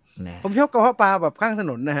ผมชอบกระเพาะปลาแบบข้างถ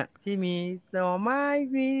นนนะฮะที่มีหน่อไม้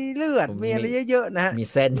มีเลือดมีอะไรเยอะๆนะฮะมี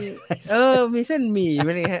เส้นมีเส้นหมี่อะไ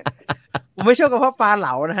รฮะผมไม่ชอบกระเพาะปลาเหล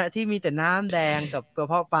านะฮะที่มีแต่น้ำแดงกับกระ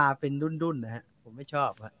เพาะปลาเป็นดุ้นๆนะฮะผมไม่ชอ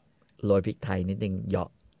บฮะโรยพริกไทยนิดนึงเหยาะ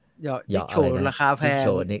ชิคโชนราคาแพงโช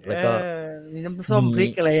นิกแล้วก็มีน้ำส้มพริ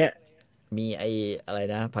กอะไรอ่ะมีไอ้อะไร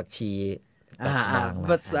นะผักชี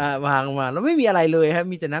วางมาแล้วไม่มีอะไรเลยฮะ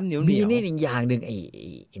มีแต่น้ำเหนียวมีนี่อย่างหนึ่งไ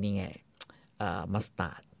อ้นี่ไงมัสต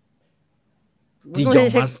าร์ดดิจง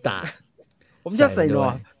มัสตาร์ดผมชอบใส่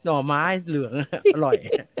หน่อไม้เหลืองอร่อย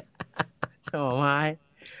หน่อไม้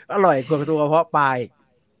อร่อยกว่าตัวกระเพาะปลา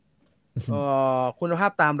คุณภา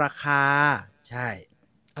พตามราคาใช่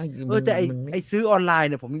แต่ไอซื้อออนไลน์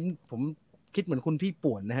เนี่ยผมคิดเหมือนคุณพี่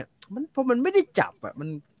ป่วนนะฮะเพราะมันไม่ได้จับอ่ะมัน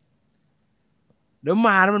เดี๋ยวม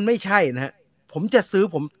าแล้วมันไม่ใช่นะฮะผมจะซื้อ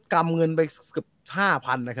ผมกำเงินไปเกือบ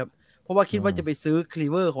5,000นะครับเพราะว่าคิดว่าจะไปซื้อคลี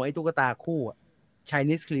เวอร์ของไอ้ตุ๊กตาคู่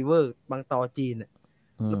Chinese Cleaver บางตอจีน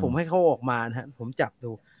แล้วผมให้เขาออกมานะฮะผมจับ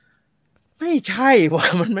ดูไม่ใช่ว่ะ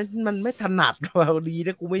มันไม่ถนัดว่ะดีน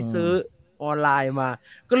ะกูไม่ซื้อออนไลน์มา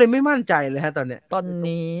ก็เลยไม่มั่นใจเลยฮะตอนเนี้ยตอน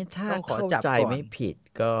นี้ถ้าเข้าใจไม่ผิด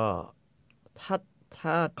ก็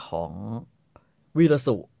ถ้าของวีร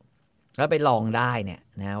สุแล้วไปลองได้เนี่ย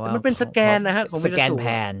นะว่ามันเป็นสแกนนะฮะของสแกนแพ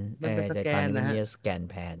นมันเป็นสแกนนะฮะสแกน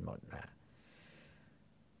แพนหมดนะ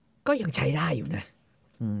ก็ยังใช้ได้อยู่นะ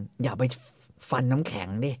อย่าไปฟันน้ำแข็ง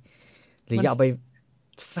ดิหรืออย่าไป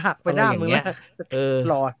หักไปด้านนึงแล้ว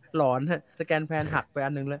หลอนฮะสแกนแพนหักไปอั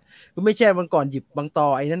นนึงแล้วก็ไม่ใช่วันก่อนหยิบบางตอ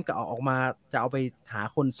ไอ้นั่นก็ออกมาจะเอาไปหา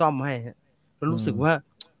คนซ่อมให้ฮะแล้วรู้สึกว่า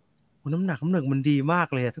น้ำหนักมันดีมาก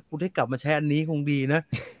เลยถ้ากูได้กลับมาใช้อันนี้คงดีนะ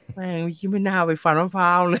แม่งไม่น่าไปฟันมะพร้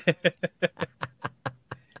าวเลย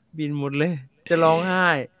บินหมดเลยจะร้องไห้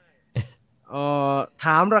ถ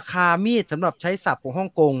ามราคามีดสำหรับใช้สับของฮ่อ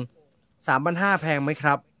งกง 3,500 แพงไหมค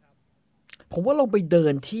รับผมว่าลองไปเดิ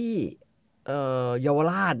นที่เยาว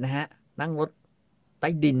ราชนะฮะนั่งรถใต้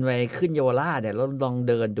ดินไปขึ้นเยาวราชเนี่ยแล้วลอง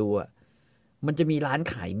เดินดูอ่ะมันจะมีร้าน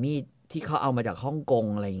ขายมีดที่เขาเอามาจากฮ่องกง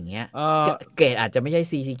อะไรอย่างเงี้ยเกรดอาจจะไม่ใช่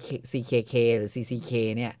CKK หรือ CCK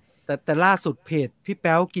เนี่ยแต่ล่าสุดเพจพี่แ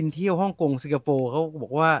ป๊วกินเที่ยวฮ่องกงสิงคโปร์เขาบอ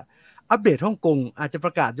กว่าอัปเดตฮ่องกงอาจจะป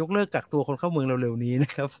ระกาศยกเลิกกักตัวคนเข้าเมืองเร็วๆนี้น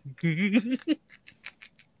ะครับ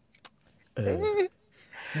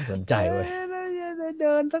น่าสนใจเว้ยเ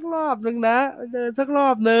ดินสักรอบนึงนะ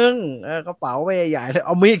กระเป๋าใบใหญ่เลยเอ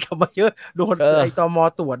ามีดเข้ามาเยอะโดนไอ้ตม.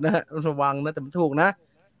ตรวจนะฮะระวังนะแต่มันถูกนะ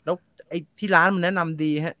แล้วไอ้ที่ร้านมันแนะนำ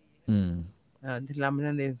ดีฮะที่ร้านมัน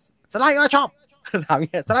นั่นเองสไลด์ก็ชอบถามเ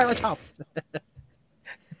งี้ยสไลด์ก็ชอบ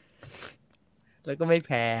แล้วก็ไม่แ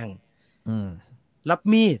พงรับ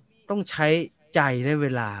มีดต้องใช้ใจและเว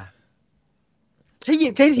ลาใช้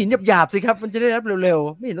หินหยาบๆสิครับมันจะได้รับเร็ว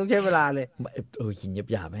ๆไม่เห็นต้องใช้เวลาเลยหิน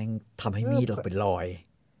หยาบๆแม่งทำให้มีดเราเป็นรอย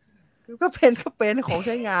ก็เป็นของใ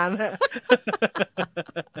ช้งานฮะ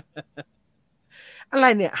อะไร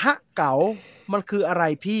เนี่ยฮะเก๋ามันคืออะไร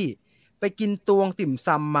พี่ไปกินตวงติ่มซ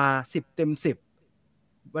ำมา10 เต็ม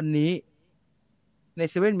 10วันนี้ ใน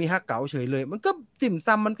เซเว่นมีฮะเก๋าเฉยเลยมันก็ติ่มซ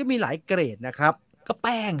ำมันก็มีหลายเกรดนะครับ ก็แ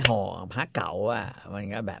ป้งห่อฮะเก๋าอ่ะมัน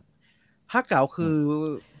ก็แบบฮะเก๋าคือ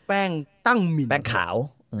แป้งตั้งหมิ่น แป้งขาว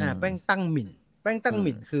แป้งตั้งหมิ่นแป้งตั้งห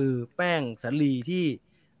มิ่นคือแป้งสาลีที่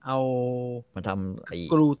เอามาท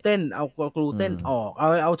ำกลูเตนเอากลูเตนออก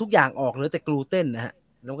เอาทุกอย่างออกเหลือแต่กลูเตนนะฮะ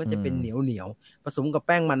แล้วก็จะเป็นเหนียวผสมกับแ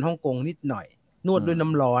ป้งมันฮ่องกงนิดหน่อยนวดด้วยน้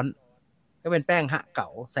ำร้อนก็เป็นแป้งฮะเก๋า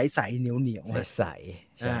ใสๆเหนียวใส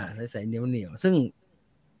ใสๆเหนียวซึ่ง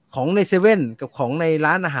ของในเซเว่นกับของใน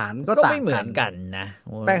ร้านอาหารก็ต่างกันไม่เหมือนกันนะ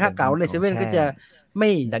แป้งฮะเก๋าในเซเว่นก็จะไม่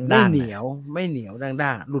เหนียวด้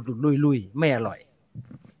างๆหลุดลุยไม่อร่อย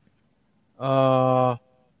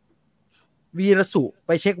วีรสุไ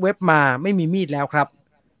ปเช็คเว็บมาไม่มีมีดแล้วครับ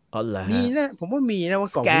อ๋อเหรอมีนะผมว่ามีนะว่า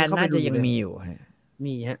กล่องนี้เขาน่าจะยังมีอยู่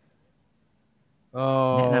มีฮะ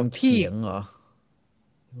แนะนำเขียงเหรอ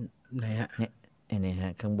ไหนฮะเนี่ยฮ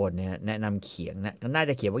ะข้างบนเนี่ยแนะนำเขียงนะก็น่า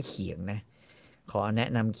จะเขียนว่าเขียงนะขอแนะ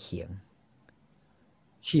นำเขียง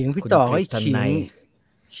พี่ต่อไอ้เ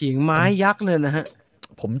ขียงไม้ยักษ์เลยนะฮะ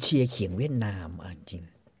ผมเชียร์เขียงเวียดนามจริง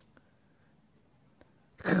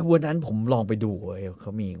คือวันนั้นผมลองไปดูเข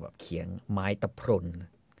ามีแบบเขียงไม้ตะพรน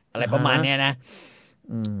อะไรประมาณเนี้ยนะ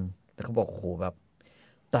แต่เขาบอกโหแบบ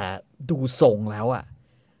แต่ดูทรงแล้วอ่ะ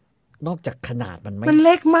นอกจากขนาดมันเ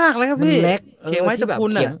ล็กมากเลยครับพี่มันเล็กเขียงไม้ตะพร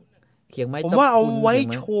นอ่ะเขียงไม้ผมว่าเอาไว้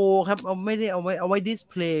โชว์ครับไม่ได้เอาไว้ดิส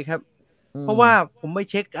เพลย์ครับเพราะว่าผมไป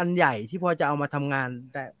เช็คอันใหญ่ที่พอจะเอามาทำงาน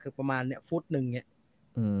ได้คือประมาณฟุตหนึ่งเนี่ย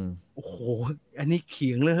โอ้โหอันนี้เขี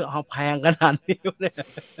ยงเลยเอาแพงขนาดนี้เลย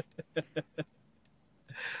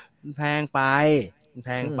แพงไป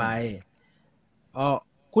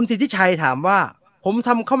คุณสิทธิชัยถามว่าผมท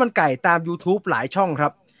ำข้าวมันไก่ตาม YouTube หลายช่องครั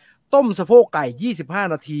บต้มสะโพกไก่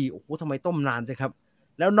25นาทีโอ้โหทำไมต้มนานจังครับ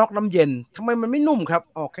แล้วน็อกน้ำเย็นทำไมมันไม่นุ่มครับ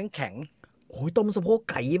ออกแข็งโอ้ยต้มสะโพก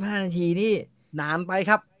ไก่25นาทีนี่นานไป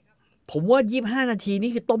ครับผมว่า25นาที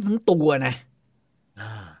นี่คือต้มทั้งตัวนะ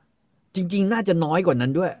จริงๆน่าจะน้อยกว่านั้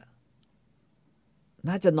นด้วย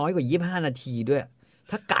น่าจะน้อยกว่า25นาทีด้วย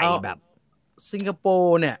ถ้าไก่แบบสิงคโป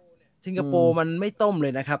ร์มันไม่ต้มเล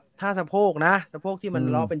ยนะครับถ้าสะโพกที่มัน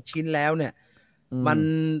ล้อเป็นชิ้นแล้วเนี่ยมัน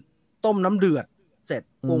ต้มน้ำเดือดเสร็จ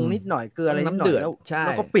ปรุงนิดหน่อยเกลืออะไรนิดหน่อยแ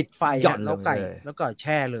ล้วก็ปิดไฟแล้วไก่แล้วก็แ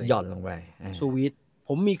ช่เลยหย่อนลงไปสวิตผ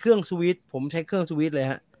มมีเครื่องสวิตผมใช้เครื่องสวิตเลย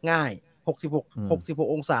ฮะง่าย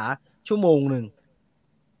66องศาชั่วโมงหนึ่ง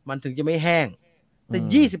มันถึงจะไม่แห้งแ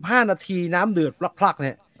ต่25นาทีน้ำเดือดพลักๆเ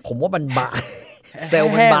นี่ยผมว่ามันบานเซล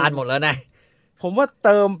ล์มันบานหมดแล้วนะผมว่าเ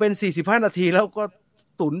ติมเป็น45นาทีแล้วก็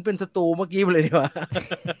ตุ๋นเป็นสตูเมื่อกี้เลยดีกว่า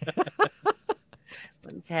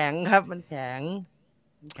มันแข็งครับมันแข็ง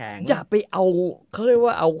อย่าไปเอาเขาเรียก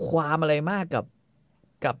ว่าเอาความอะไรมาก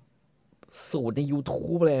กับสูตรใน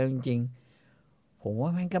YouTube อะไรจริงๆผมว่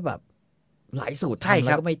าแม่งก็แบบหลายสูตรทำแ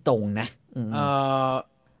ล้วก็ไม่ตรงนะ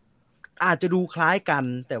อาจจะดูคล้ายกัน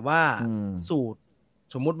แต่ว่าสูตร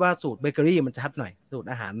สมมุติว่าสูตรเบเกอรี่มันชัดหน่อยสูตร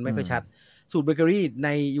อาหารไม่ค่อยชัดสูตรเบเกอรี่ใน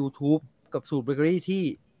YouTube กับสูตรเบเกอรี่ที่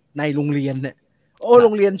ในโรงเรียนเนี่ยโร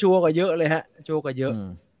งเรียนชัวร์กว่าเยอะเลยฮะชัวร์กว่าเยอะ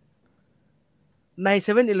ใน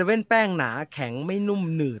 7-Eleven แป้งหนาแข็งไม่นุ่ม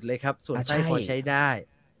หนืดเลยครับส่วนไส้พอใช้ได้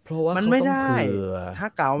เพราะว่ามันไม่ได้ถ้า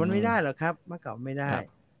เก่ามันไม่ได้หรอกครับมะเก่าไม่ได้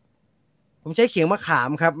ผมใช้เขียงมะขาม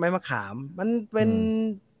ครับไม้มะขามมันเป็น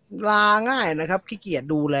ลาง่ายนะครับขี้เกียจ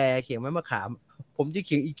ดูแลเขียงไม้มะขามผมจะเ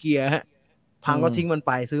ขียงอีเกียฮะพังก็ทิ้งมันไ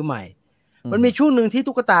ปซื้อใหม่มันมีช่วงหนึ่งที่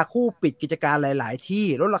ตุ๊กตาคู่ปิดกิจการหลายๆที่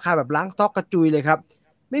ลดราคาแบบล้างสต็อกกระจุยเลยครับ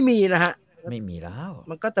ไม่มีนะฮะไม่มีแล้ว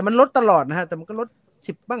มันก็แต่มันลดตลอดนะฮะแต่มันก็ลด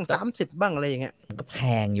10บ้าง30บ้างอะไรอย่างเงี้ยมันก็แพ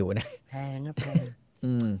งอยู่นะแพงครับแพง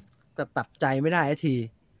แต่ตัดใจไม่ได้ที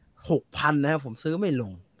 6,000 นะครับผมซื้อไม่ล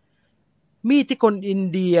งมีดที่คนอิน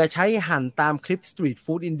เดียใช้หั่นตามคลิปสตรีท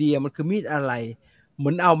ฟู้ดอินเดียมันคือมีดอะไรเหมื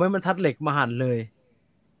อนเอาไม้บรรทัดเหล็กมาหั่นเลย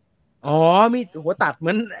มีดหัวตัดเห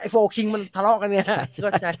มือนไอ้โฟคิงมันทะเลาะกันเนี่ยก็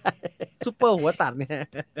ใช่ซุปเปอร์หัวตัดเนี่ย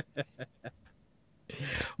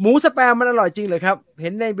หมูสแปมมันอร่อยจริงเลยครับเห็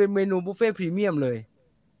นในเป็นเมนูบุฟเฟ่พรีเมียมเลย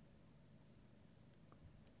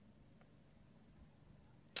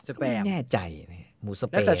สแปมไม่แน่ใจนะหมูส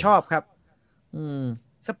เปนแล้วแต่ชอบครับ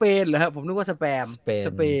สเปนเหรอครับผมนึกว่าสแปมส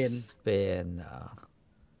เปน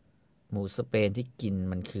หมูสเปนที่กิน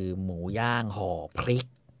มันคือหมูย่างห่อพริก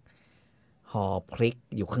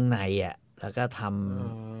อยู่ข้างในอ่ะแล้วก็ท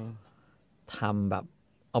ำแบบ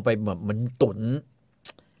เอาไปเหมือนตุ๋น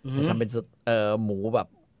ทำเป็นหมูแบบ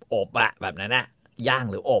อบอะแบบนั้นนะย่าง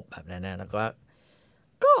หรืออบแบบนั้นนะแล้วก็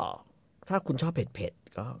ถ้าคุณชอบเผ็ด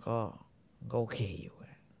ก็โอเคอยู่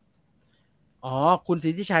คุณศรี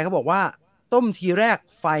ทิชัยเขาบอกว่าต้มทีแรก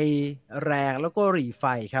ไฟแรงแล้วก็หรี่ไฟ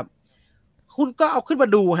ครับคุณก็เอาขึ้นมา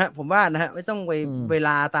ดูฮะผมว่านะฮะไม่ต้องไปเวล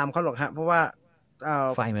าตามเขาหรอกฮะเพราะว่า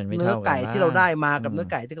ไฟมันไม่เนื้อไก่ที่เราได้มากับเนื้อ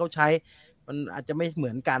ไก่ที่เขาใช้ มันอาจจะไม่เห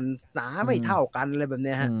มือนกันหนา อื ไม่ ม เท่ากันอะไรแบบเ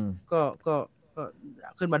นี้ย อื ฮะ ม ก็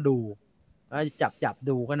ขึ้นมาดูจับ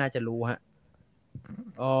ดูก็น่าจะรู้ฮะ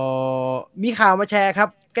มีข่าวมาแชร์ครับ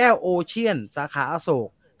แก้วโอเชียนสาขาอโศก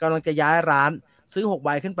กำลังจะย้ายร้านซื้อ6ใบ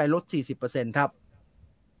ขึ้นไปลด 40% ครับ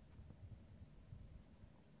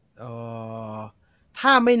ถ้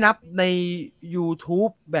าไม่นับใน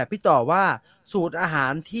YouTube แบบพี่ต่อว่าสูตรอาหา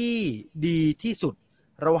รที่ดีที่สุด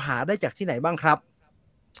เราหาได้จากที่ไหนบ้างครับ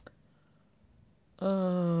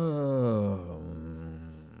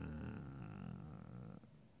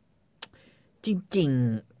จริง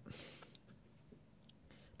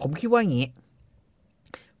ๆ ผมคิดว่าอย่างนี้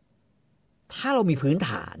ถ้าเรามีพื้นฐ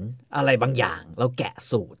านอะไรบางอย่าง เราแกะ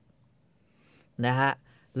สูตรนะฮะ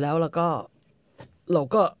แล้วเราก็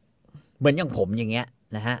เหมือนอย่างผมอย่างเงี้ย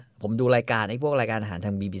นะฮะ ผมดูรายการพวกรายการอาหารท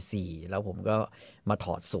าง BBC แล้วผมก็มาถ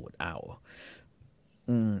อดสูตรเอา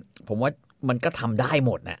ผมว่ามันก็ทำได้ห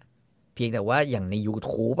มดนะเพียงแต่ว่าอย่างใน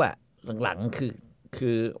YouTube อ่ะหลังๆคื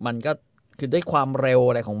อมันก็คือด้วยความเร็ว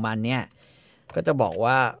อะไรของมันเนี่ย ก็จะบอก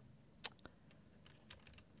ว่า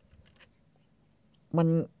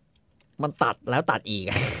มันตัดแล้วตัดอีก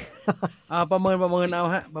ประเมินเอา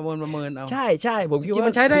ฮะประเมินเอา ใช่ผม จ คิด ริงๆ ว่า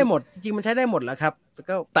มันใช้ได้หมด จริงๆ มันใช้ได้หมดแหละครับ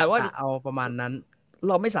แต่ว่าเอาประมาณนั้น เ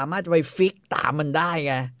ราไม่สามารถจะไปฟิกตามมันได้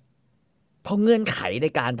ไงเพราะเงื่อนไขใน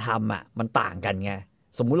การทำอ่ะมันต่างกันไง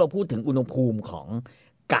สมมุติเราพูดถึงอุณหภูมิของ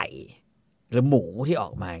ไก่หรือหมูที่ออ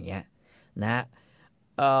กมาอย่างเงี้ยนะ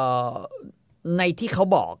ในที่เขา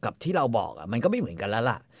บอกกับที่เราบอกอ่ะมันก็ไม่เหมือนกันแล้ว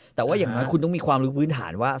ล่ะแต่ว่าอย่างน้อยคุณต้องมีความรู้พื้นฐา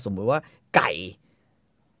นว่า สมมติว่าไก่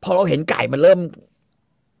พอเราเห็นไก่มันเริ่ม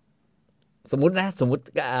สมมติ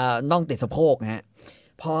น่องติดสะโพกฮะ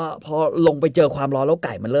พอลงไปเจอความร้อนแล้วไ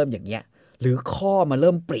ก่มันเริ่มอย่างเงี้ยหรือข้อมันเ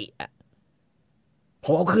ริ่มปริอ่ะผ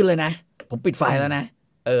มเอาขึ้นเลยนะผมปิดไฟแล้วนะ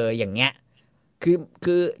อย่างเงี้ย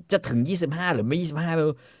คือจะถึง25หรือไม่25ไม่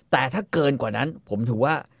รู้แต่ถ้าเกินกว่านั้นผมถือ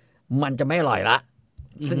ว่ามันจะไม่อร่อยละ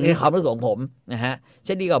ซึ่งในความรู้สึกของผมนะฮะเ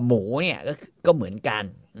ช่นเดียวกับหมูเนี่ยก็เหมือนกัน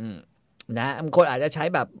นะบางคนอาจจะใช้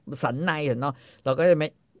แบบสันในเนาะเราก็จะไ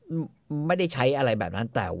ม่ได้ใช้อะไรแบบนั้น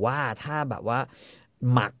แต่ว่าถ้าแบบว่า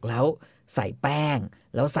หมักแล้วใส่แป้ง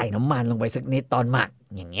แล้วใส่น้ำมันลงไปสักนิดตอนหมัก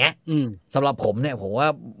อย่างเงี้ยสำหรับผมเนี่ยผมว่า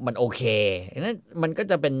มันโอเคนั่นมันก็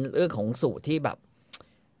จะเป็นเรื่องของสูตรที่แบบ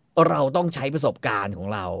เราต้องใช้ประสบการณ์ของ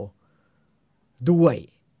เราด้วย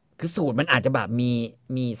คือสูตรมันอาจจะแบบ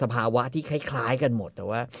มีสภาวะที่คล้ายๆกันหมดแต่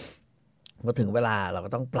ว่าพอถึงเวลาเราก็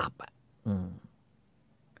ต้องปรับ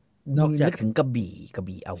นอกจากถึงกระบี่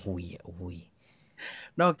เอาหุย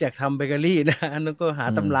นอกจากทำเบเกอรี่นะอันนั้นก็หา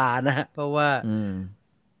ตำรานะฮะเพราะว่า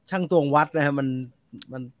ช่างตวงวัดนะฮะมัน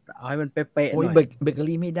เอาให้มันเป๊ะๆหน่อยเบเกอ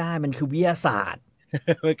รี่ไม่ได้มันคือวิทยาศาสตร์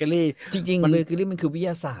เบเกอรี่จริงๆเบเกอรี่มันคือวิท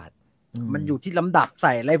ยาศาสตร์มันอยู่ที่ลำดับใ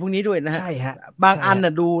ส่อะไรพวกนี้ด้วยนะฮะใช่ฮะบางอันน่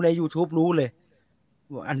ะดูใน YouTube รู้เลย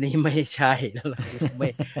ว่าอันนี้ไม่ใช่แล้ว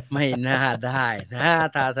ไม่น่าได้นะ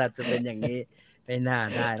ถ้าจะเป็นอย่างนี้ไม่น่า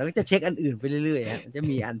ได้แล้วก็จะเช็คอันอื่นไปเรื่อยๆฮะมันจะ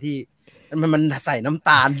มีอันที่มันใส่น้ำต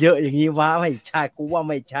าลเยอะอย่างนี้ว่าไม่ใช่กูว่า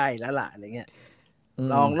ไม่ใช่แล้วล่ะอะไรเงี้ย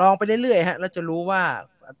ลองไปเรื่อยๆฮะแล้วจะรู้ว่า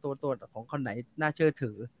ตัวของคนไหนน่าเชื่อ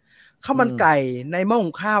ถือข้าวมันไก่ในหม้อหุ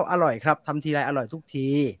งข้าวอร่อยครับทำทีไรอร่อยทุกที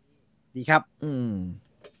ดีครับ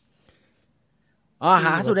ห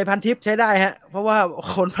าสูตรในพันทิปใช้ได้ฮะเพราะว่า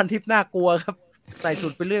คนพันทิปน่ากลัวครับใส่สู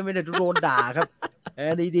ตรไปเรื่อยไม่ได้โดนด่าครับ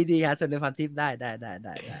ดีหาสูตรในพันทิปได้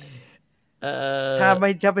ถ้า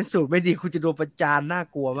เป็นสูตรไม่ดีคุณจะโดนประจานน่า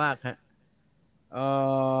กลัวมากฮะ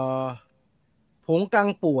ผงกัง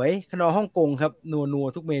ป่วยขนมฮ่องกงครับนัว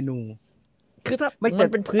ทุกเมนูคือถ้ามัน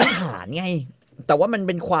เป็นพื้นฐานไงแต่ว่ามันเ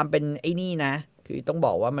ป็นความเป็นไอ้นี่นะคือต้องบ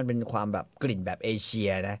อกว่ามันเป็นความแบบกลิ่นแบบเอเชีย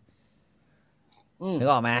นะนึก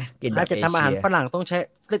ออกไหมกลิ่นแบบเอเชียถ้าจะทำอาหารฝรั่งต้องใช้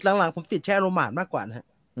หลังๆผมติดแช่อโรมาดมากกว่านะฮะ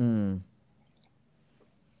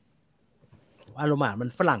อโรมามัน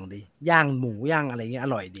ฝรั่งดีย่างหมูย่างอะไรเงี้ยอ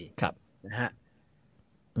ร่อยดีครับนะฮะ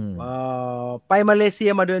ไปมาเลเซี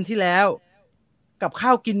ยมาเดือนที่แล้วกับข้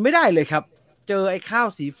าวกินไม่ได้เลยครับเจอไอ้ข้าว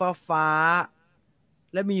สีฟ้า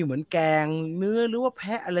และมีเหมือนแกงเนื้อหรือว่าแพ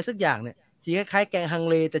ะอะไรสักอย่างเนี่ยสีคล้ายๆแกงฮัง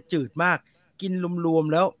เลแต่จืดมากกินรวม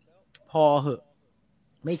ๆแล้วพอเหอะ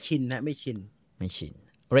ไม่ชิน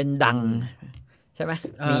เรนดังใช่ไหม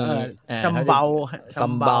มีซัมเบา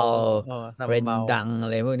เรนดังอะ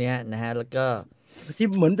ไรพวกนี้นะฮะแล้วก็ที่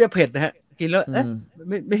เหมือนเผ็ดนะฮะกินแล้ว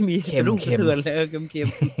ไม่มีเค็มเถื่อนเลยเค็ม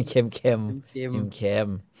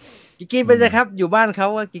กินไปเลยครับอยู่บ้านเขา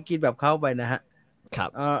ว่ากินแบบเขาไปนะฮะครับ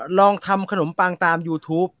ลองทำขนมปังตาม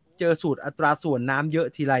YouTube เจอสูตรอัตราส่วนน้ำเยอะ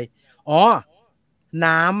ทีไร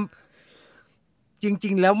น้ำจริ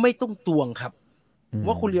งๆแล้วไม่ต้องตวงครับ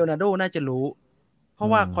ว่าคุณเลโอนาร์โดน่าจะรู้เพราะ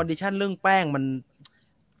ว่าคอนดิชันเรื่องแป้งมัน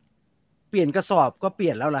เปลี่ยนกระสอบก็เปลี่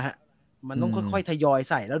ยนแล้วล่ะฮะ มันต้องค่อยๆทยอย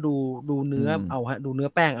ใส่แล้วดูเนื้อเอาฮะดูเนื้อ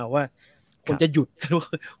แป้งเอาว่าควรจะหยุด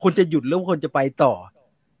ควรจะหยุดหรือควรจะไปต่อ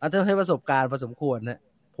อาจจะให้ประสบการณ์พอสมควรนะ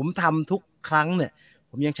ผมทำทุกครั้งเนี่ย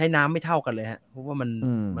ผมยังใช้น้ำไม่เท่ากันเลยฮะเพราะว่ามัน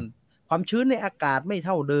ความชื้นในอากาศไม่เ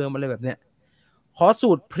ท่าเดิมอะไรแบบเนี้ยขอ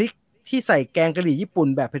สูตรพริกที่ใส่แกงกะหรี่ญี่ปุ่น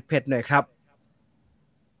แบบเผ็ดๆหน่อยครับ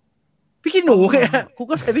พริกขี้หนูไงฮะคุณ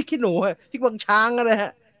ก็ใส่พริกขี้หนูพริกบางช้างก็ได้ฮ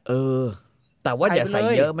ะแต่ว่าอย่าใส่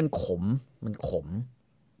เยอะมันขม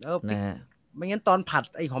นะฮะไม่งั้นตอนผัด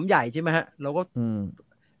ไอ้หอมใหญ่ใช่ไหมฮะเราก็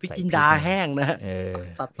พริกจินดาแห้งนะฮะ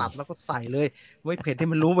ตัดแล้วก็ใส่เลยไม่เผ็ดให้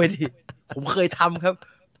มันรู้ไปดิผมเคยทำครับ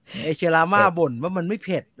ไอเชราม่าบ่นว่ามันไม่เ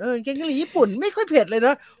ผ็ดแกงกะหรี่ญี่ปุ่นไม่ค่อยเผ็ดเลยน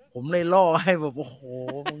ะผมเลยล่อให้แบบโอ้โห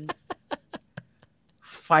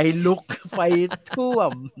ไฟลุกไฟท่ว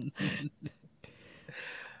ม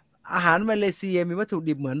อาหารมาเลเซียมีวัตถุ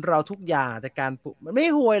ดิบเหมือนเราทุกอย่างแต่การปรุงมันไม่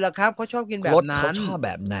ห่วยหรอกครับเขาชอบกินแบบนั้นเขาชอบแ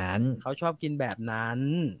บบนั้นเขาชอบกินแบบนั้น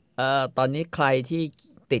ตอนนี้ใครที่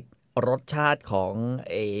ติดรสชาติของ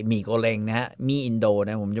หมี่โกเลงนะฮะมีอินโด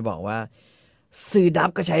นะผมจะบอกว่าซือดับ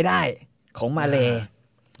ก็ใช้ได้ของมาเล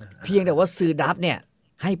เพียงแต่ว่าซือดับเนี่ย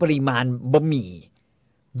ให้ปริมาณบะหมี่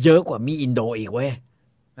เยอะกว่ามีอินโดอีกเว้ย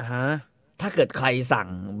ถ้าเกิดใครสั่ง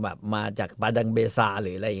แบบมาจากบาดังเบซาห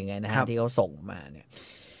รืออะไรอย่างเงี้ยนะฮะที่เขาส่งมาเนี่ย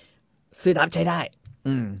ซือดับใช้ได้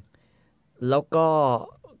แล้วก็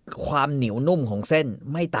ความเหนียวนุ่มของเส้น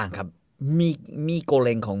ไม่ต่างครับมีโกเล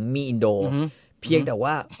งของมีอินโดเพียงแต่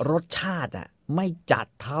ว่ารสชาติไม่จัด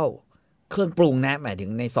เท่าเครื่องปรุงนะหมายถึง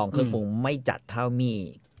ในซองเครื่องปรุงไม่จัดเท่า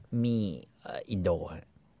มีอินโด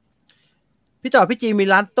พี่ต่อพี่จีมี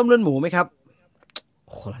ร้านต้มเลือดหมูไหมครับ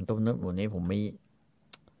ร้านต้มเลือดหมูนี้ผ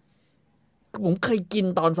มเคยกิน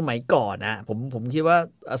ตอนสมัยก่อนนะผมคิดว่า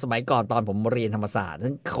สมัยก่อนตอนผมเรียนธรรมศาสตร์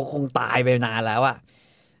เขาคงตายไปนานแล้วอะ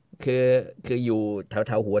คืออยู่แ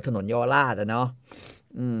ถวหัวถนนเยาวราชเนาะ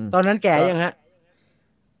ตอนนั้นแก่ยังฮะ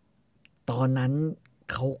ตอนนั้น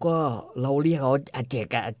เขาก็เราเรียกเขาอาเจ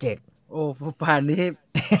กโอ้ป่านนี้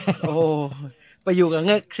โอ้ไปอยู่กับเ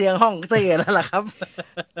ง็กเสียงห้องเต้แล้วล่ะครับ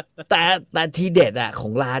แต่ทีเด็ดขอ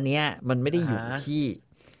งร้านเนี้ยมันไม่ได้อยู่ที่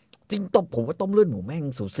จริงผมว่าต้มเลือดหมูแม่ง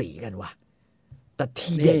สูสีกันว่ะแต่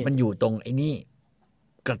ทีเด็ดมันอยู่ตรงไอ้นี่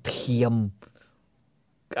กระเทียม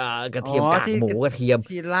กากหมูกระเทียม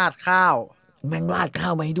ที่ราดข้าวแม่งราดข้า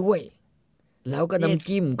วมาให้ด้วยแล้วก็น้ำ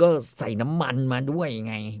จิ้มก็ใส่น้ำมันมาด้วย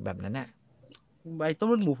ไงแบบนั้นน่ะใบต้ม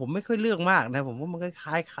เลือดหมูผมไม่ค่อยเลือกมากนะผมว่ามันก็ค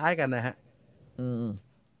ล้ายกันนะฮะ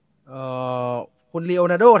คุณลีโอ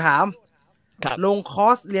นาร์โดถามลงคอ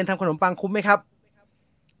ร์สเรียนทำขนมปังคุ้มไหมครับ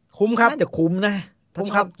คุ้มครับน่าจะคุ้มนะถ้า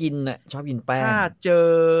ชอบกินชอบกินแป้งถ้าเจอ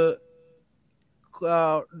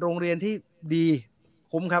โรงเรียนที่ดี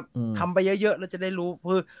คุ้มครับทำไปเยอะๆแล้วจะได้รู้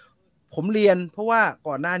คือผมเรียนเพราะว่า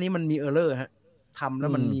ก่อนหน้านี้มันมีเออร์เลอร์ฮะทำแล้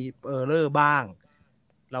วมันมีเออร์เลอร์บ้าง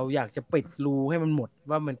เราอยากจะปิดรูให้มันหมด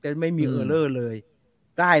ว่ามันจะไม่มีเออร์เลอร์เลย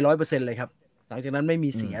ได้ 100% เลยครับหลังจากนั้นไม่มี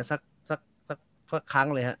เสียสักครั้ง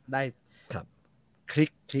เลยฮะได้ครับคลิ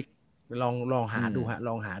กลองหาดูฮะล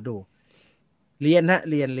องหาดูเรียนฮะ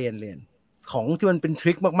เรียนของที่มันเป็นท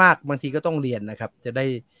ริคมากๆบางทีก็ต้องเรียนนะครับจะได้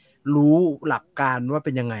รู้หลักการว่าเ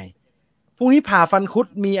ป็นยังไงพรุ่งนี้ผ่าฟันคุด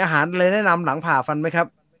มีอาหารอะไรแนะนำหลังผ่าฟันไหมครับ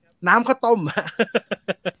น้ำข้าวต้ม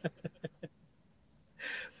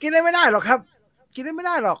กินได้ไม่ได้หรอกครับกินได้ไม่ไ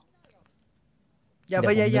ด้หรอกอย่า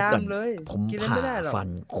พยายามเลยผมผ่าฟัน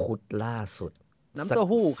คุดล่าสุดน้ำเต้า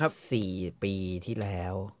หู้ครับ4 ปีที่แล้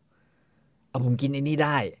วผมกินไอ้นี่ไ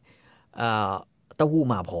ด้เต้าหู้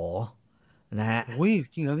หมาผอนะฮะอุ้ย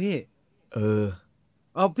จริงเหรอพี่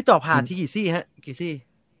พี่ต่อผ่าที่กี่ซี่ฮะกี่ซี่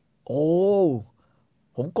โอ้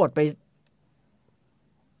ผมกดไป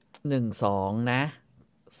1-2นะ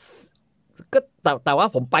ก็แต่ว่า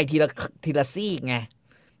ผมไปทีละซี่ไง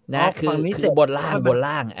นะคือบนล่างบน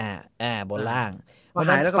ล่างพอ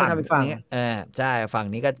หายแล้วก็ไปทำอีกฝั่งใช่ฝั่ง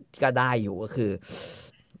นี้ก็ได้อยู่ก็คือ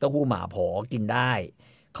เต้าหู้หมาผอกินได้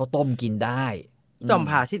ข้าวต้มกินได้พี่ต่อ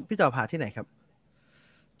ผ่าที่ไหนครับ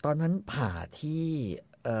ตอนนั้นผ่าที่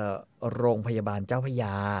โรงพยาบาลเจ้าพระย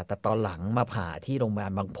าแต่ตอนหลังมาผ่าที่โรงพยาบา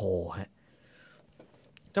ลบางโพฮะ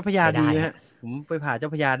เจ้าพระยาดีฮะผมไปผ่าเจ้า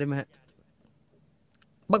พระยาได้ไหมฮะ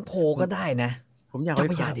บางโพก็ได้นะผมอยากเจ้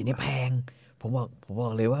าพระยาเดี๋ยวนี้แพงผมบอ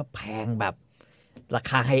กเลยว่าแพงแบบรา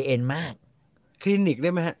คาไฮเอ็นมากคลินิกได้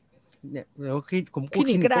ไหมฮะเนี่ยเดี๋ยวผมคลิ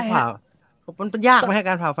นิกก็ได้ผ่ามันยากไหมฮะ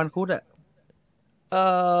การผ่าฟันคุด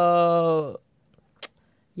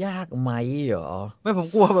ยากไหมเหรอไม่ผม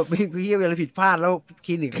กลัวแบบพี่อะไรผิดพลาดแล้วค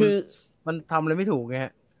ลินิกคือมันทำอะไรไม่ถูกไง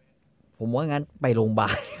ผมว่างั้นไปโรงพยาบา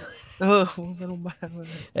ลไปโรงพยาบาล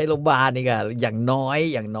โรงพยาบาลนี่ก็อย่างน้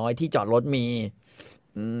อยที่จอดรถมี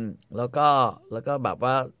แล้วก็แบบ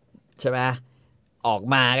ว่าใช่ไหมออก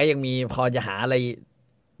มาก็ยังมีพอจะหาอะไร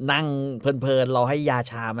นั่งเพลินๆรอให้ยา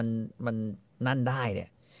ชามันนั่นได้เนี่ย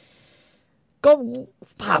ก็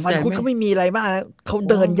ผ่าฟันคุดเขาไม่มีอะไรมากนะเขา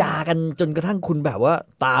เดินยากันจนกระทั่งคุณแบบว่า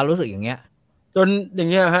ตารู้สึกอย่างเงี้ยจนอย่าง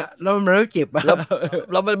เงี้ยฮะแล้วมันไม่เจ็บ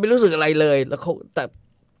แล้วมันไม่รู้สึกอะไรเลยแล้วแต่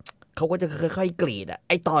เขาก็จะค่อยๆกรีดอ่ะไ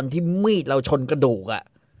อตอนที่มีดเราชนกระดูกอ่ะ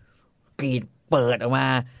กรีดเปิดออกมา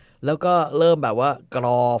แล้วก็เริ่มแบบว่ากร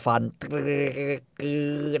อฟัน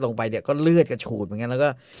ลงไปเนี่ยก็เลือดกระฉูดเหมือนกันแล้วก็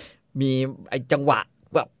มีไอจังหวะ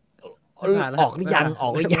แบบออกหรือยังออ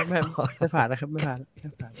กหรือยังไม่ผ่านนะครับไม่ผ่าน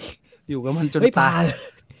อยู่กับมันจนตาย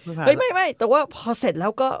ไม่แต่ว่าพอเสร็จแล้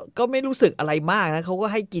วก็ไม่รู้สึกอะไรมากนะเขาก็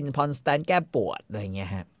ให้กินพอนสแตนแก้ปวดอะไรเงี้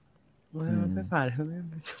ยฮะไม่ผ่าน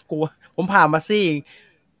กลัวผมผ่ามาซี่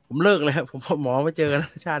ผมเลิกเลยครับผมหมอมาเจอกัน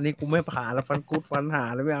ชาตินี้กูไม่ผ่าแล้วฟันกูดฟันหา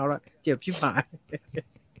แล้วไม่เอาแล้วเจ็บชิบหาย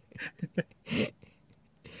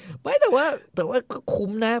ไม่แต่ว่าก็คุ้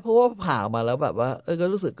มนะเพราะว่าผ่ามาแล้วแบบว่าก็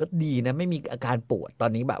รู้สึกก็ดีนะไม่มีอาการปวดตอ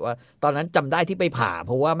นนี้แบบว่าตอนนั้นจำได้ที่ไปผ่าเ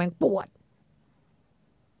พราะว่าแม่งปวด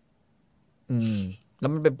แล้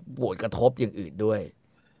วมันเป็นปวดกระทบอย่างอื่นด้วย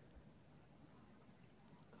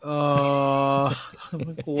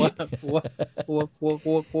กลัว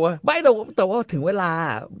ไม่แต่ว่าถึงเวลา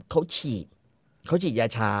เขาฉีดยา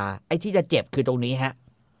ชาไอ้ที่จะเจ็บคือตรงนี้ฮะ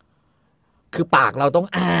คือปากเราต้อง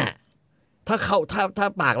อ้าถ้า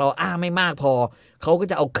ปากเราอ้าไม่มากพอเขาก็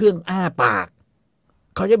จะเอาเครื่องอ้าปาก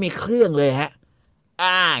เขาจะมีเครื่องเลยฮะ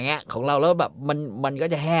เงี้ยของเราแล้วแบบมันก็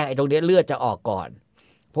จะแห้งไอ้ตรงนี้เลือดจะออกก่อน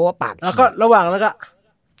เพราะว่าปากแล้วก็ระหว่างแล้วก็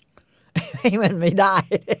ให้มันไม่ได้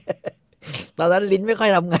ตอนนั้นลิ้นไม่ค่อย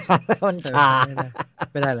ทำงานมันชา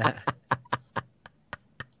ไม่ได้แล้ว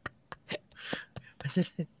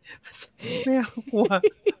ไม่เอากลั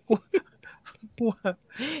ว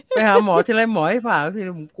ไปหาหมอทีไรหมอให้ผ่าที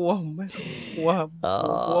ผมกลัวผมไม่กลัว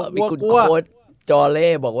มีคุณโค้ชจอเล่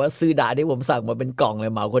บอกว่าซื้อดาที่ผมสั่งมาเป็นกล่องเล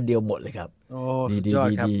ยเหมาคนเดียวหมดเลยครับดี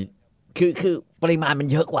คือปริมาณมัน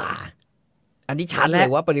เยอะกว่าอันนี้ชัดเลย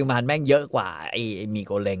ว่าปริมาณแม่งเยอะกว่าไอ้มีโ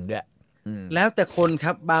กเลงด้วยแล้วแต่คนค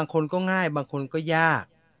รับบางคนก็ง่ายบางคนก็ยาก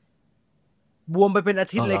บวมไปเป็นอา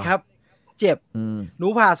ทิตย์เลยครับเจ็บหนู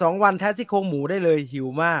ผ่า2 วันแท้ซี่โครงหมูได้เลยหิว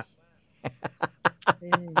มาก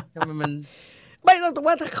ทำไมมันไม่ต้องแต่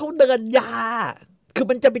ว่าถ้าเขาเดินยาคือ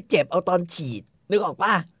มันจะไปเจ็บเอาตอนฉีดนึกออก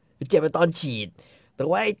ป่ะเจ็บเอาตอนฉีดแต่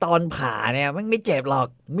ว่าไอ้ตอนผ่าเนี่ยมันไม่เจ็บหรอก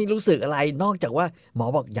ไม่รู้สึกอะไรนอกจากว่าหมอ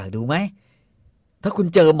บอกอยากดูไหมถ้าคุณ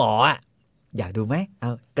เจอหมออ่ะอยากดูไหมเอ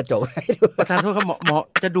ากระจกให้ดูประธานโทษครับหมอ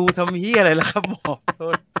จะดูทำเหี้ยอะไรล่ะครับหมอโท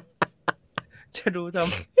ษจะดูทำ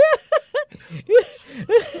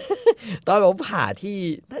ตอนผมผ่าที่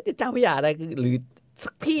ถ้าจะเจ้าพระยาอะไรหรือสั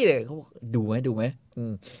กที่เลยเขาดูไหม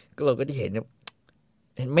ก็เราก็จะเห็น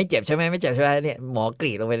ไม่เจ็บใช่ไหมไม่เจ็บใช่ไหมเนี่ยหมอก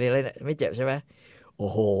รีดลงไปเลยเนี่ยไม่เจ็บใช่ไหมโอ้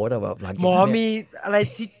โหแต่แบบหลังจากหมอมีอะไร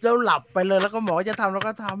ที่แล้วหลับไปเลยแล้วก็หมอจะทำแล้ว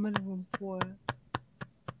ก็ทำไม่รู้ผมกลัว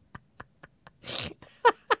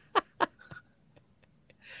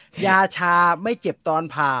ยาชาไม่เจ็บตอน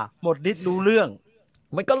ผ่าหมดฤทธิ์รู้เรื่อง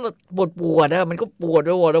มันก็ปวดนะมันก็ปวด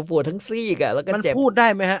ทั้งซี่กะแล้วก็มันเจ็บพูดได้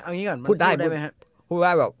ไหมฮะเอางี้ก่อนพูดได้ไหมฮะพูดไ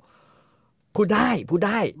ด้แบบพูดได้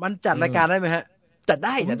มันจัดรายการได้ไหมฮะจัดไ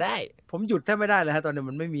ด้ผมหยุดแทบไม่ได้เลยฮะตอนนี้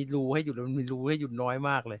มันไม่มีรูให้หยุดมันมีรูให้หยุดน้อยม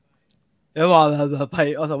ากเลยแล้วบอกไป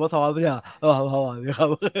อสมทไม่ใช่พอครับ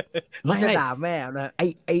ไม่จะด่าแม่นะ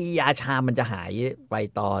ไอยาชามันจะหายไป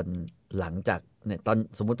ตอนหลังจากเนี่ยตอน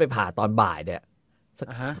สมมุติไปผ่าตอนบ่ายเนี่ย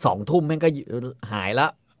2 ทุ่มแม่งก็หายแล้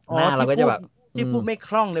วหน้าเราก็จะแบบที่พูดไม่ค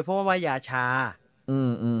ล่องเลยเพราะว่ายาชา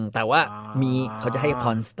แต่ว่ามีเขาจะให้ค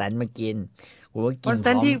อนสแตนต์มากินผมก็กินคอนสแต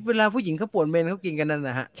นต์ที่เวลาผู้หญิงเขาปวดเมนเขากินกันนั่นน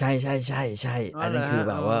ะฮะใช่อันนี้คือ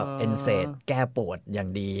แบบว่าเอนเซดแก้ปวดอย่าง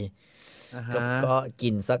ดีก็กิ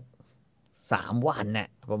นสัก3 วันเนี่ย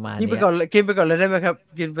ประมาณนี้กินไปก่อนเลยได้ไหมครับ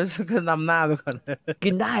กินไปสักนำหน้าไปก่อนกิ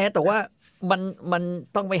นได้แต่ว่ามัน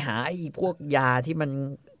ต้องไปหาไอ้พวกยาที่มัน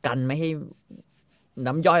กันไม่ให้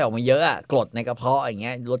น้ำย่อยออกมาเยอะอะกรดในกระเพาะอย่างเ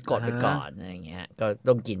งี้ยลดกรดไปก่อนอะไรอย่างเงี้ยก็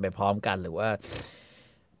ต้องกินไปพร้อมกันหรือว่า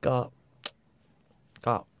ก็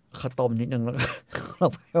ข้าวต้มนิดนึงแล้ว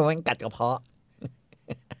ก็มันกัดกระเพาะ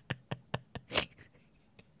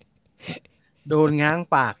โดนง้าง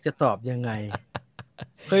ปากจะตอบยังไง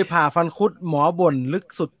เคยผ่าฟันคุดหมอบ่นลึก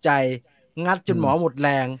สุดใจงัดจนหมอหมดแร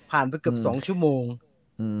งผ่านไปเกือบ2 ชั่วโมง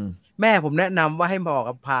แม่ผมแนะนำว่าให้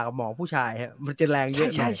ผ่ากับหมอผู้ชายฮะมันจะแรงเยอะ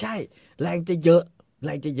ใช่แรงจะเยอะ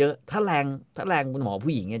ถ้าแรงคุณหมอ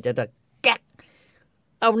ผู้หญิงเนี่ยจะแก๊ก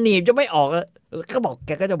เอาหนีบจะไม่ออกก็บอกแก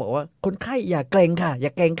ก็จะบอกว่าคนไข้อย่าเกรงค่ะ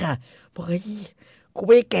บอกเฮ้ยกูไ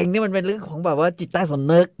ม่เกรงนี่มันเป็นเรื่องของแบบว่าจิตใต้ส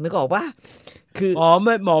ำนึกนึกออกปะคือไ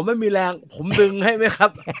ม่หมอไม่มีแรงผมดึงให้ไหมครับ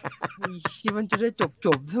มันจะได้จบ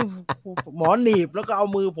หมอหนีบแล้วก็เอา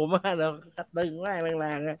มือผมมาแล้วดึงแรง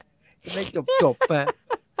จะได้จบไป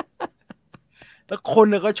แล้วคน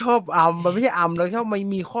เนี่ยก็ชอบมันไม่ใช่แล้วชอบไม่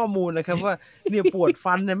มีข้อมูลนะครับว่าเนี่ยปวด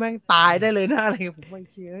ฟันเนี่ยแม่งตายได้เลยนะอะไรผมไม่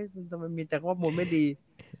เชื่อทำไมมีแต่ข้อมูลไม่ดี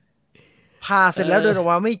ผ่าเสร็จแล้วเดินออก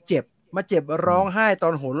มาไม่เจ็บมาเจ็บร้องไห้ตอ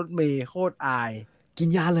นโหรถเมล์โคตรอายกิน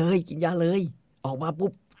ยาเลยออกมาปุ๊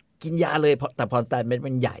บกินยาเลยแต่พอแต่เม็ด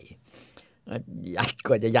มันใหญ่ยัดก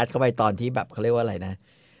ว่าจะยัดเข้าไปตอนที่แบบเขาเรียกว่าอะไรนะ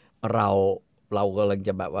เรากำลังจ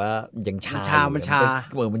ะแบบว่ายังชามั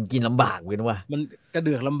นกินลำบากเลยนะว่ามันกระเ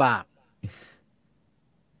ดือกลำบาก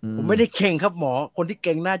ผมไม่ได้เก่งครับหมอคนที่เ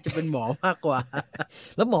ก่งน่าจะเป็นหมอมากกว่า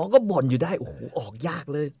แล้วหมอก็บ่นอยู่ได้โอ้โหออกยาก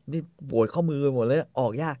เลยนี่ปวดข้อมือหมดเลยออ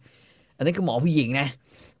กยากอันนี้คือหมอผู้หญิงนะ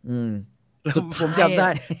ผมจำได้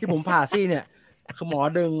ที่ผมผ่าซี่เนี่ยคือหมอ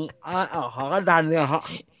ดึงเขาก็ดันเนี่ยฮะ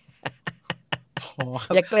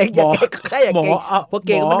อย่าเกรงหมอเพราะเ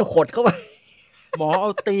กรงมันขดเข้าไปหมอเอ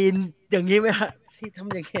าตีนอย่างนี้ไหมฮะที่ท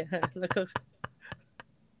ำอย่างเงี้ยแล้ว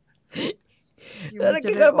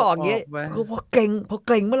ก็บอกงี้คือพอเก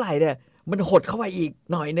รงเมื่อไหร่เนี่ยมันหดเข้าไปอีก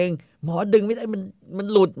หน่อยนึงหมอดึงไม่ได้มัน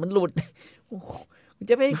หลุด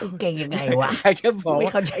จะไม่เก่งยังไงวะใครจะบอก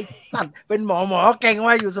ว่าไอ้สัตว์เป็นหมอเก่งม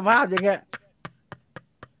าอยู่สภาพอย่างเงี้ย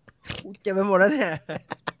เจ็บไปหมดแล้วเนี่ย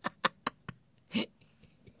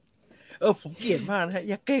ผมเกลียดมากนะ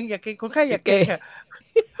อย่าเก่งคนไข้อย่าเก่ง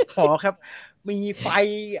หมอครับมีไฟ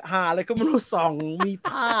หาอะไรก็ไม่รู้ส่องมี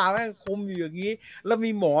ผ้าแม่งคุมอยู่อย่างนี้แล้ว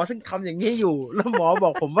มีหมอซึ่งทำอย่างนี้อยู่แล้วหมอบอ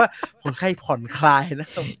กผมว่าคนไข้ผ่อนคลายนะ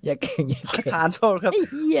ครับอย่าเก่งทานโทษครับ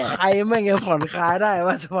ใครไม่เงี้ยผ่อนคลายได้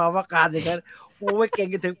ว่าสภาวะการอย่างนั้นกูไม่เก่ง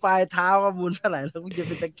กันถึงปลายเท้าว่าบุญเท่าไหร่แล้วกูจะเ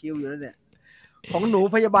ป็นตะคิวอยู่แล้วเนี่ยของหนู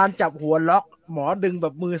พยาบาลจับหัวล็อกหมอดึงแบ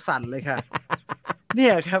บมือสั่นเลยค่ะเนี่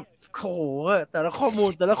ยครับโหแต่ละข้อมูล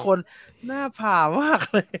แต่ละคนน่าผ่ามาก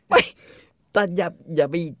เลยไม่แต่อย่า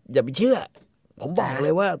ไปเชื่อผมบอกเล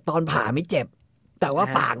ยว่าตอนผ่าไม่เจ็บแต่ว่า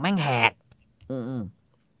ปากแม่งแหก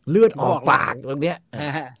เลือดออกปากตรงเนี้ย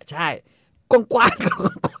ใช่กว้าง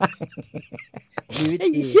ไอ้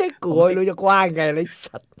เหี้ยกลัวไม่รู้จะกว้างไงเลย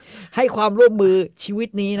สัตว์ให้ความร่วมมือชีวิต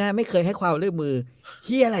นี้นะไม่เคยให้ความร่วมมือเ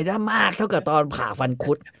หี้ยอะไรได้มากเท่ากับตอนผ่าฟัน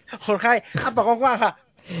คุดคนไข้ปากกว้างค่ะ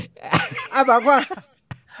ปากกว้าง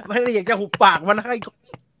ไม่ได้อยากจะหุบปากมันให้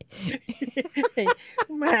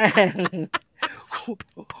แม่ง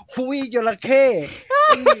คุยจระเข้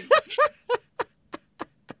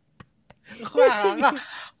ก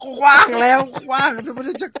ว้างแล้วกว้าง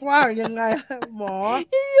จะกว้างยังไงหมอ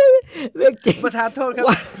เรื่องจริงประทานโทษครับ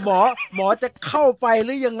หมอจะเข้าไปห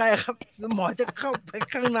รือยังไงครับหมอจะเข้าไป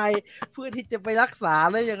ข้างในเพื่อที่จะไปรักษา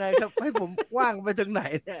หรือยังไงครับให้ผมกว้างไปถึงไหน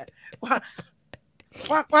เนี่ยกว้า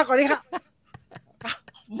งกว่านี้ครับ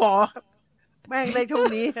หมอแม่งได้เท่า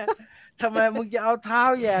นี้ทำไมมึงจะเอาเท้า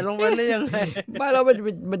แย่ลงไปหรือยังไงไม่แล้ว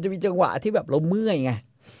มันจะมีจังหวะที่แบบเราเมื่อยไง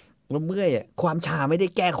เราเมื่อยความชาไม่ได้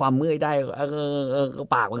แก้ความเมื่อยได้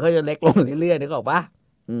ปากมันก็จะเล็กลงเรื่อยๆนึกออกปะ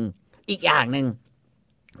อีกอย่างหนึ่ง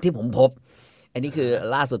ที่ผมพบอันนี้คือ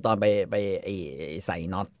ล่าสุดตอนไปใส่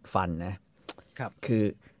น็อตฟันนะครับคือ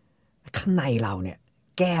ข้างในเราเนี่ย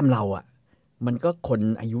แก้มเราอ่ะมันก็คน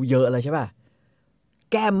อายุเยอะแล้วใช่ป่ะ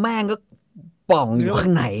แก้มแม่งก็ป่องอยู่ข้า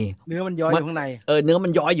งในเนื้อมันย้อยอยู่ข้างในเนื้อมั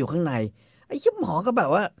นย้อยอยู่ข้างในไอ้หมอก็แบบ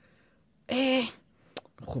ว่า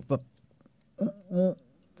แบบ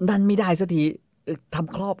นั่นไม่ได้สักทีท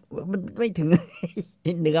ำครอบมันไม่ถึง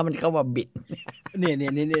เนื้อมันเข้ามาบิดเนี่ย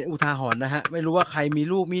อุทาหรณ์นะฮะไม่รู้ว่าใครมี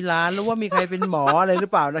ลูกมีหลานหรือว่ามีใครเป็นหมออะไรหรือ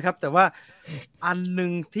เปล่านะครับแต่ว่าอันหนึ่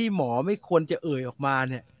งที่หมอไม่ควรจะเอ่ยออกมา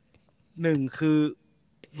เนี่ยหนึ่งคือ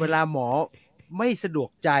เวลาหมอไม่สะดวก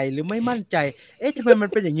ใจหรือไม่มั่นใจทำไมมัน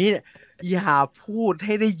เป็นอย่างนี้เนี่ยอย่าพูดใ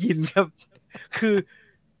ห้ได้ยินครับ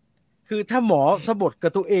คือถ้าหมอสะบดกั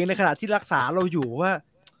บตัวเองในขณะที่รักษาเราอยู่ว่า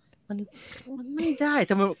มันไม่ได้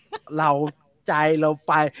ทำไมเราใจเรา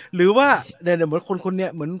ไปหรือว่าเนี่ยเหมือนคนเนี่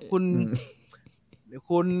ยเหมือน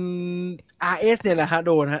คุณ RS เนี่ยแหละฮะโ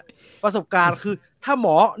ดนฮะประสบการณ์คือถ้าหม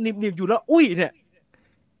อหนิบอยู่แล้วอุ้ยเนี่ย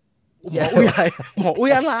หมออุ้ยอะไรหมออุ้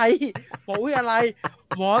ยอะไรหมออุ้ยอะไร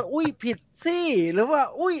หมออุ้ยผิดซี่หรือว่า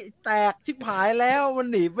อุ้ยแตกชิบหายแล้วมัน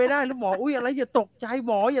หนีไม่ได้หรือหมออุ้ยอะไรอย่าตกใจห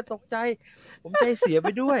มออย่าตกใจผมใจเสียไป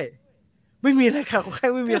ด้วยไม่มีอะไรค่ะแค่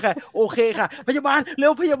ไม่มีอะไรโอเคค่ะพยาบาลเร็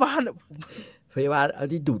วพยาบาลเอา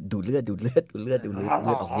ที่ดูดเลือดอ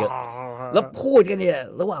อกเยอะแล้วพูดกันเนี่ย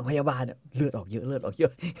ระหว่างพยาบาลเลือดออกเยอ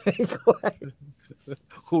ะ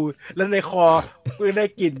ครูแล้วในคอกูได้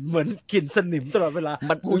กลิ่นเหมือนกลิ่นสนิมตลอดเวลา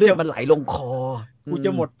เลือดมันไหลลงคอกูจ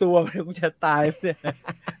ะหมดตัวกูจะตายเนี่ย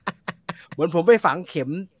เหมือนผมไปฝังเข็ม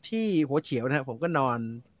ที่หัวเฉียวนะผมก็นอน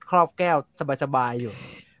ครอบแก้วสบายๆอยู่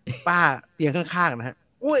ป้าเตียงข้างๆนะฮะ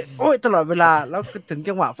อุ้ยตลอดเวลาแล้วถึง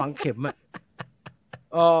จังหวะฝังเข็ม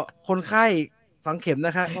คนไข้ฝังเข็มน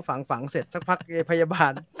ะคะก็ฝังเสร็จสักพักพยาบา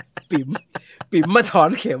ลปิ่มมาถอน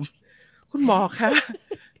เข็มคุณหมอคะ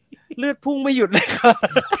เลือดพุ่งไม่หยุดเลยครับ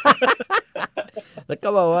แล้วก็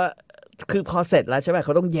บอกว่าคือพอเสร็จแล้วใช่ป่ะเข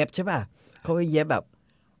าต้องเย็บใช่ป่ะเขาไปเย็บแบบ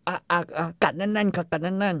กัดแน่นๆค่ะกัดแ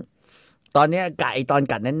น่นๆตอนเนี้ยตอน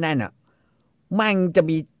กัดแน่นๆอ่ะมันจะ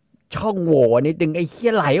มีช่องโหว่นิดนึงไอ้เหี้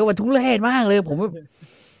ยไหลออกมาทุเรศมากเลยผม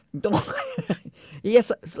ต้องไอ้เหี้ย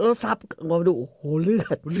แล้วซับมาดูโอ้โหเลือ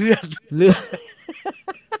ด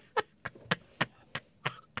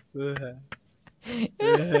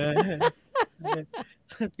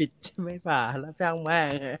ปิดไม่ผ่าแล้วจ้างแม่ง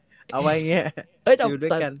เอาไว้เงี้ย เอ้ยอยู่ด้ว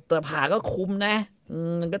ยกัน แต่ผ่าก็คุ้มนะ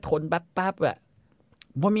มันก็ทนแป๊บๆอ่ะ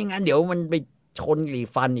เพราะมีงั้นเดี๋ยวมันไปชนหลี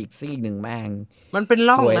ฟันอีกซี่หนึ่งแม่ง มันเป็น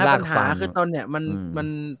ร่อง สวย นะ ราก ปัญ ฟั หาน คือตอนเนี้ยมัน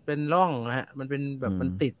เป็นร่องนะฮะมันเป็นแบบมัน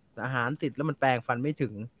ติดอาหารติดแล้วมันแปรงฟันไม่ถึ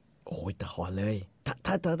ง โอ้ยแต่ขอเลย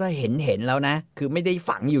ถ้าเห็นแล้วนะ คือไม่ได้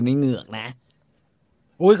ฝังอยู่ในเหงือกนะ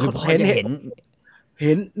อุ้ย คือพอ เห็น จะ เ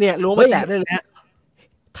ห็นเนี่ยล้วงไปแตะได้เลยฮะ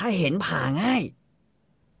ถ้าเห็นผ่าง่าย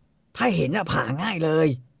ถ้าเห็นอะผ่าง่ายเลย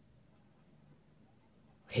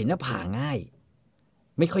เห็นอะผ่าง่าย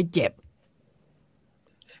ไม่ค่อยเจ็บ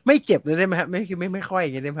ไม่เจ็บเลยได้ไหมฮะไม่ค่อยอย่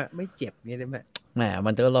างเงี้ยได้ไหมฮะไม่เจ็บอย่างเงี้ยได้ไหม แหมมั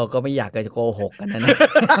นเราก็ไม่อยากจะโกหกกันนะ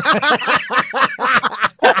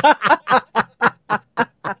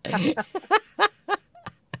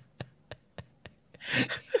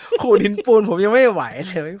ขูดหินปูนผมยังไม่ไหวเ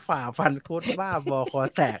ลยไม่ฝ่าฟันคุดบ้าบอคอ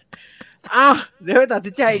แตกอ้าวเดี๋ยวไปตัด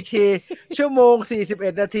สินใจอีกทีชั่วโมง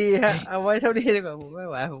41 นาทีฮะเอาไว้เท่านี้ดีกว่าผมไม่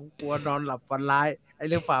ไหวผมกลัวนอนหลับฝันร้ายไอ้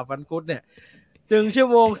เรื่องฝ่าฟันคุดเนี่ยถึงชั่ว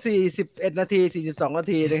โมง41 นาที42 นา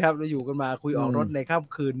ทีนะครับเราอยู่กันมาคุยออกรถในค่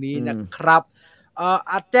ำคืนนี้นะครับ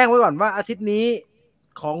อัดแจ้งไว้ก่อนว่าอาทิตย์นี้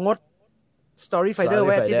ของงด Story Fighter ไ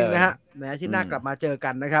ว้อาทิตย์นึงนะฮะในอาทิตย์หน้ากลับมาเจอกั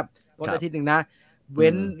นนะครับงดอาทิตย์นึงนะเ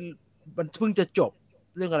ว้นมันเพิ่งจะจบ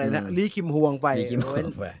เรื่องอะไรนะลี่คิมฮวงไป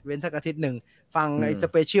เว้นสักอาทิตย์หนึ่งฟังไอ้ส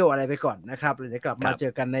เปเชียลอะไรไปก่อนนะครับเดี๋ยวกลับมาเจ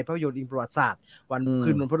อกันในภาพยนตร์อิงประวัติศาสตร์วันคื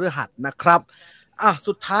นวันพฤหัสนะครับ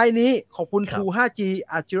สุดท้ายนี้ขอบคุณ True 5G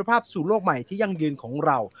อัจฉริภาพสู่โลกใหม่ที่ยั่งยืนของเ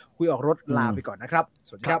ราคุยออกรถลาไปก่อนนะครับส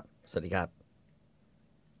วัสดีครับสวัสดีครั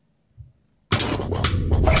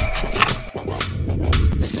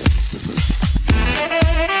บ